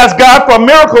 But if you ask God for a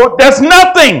miracle, that's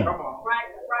nothing.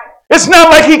 It's not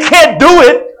like He can't do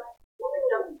it.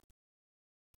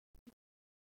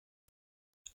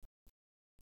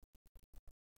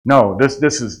 No,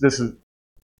 this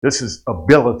is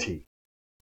ability.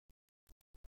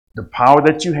 The power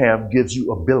that you have gives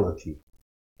you ability.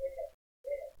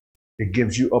 It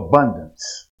gives you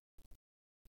abundance.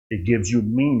 It gives you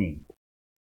meaning.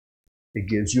 It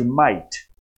gives you might.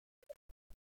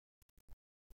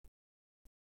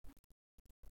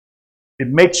 It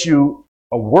makes you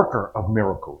a worker of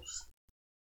miracles.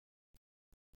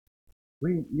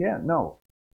 No.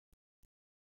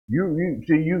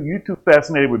 You too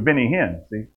fascinated with Benny Hinn,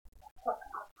 see?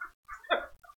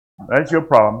 That's your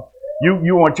problem.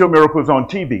 You want your miracles on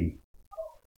TV.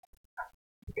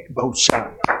 Both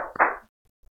sides.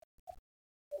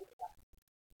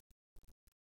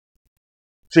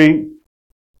 See,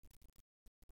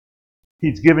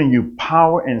 He's giving you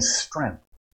power and strength.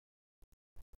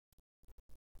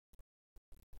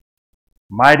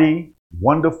 Mighty,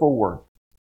 wonderful work.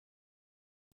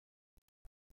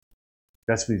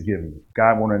 That's what He's giving you.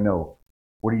 God want to know,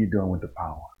 what are you doing with the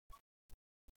power?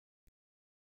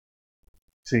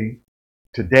 See,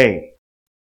 today,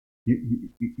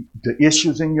 the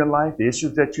issues in your life, the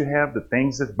issues that you have, the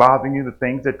things that's bothering you, the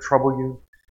things that trouble you,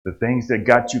 the things that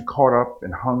got you caught up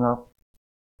and hung up,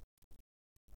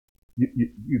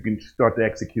 you can start to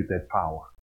execute that power.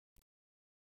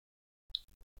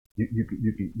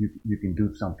 You can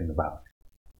do something about it.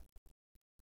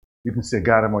 You can say,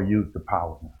 God, I'm going to use the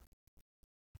power now.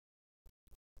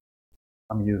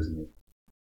 I'm using it.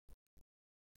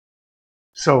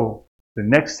 So the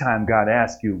next time God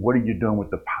asks you, what are you doing with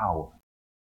the power?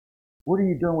 What are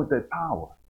you doing with that power?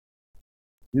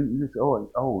 You say,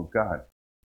 oh God,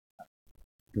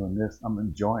 doing this, I'm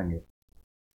enjoying it.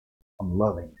 I'm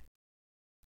loving it.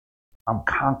 I'm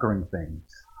conquering things.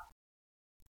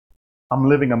 I'm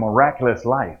living a miraculous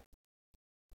life.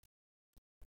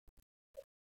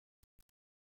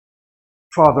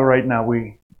 Father, right now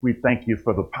we thank you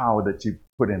for the power that you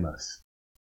put in us.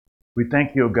 We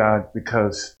thank you, God,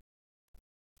 because,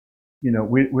 we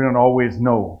don't always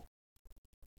know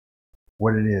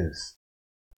what it is.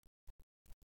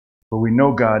 But we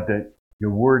know, God, that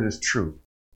your word is true.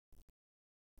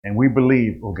 And we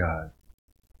believe, oh God,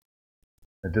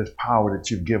 that this power that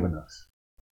you've given us,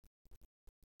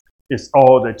 it's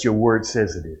all that your word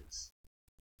says it is.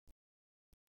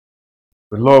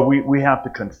 But Lord, we have to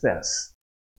confess.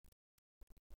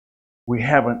 We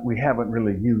haven't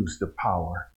really used the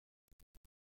power.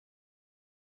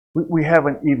 We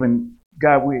haven't even,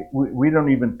 God, we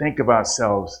don't even think of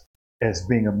ourselves as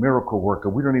being a miracle worker.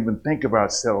 We don't even think of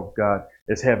ourselves, God,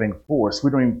 as having force.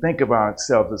 We don't even think of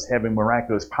ourselves as having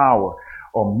miraculous power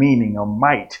or meaning or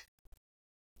might.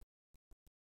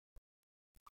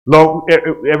 Lord,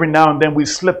 every now and then we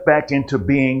slip back into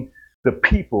being the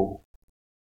people,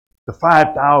 the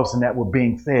 5,000 that were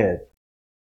being fed.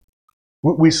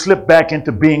 We slip back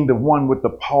into being the one with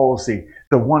the palsy,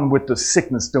 the one with the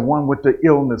sickness, the one with the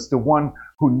illness, the one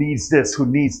who needs this, who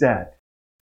needs that.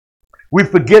 We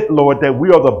forget, Lord, that we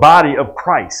are the body of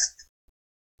Christ.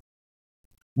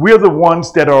 We're the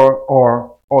ones that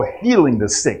are healing the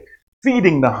sick,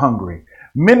 feeding the hungry,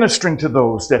 ministering to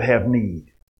those that have need.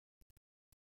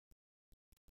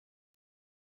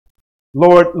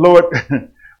 Lord,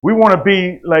 we want to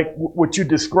be like what you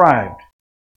described.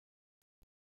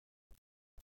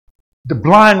 The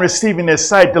blind receiving their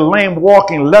sight, the lame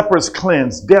walking, lepers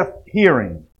cleansed, deaf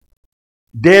hearing,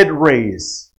 dead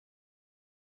raised,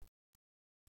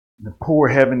 the poor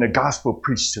having the gospel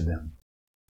preached to them.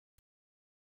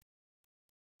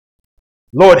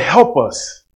 Lord, help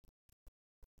us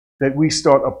that we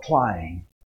start applying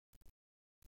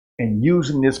and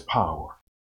using this power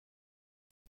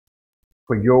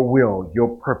for your will,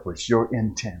 your purpose, your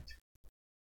intent.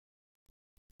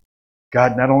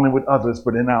 God, not only with others,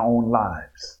 but in our own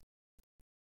lives.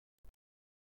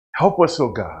 Help us,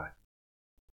 oh God,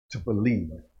 to believe.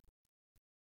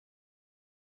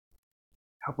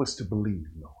 Help us to believe,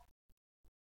 Lord.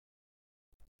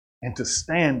 And to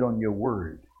stand on your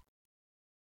word.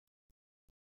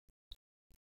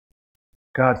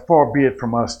 God, far be it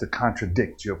from us to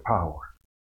contradict your power,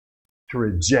 to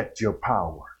reject your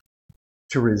power,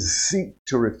 to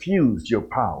refuse your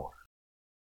power.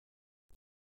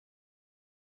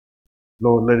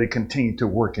 Lord, let it continue to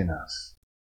work in us.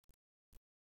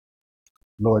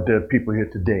 Lord, there are people here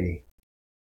today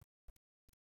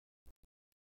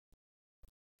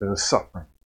that are suffering.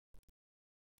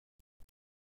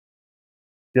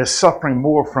 They're suffering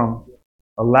more from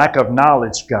a lack of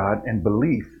knowledge, God, and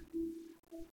belief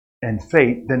and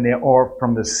faith than they are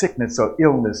from the sickness or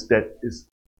illness that is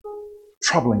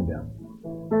troubling them.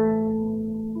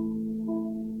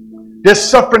 They're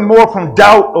suffering more from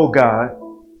doubt, oh God,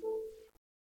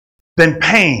 than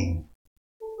pain.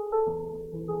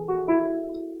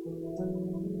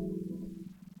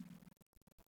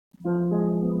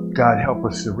 God, help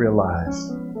us to realize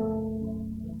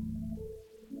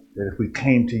that if we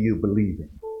came to you believing,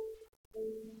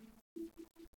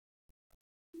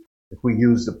 if we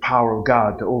use the power of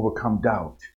God to overcome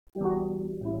doubt,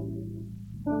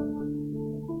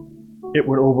 it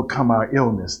would overcome our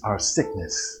illness, our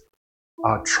sickness,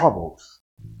 our troubles.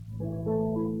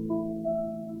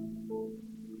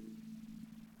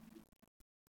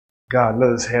 God, let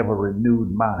us have a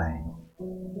renewed mind.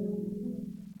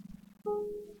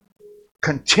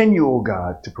 Continue, O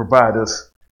God, to provide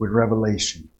us with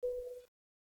revelation.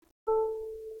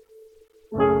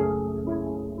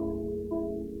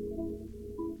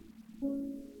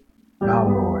 Now,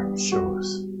 Lord, show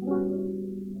us.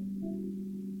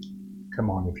 Come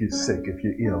on, if you're sick, if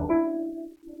you're ill,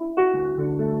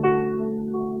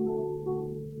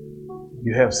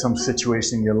 you have some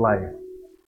situation in your life.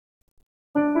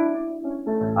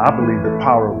 I believe the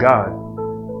power of God,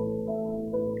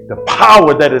 the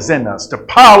power that is in us, the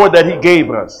power that He gave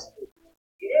us.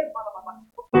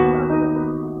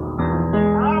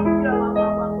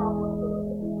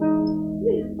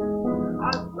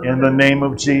 In the name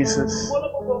of Jesus.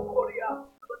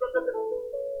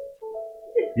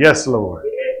 Yes, Lord.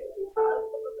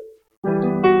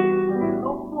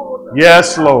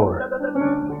 Yes, Lord.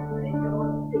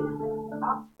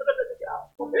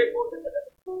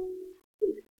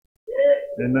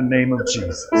 In the name of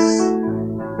Jesus.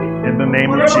 In the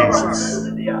name of Jesus.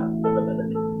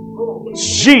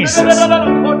 Jesus.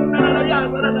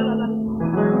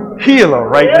 Heal her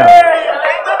right now.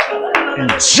 In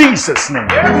Jesus' name.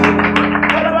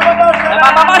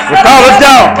 Without a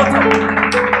doubt.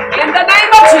 In the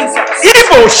name of Jesus. Do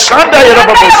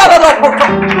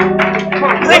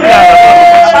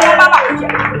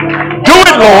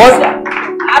it, Lord.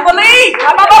 I believe.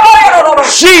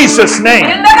 Jesus' name.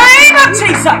 In the name of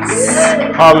Jesus.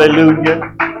 Hallelujah.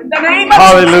 In the name of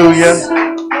Hallelujah. Jesus.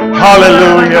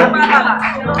 Hallelujah.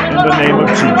 In the name of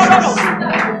Jesus.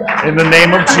 In the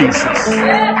name of Jesus.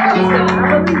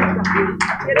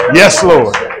 Yes,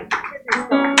 Lord.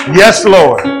 Yes,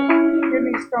 Lord.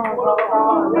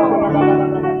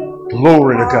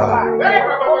 Glory to God.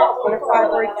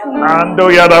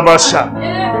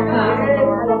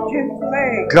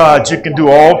 God, you can do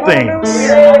all things.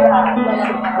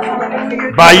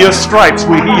 By your stripes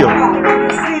we heal.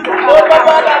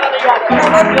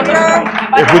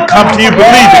 If we come to you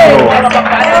believing, Lord,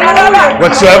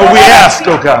 whatsoever we ask,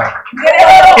 oh God,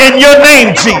 in your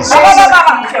name, Jesus, we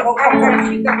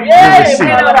receive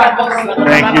it.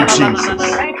 Thank you,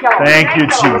 Jesus. Thank you,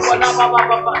 Jesus.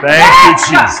 Thank you,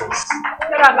 Jesus.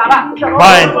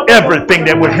 Bind everything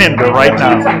that would hinder right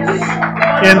now.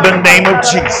 In the name of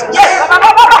Jesus.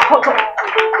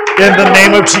 In the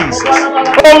name of Jesus.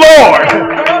 Oh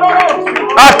Lord,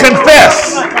 I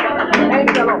confess.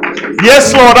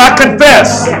 Yes, Lord, I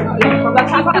confess.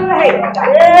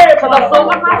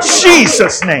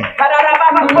 Jesus' name.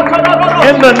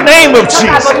 In the name of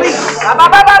Jesus.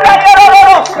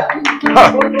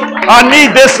 I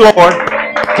need this, Lord.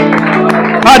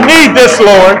 I need this,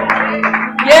 Lord.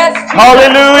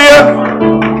 Hallelujah.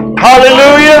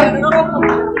 Hallelujah.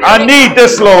 I need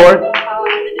this, Lord.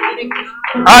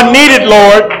 I need it,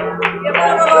 Lord.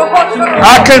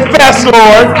 I confess,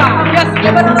 Lord.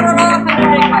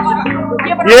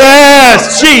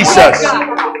 Yes, Jesus.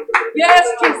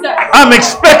 I'm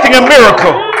expecting a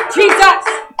miracle.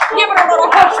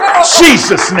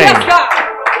 Jesus' name.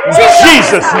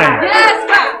 Jesus' name.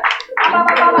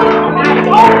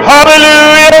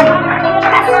 Hallelujah.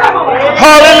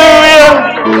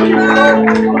 Hallelujah.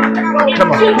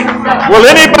 Come on. Will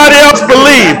anybody else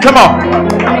believe? Come on.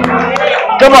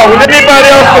 Come on. Will anybody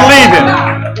else believe it?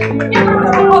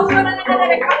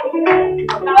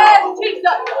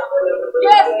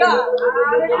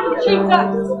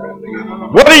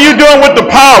 What are you doing with the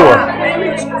power?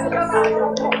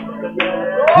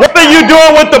 What are you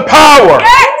doing with the power?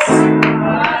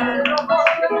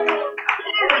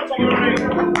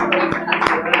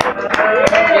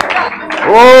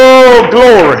 Oh,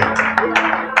 glory.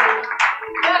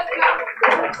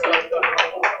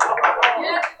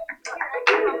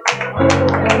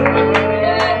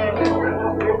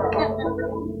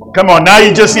 Come on, now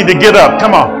you just need to get up.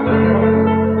 Come on.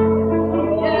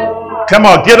 Come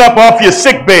on, get up off your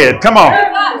sick bed. Come on.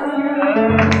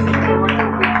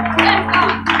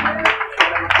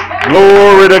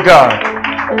 Glory to God.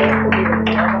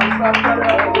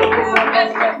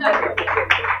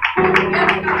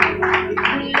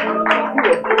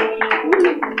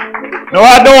 No,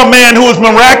 I know a man who was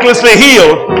miraculously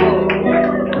healed.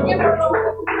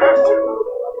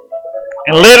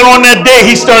 And later on that day,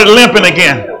 he started limping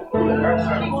again.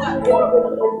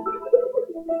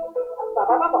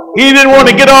 He didn't want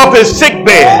to get off his sick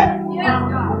bed.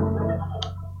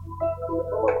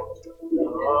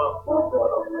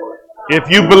 If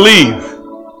you believe.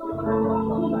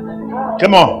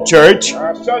 Come on, church.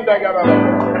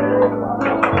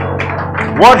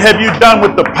 What have you done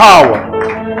with the power?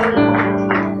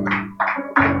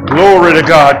 Glory to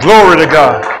God. Glory to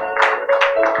God.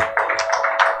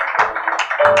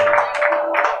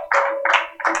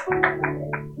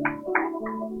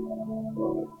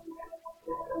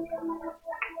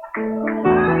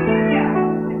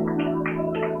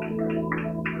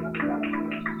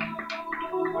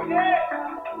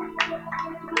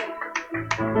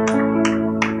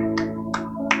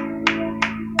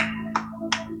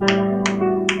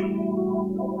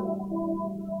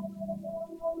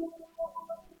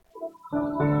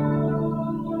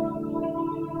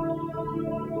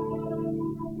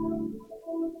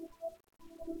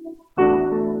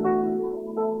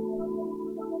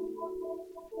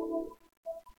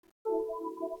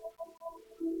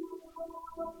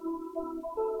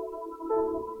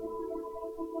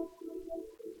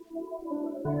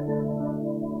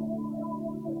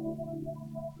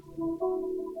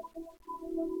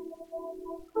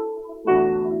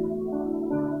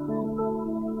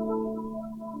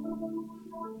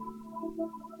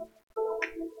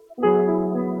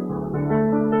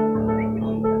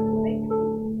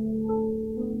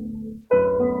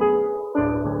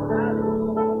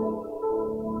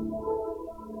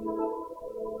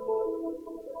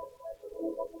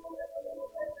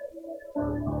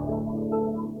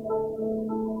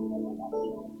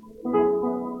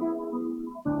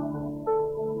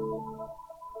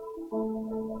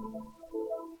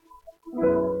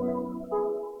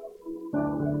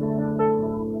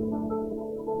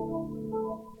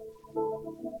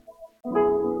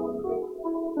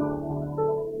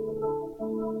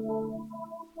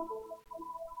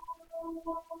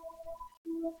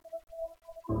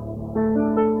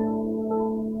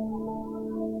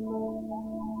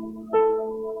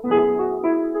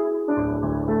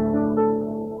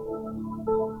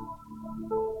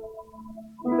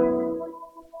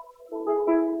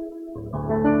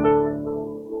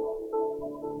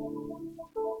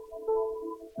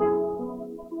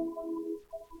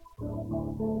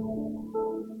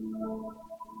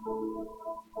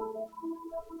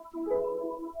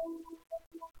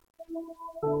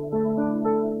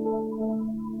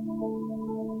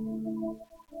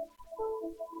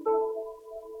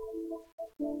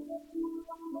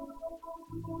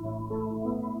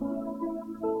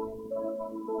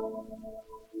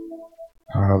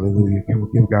 Hallelujah. Can we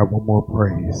give God one more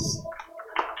praise?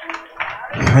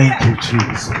 Thank you,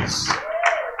 Jesus.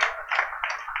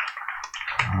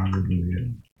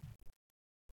 Hallelujah.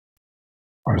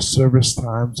 Our service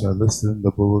times are listed in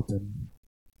the bulletin.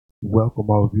 Welcome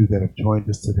all of you that have joined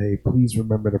us today. Please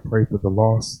remember to pray for the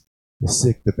lost, the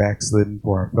sick, the backslidden,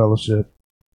 for our fellowship,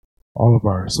 all of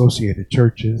our associated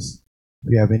churches.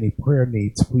 If you have any prayer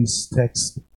needs, please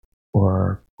text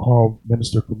or call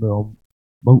Minister Camille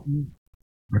Moten.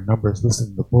 Our number is listed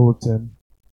in the bulletin.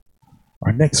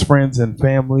 Our next Friends and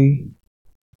Family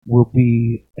will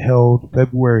be held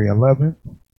February 11th.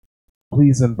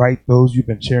 Please invite those you've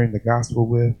been sharing the gospel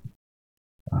with,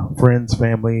 friends,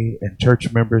 family, and church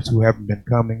members who haven't been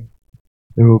coming.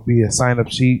 There will be a sign-up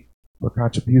sheet for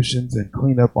contributions and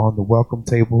cleanup on the welcome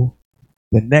table.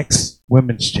 The next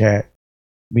Women's Chat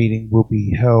meeting will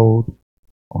be held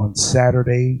on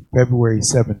Saturday, February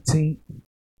 17th.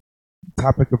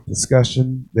 Topic of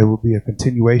discussion, there will be a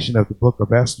continuation of the book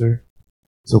of Esther.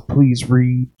 So please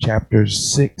read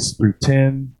chapters 6 through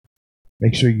 10.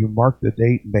 Make sure you mark the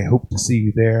date, and they hope to see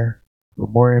you there. For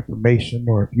more information,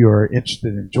 or if you are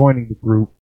interested in joining the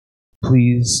group,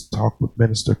 please talk with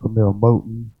Minister Camille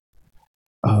Moten.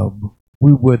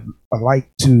 We would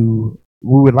like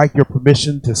your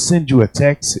permission to send you a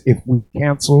text if we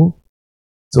cancel.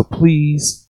 So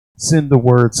please send the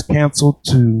words "cancel"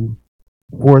 to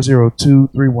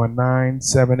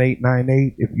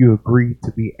 402-319-7898 if you agree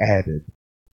to be added.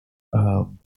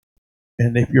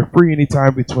 And if you're free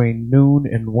anytime between noon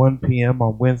and 1 p.m.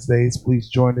 on Wednesdays, please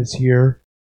join us here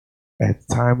at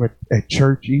time at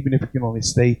church. Even if you can only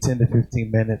stay 10 to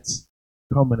 15 minutes,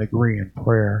 come and agree in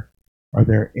prayer. Are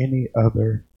there any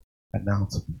other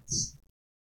announcements?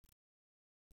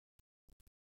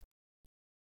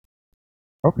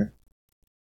 Okay.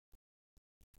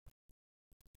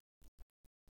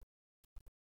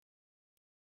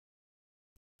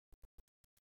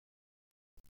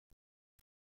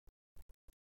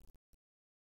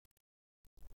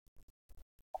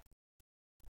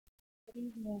 Good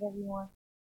evening, everyone.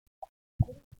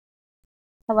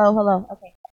 Hello.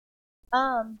 Okay.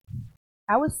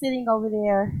 I was sitting over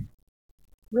there,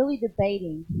 really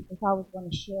debating if I was going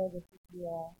to share this with you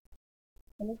all,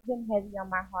 and it's been heavy on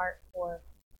my heart for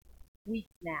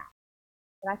weeks now.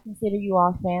 But I consider you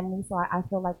all family, so I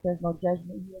feel like there's no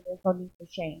judgment here. There's no need for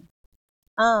shame.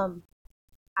 I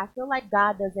feel like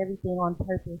God does everything on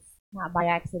purpose, not by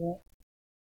accident.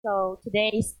 So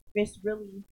today's this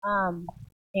really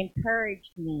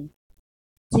encouraged me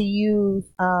to use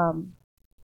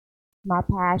my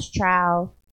past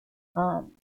trials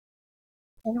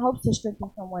in hopes to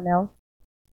strengthen someone else.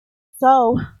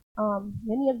 So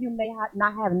many of you may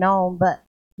not have known, but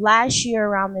last year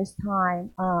around this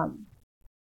time,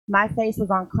 my face was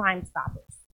on Crime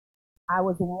Stoppers. I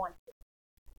was wanted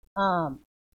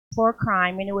for a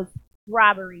crime, and it was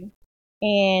robbery.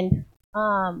 And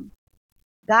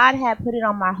God had put it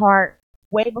on my heart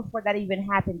way before that even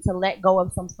happened to let go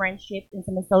of some friendships and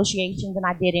some associations, and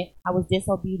I didn't. I was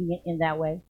disobedient in that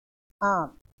way.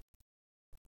 And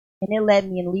it led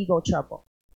me in legal trouble.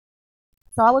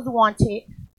 So I was wanted,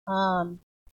 and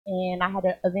I had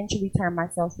to eventually turn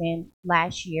myself in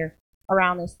last year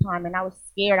around this time, and I was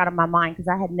scared out of my mind because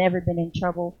I had never been in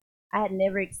trouble. I had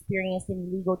never experienced any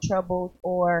legal troubles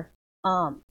or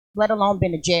let alone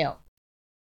been to jail.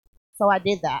 So I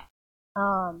did that.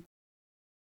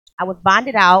 I was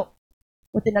bonded out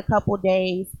within a couple of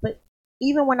days, but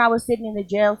even when I was sitting in the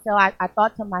jail cell, I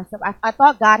thought to myself, I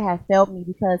thought God had failed me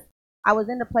because I was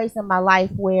in a place in my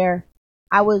life where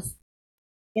I was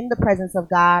in the presence of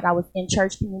God. I was in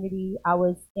church community. I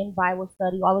was in Bible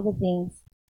study, all of the things.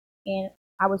 And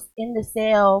I was in the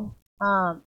cell,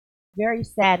 very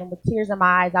sad and with tears in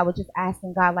my eyes. I was just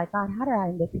asking God, like, God, how did I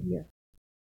end up here?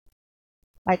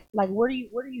 Like, what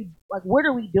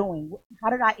are we doing? How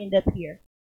did I end up here?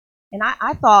 And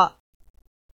I thought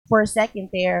for a second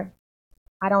there,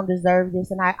 I don't deserve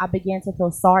this. And I began to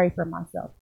feel sorry for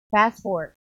myself. Fast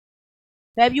forward,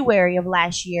 February of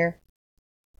last year,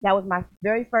 that was my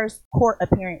very first court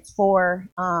appearance for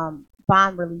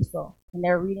bond releasal. And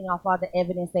they're reading off all the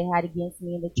evidence they had against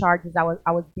me and the charges I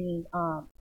was being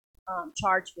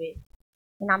charged with.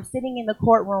 And I'm sitting in the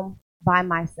courtroom by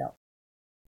myself.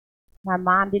 My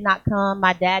mom did not come.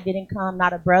 My dad didn't come.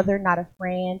 Not a brother, not a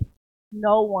friend,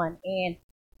 no one. And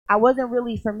I wasn't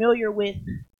really familiar with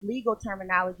legal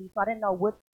terminology, so I didn't know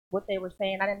what they were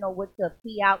saying. I didn't know what to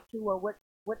plea out to or what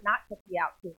not to plea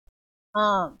out to.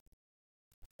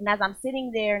 And as I'm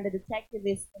sitting there and the detective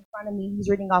is in front of me, he's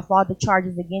reading off all the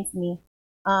charges against me.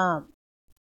 I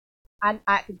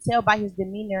could tell by his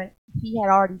demeanor he had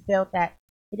already felt that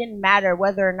It didn't matter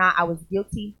whether or not I was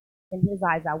guilty. In his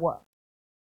eyes, I was.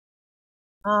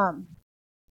 And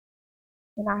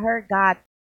I heard God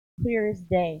clear as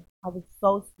day. I was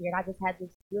so scared. I just had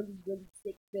this really, really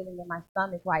sick feeling in my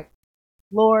stomach, like,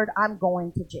 Lord, I'm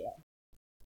going to jail.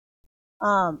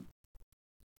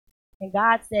 And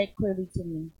God said clearly to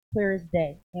me, clear as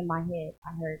day, in my head,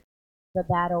 I heard, the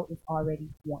battle is already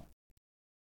won.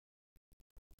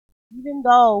 Even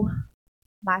though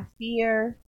my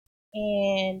fear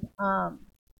and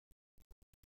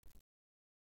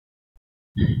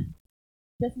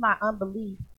just my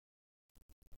unbelief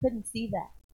couldn't see that.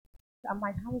 I'm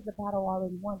like, how is the battle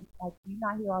already won? Like, do you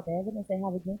not hear all the evidence they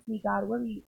have against me, God? What are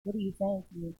you saying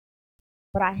to me?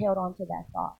 But I held on to that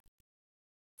thought.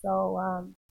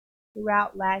 So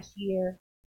throughout last year,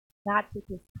 God took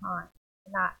his time.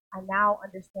 And I now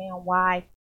understand why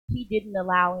he didn't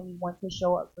allow anyone to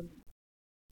show up for me.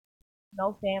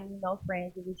 No family, no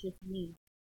friends. It was just me.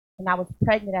 And I was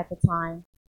pregnant at the time.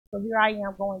 So here I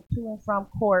am going to and from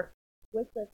court with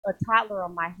a toddler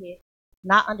on my hip,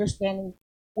 not understanding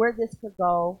where this could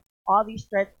go. All these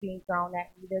threats being thrown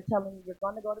at me. They're telling me you're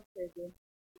going to go to prison,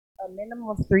 a minimum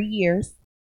of 3 years.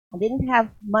 I didn't have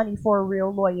money for a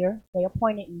real lawyer. They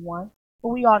appointed me one. But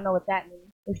we all know what that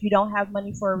means. If you don't have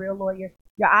money for a real lawyer,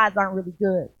 your odds aren't really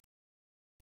good.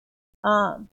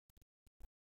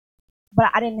 But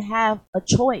I didn't have a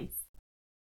choice.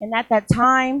 And at that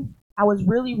time, I was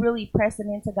really, really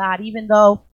pressing into God. Even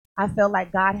though I felt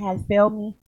like God had failed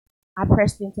me, I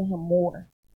pressed into him more.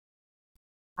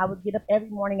 I would get up every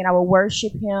morning and I would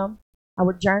worship him. I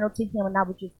would journal to him and I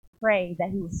would just pray that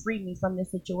he would free me from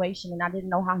this situation. And I didn't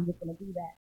know how he was going to do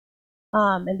that.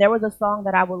 And there was a song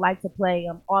that I would like to play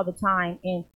all the time.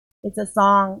 And it's a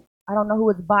song, I don't know who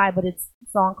it's by, but it's a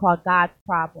song called God's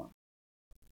Problem.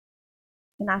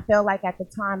 And I felt like at the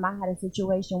time I had a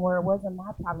situation where it wasn't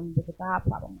my problem, it was a God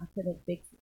problem. I couldn't fix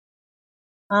it.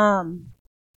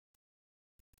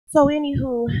 So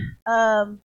anywho,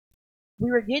 we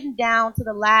were getting down to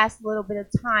the last little bit of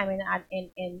time, and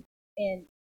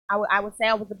I would say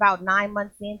I was about 9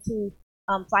 months into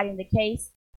fighting the case.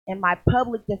 And my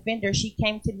public defender, she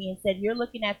came to me and said, "You're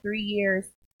looking at 3 years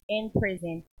in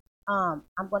prison. I'm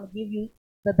going to give you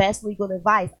the best legal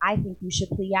advice. I think you should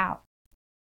plea out."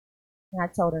 And I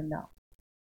told her no.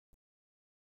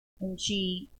 And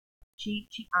she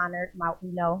honored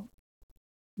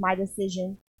my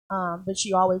decision. But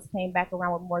she always came back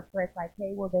around with more threats, like,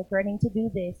 "Hey, well, they're threatening to do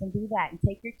this and do that and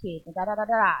take your kids and da da da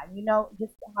da."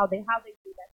 Just how they do.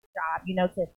 That's the job,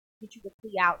 to get you to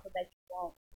plea out so that you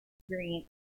won't experience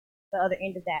the other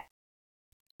end of that.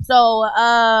 So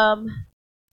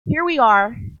here we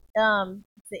are.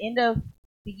 It's the end of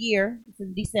the year. This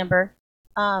is December.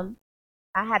 I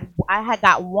had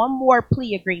got one more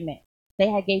plea agreement. They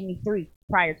had gave me 3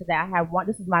 prior to that. I had one.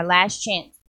 This is my last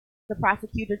chance. The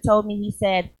prosecutor told me, he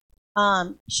said,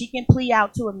 she can plea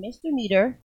out to a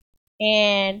misdemeanor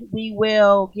and we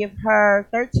will give her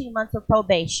 13 months of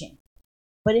probation.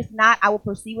 But if not, I will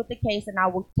proceed with the case and I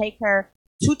will take her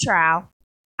to trial.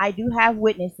 I do have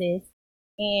witnesses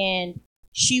and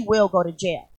she will go to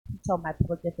jail. He told my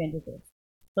public defender this.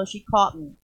 So she called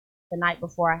me the night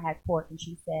before I had court and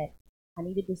she said, "I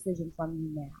need a decision from you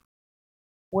now.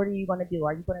 What are you going to do?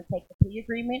 Are you going to take the plea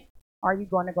agreement or are you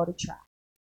going to go to trial?"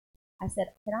 I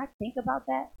said, "Can I think about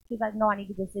that?" She's like, "No, I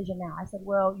need a decision now." I said,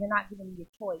 "Well, you're not giving me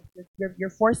a choice. You're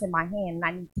forcing my hand and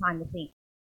I need time to think."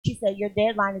 She said, "Your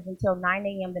deadline is until 9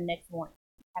 a.m. the next morning."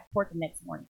 I had court the next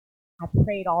morning. I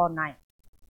prayed all night.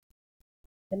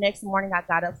 The next morning I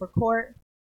got up for court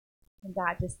and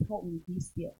God just told me, "Be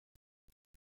still."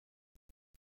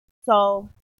 So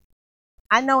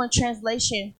I know in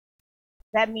translation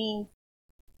that means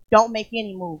don't make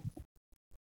any moves.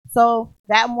 So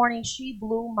that morning she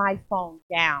blew my phone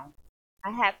down. I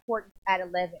had court at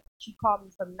 11. She called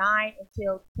me from 9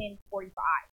 until 10:45.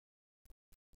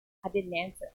 I didn't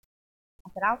answer.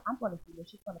 I said, I'm going to see her.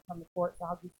 She's going to come to court, so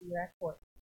I'll just see her at court.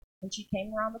 And she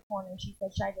came around the corner and she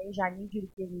said, "Shaideja, I need you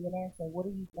to give me an answer. What are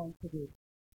you going to do?"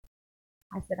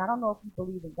 I said, "I don't know if you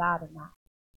believe in God or not,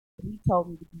 but he told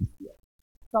me to be still.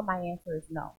 So my answer is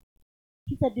no."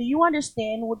 She said, "Do you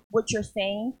understand what you're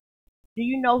saying? Do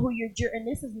you know who your jurors," and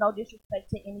this is no disrespect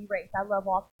to any race. I love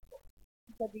all people.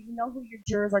 She said, "Do you know who your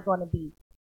jurors are going to be?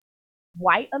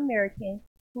 White Americans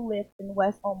who live in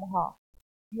West Omaha.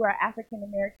 You are an African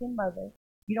American mother.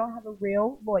 You don't have a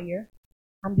real lawyer.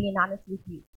 I'm being honest with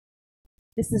you.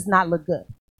 This does not look good.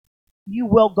 You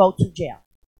will go to jail."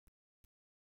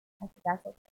 I said, "That's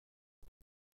okay."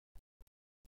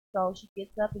 So she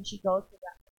gets up and she goes to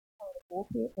the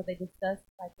bullpit where they discuss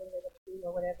like what they're going to do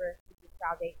or whatever.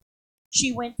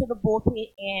 She went to the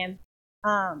bullpit and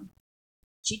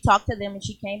She talked to them and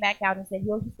she came back out and said, he's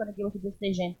going to give us a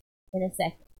decision in a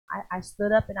second. I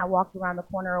stood up and I walked around the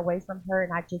corner away from her,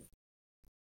 and I just,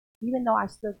 even though I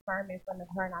stood firm in front of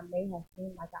her and I may have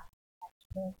seemed like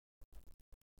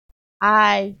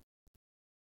I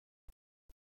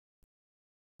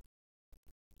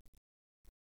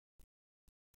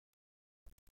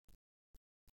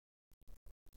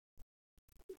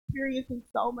experiencing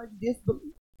so much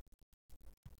disbelief.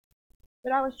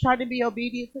 But I was trying to be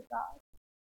obedient to God.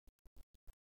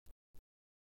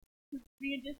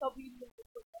 Being disobedient to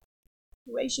the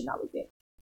situation I was in.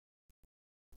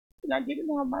 And I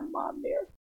didn't have my mom there.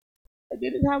 I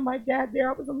didn't have my dad there.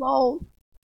 I was alone.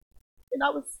 And I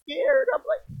was scared. I'm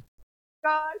like,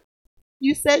 God,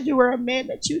 you said you were a man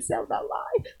that you shall not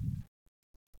lie.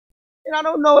 And I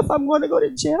don't know if I'm going to go to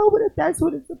jail, but if that's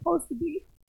what it's supposed to be,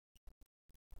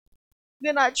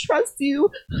 then I trust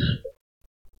you.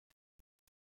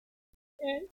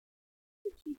 And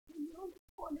she came on the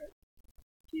corner.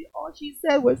 All she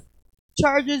said was,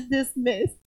 charges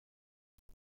dismissed.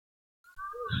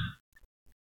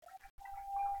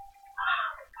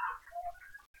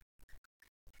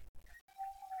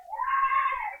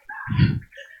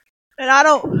 And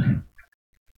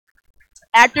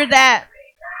after that,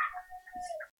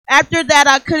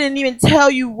 I couldn't even tell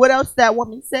you what else that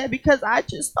woman said, because I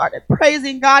just started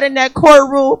praising God in that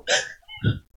courtroom.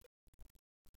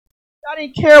 I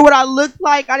didn't care what I looked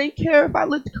like. I didn't care if I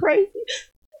looked crazy.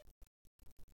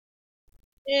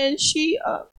 And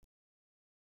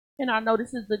and I know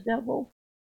this is the devil.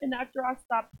 And after I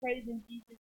stopped praising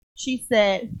Jesus, she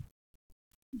said,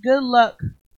 good luck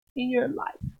in your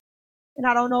life. And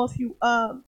I don't know if you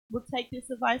will take this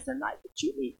advice or not, but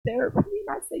you need therapy.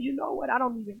 And I said, you know what? I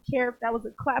don't even care if that was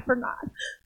a clap or not.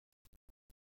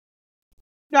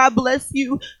 God bless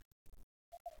you.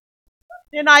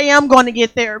 And I am going to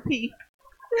get therapy.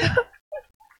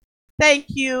 Thank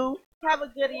you. Have a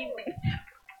good evening.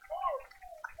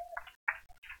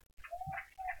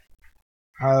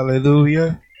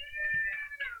 Hallelujah.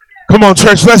 Come on,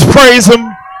 church, let's praise him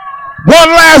one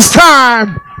last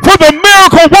time for the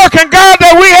miracle working God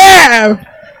that we have.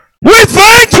 We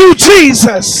thank you,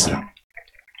 Jesus.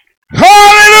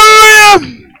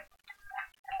 Hallelujah.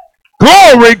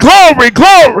 Glory, glory,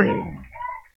 glory.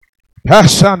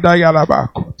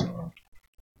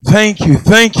 Thank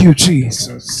you,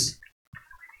 Jesus.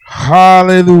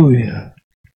 Hallelujah.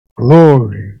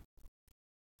 Glory.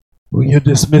 Well, you're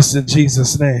dismissed in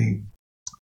Jesus' name.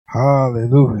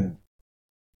 Hallelujah.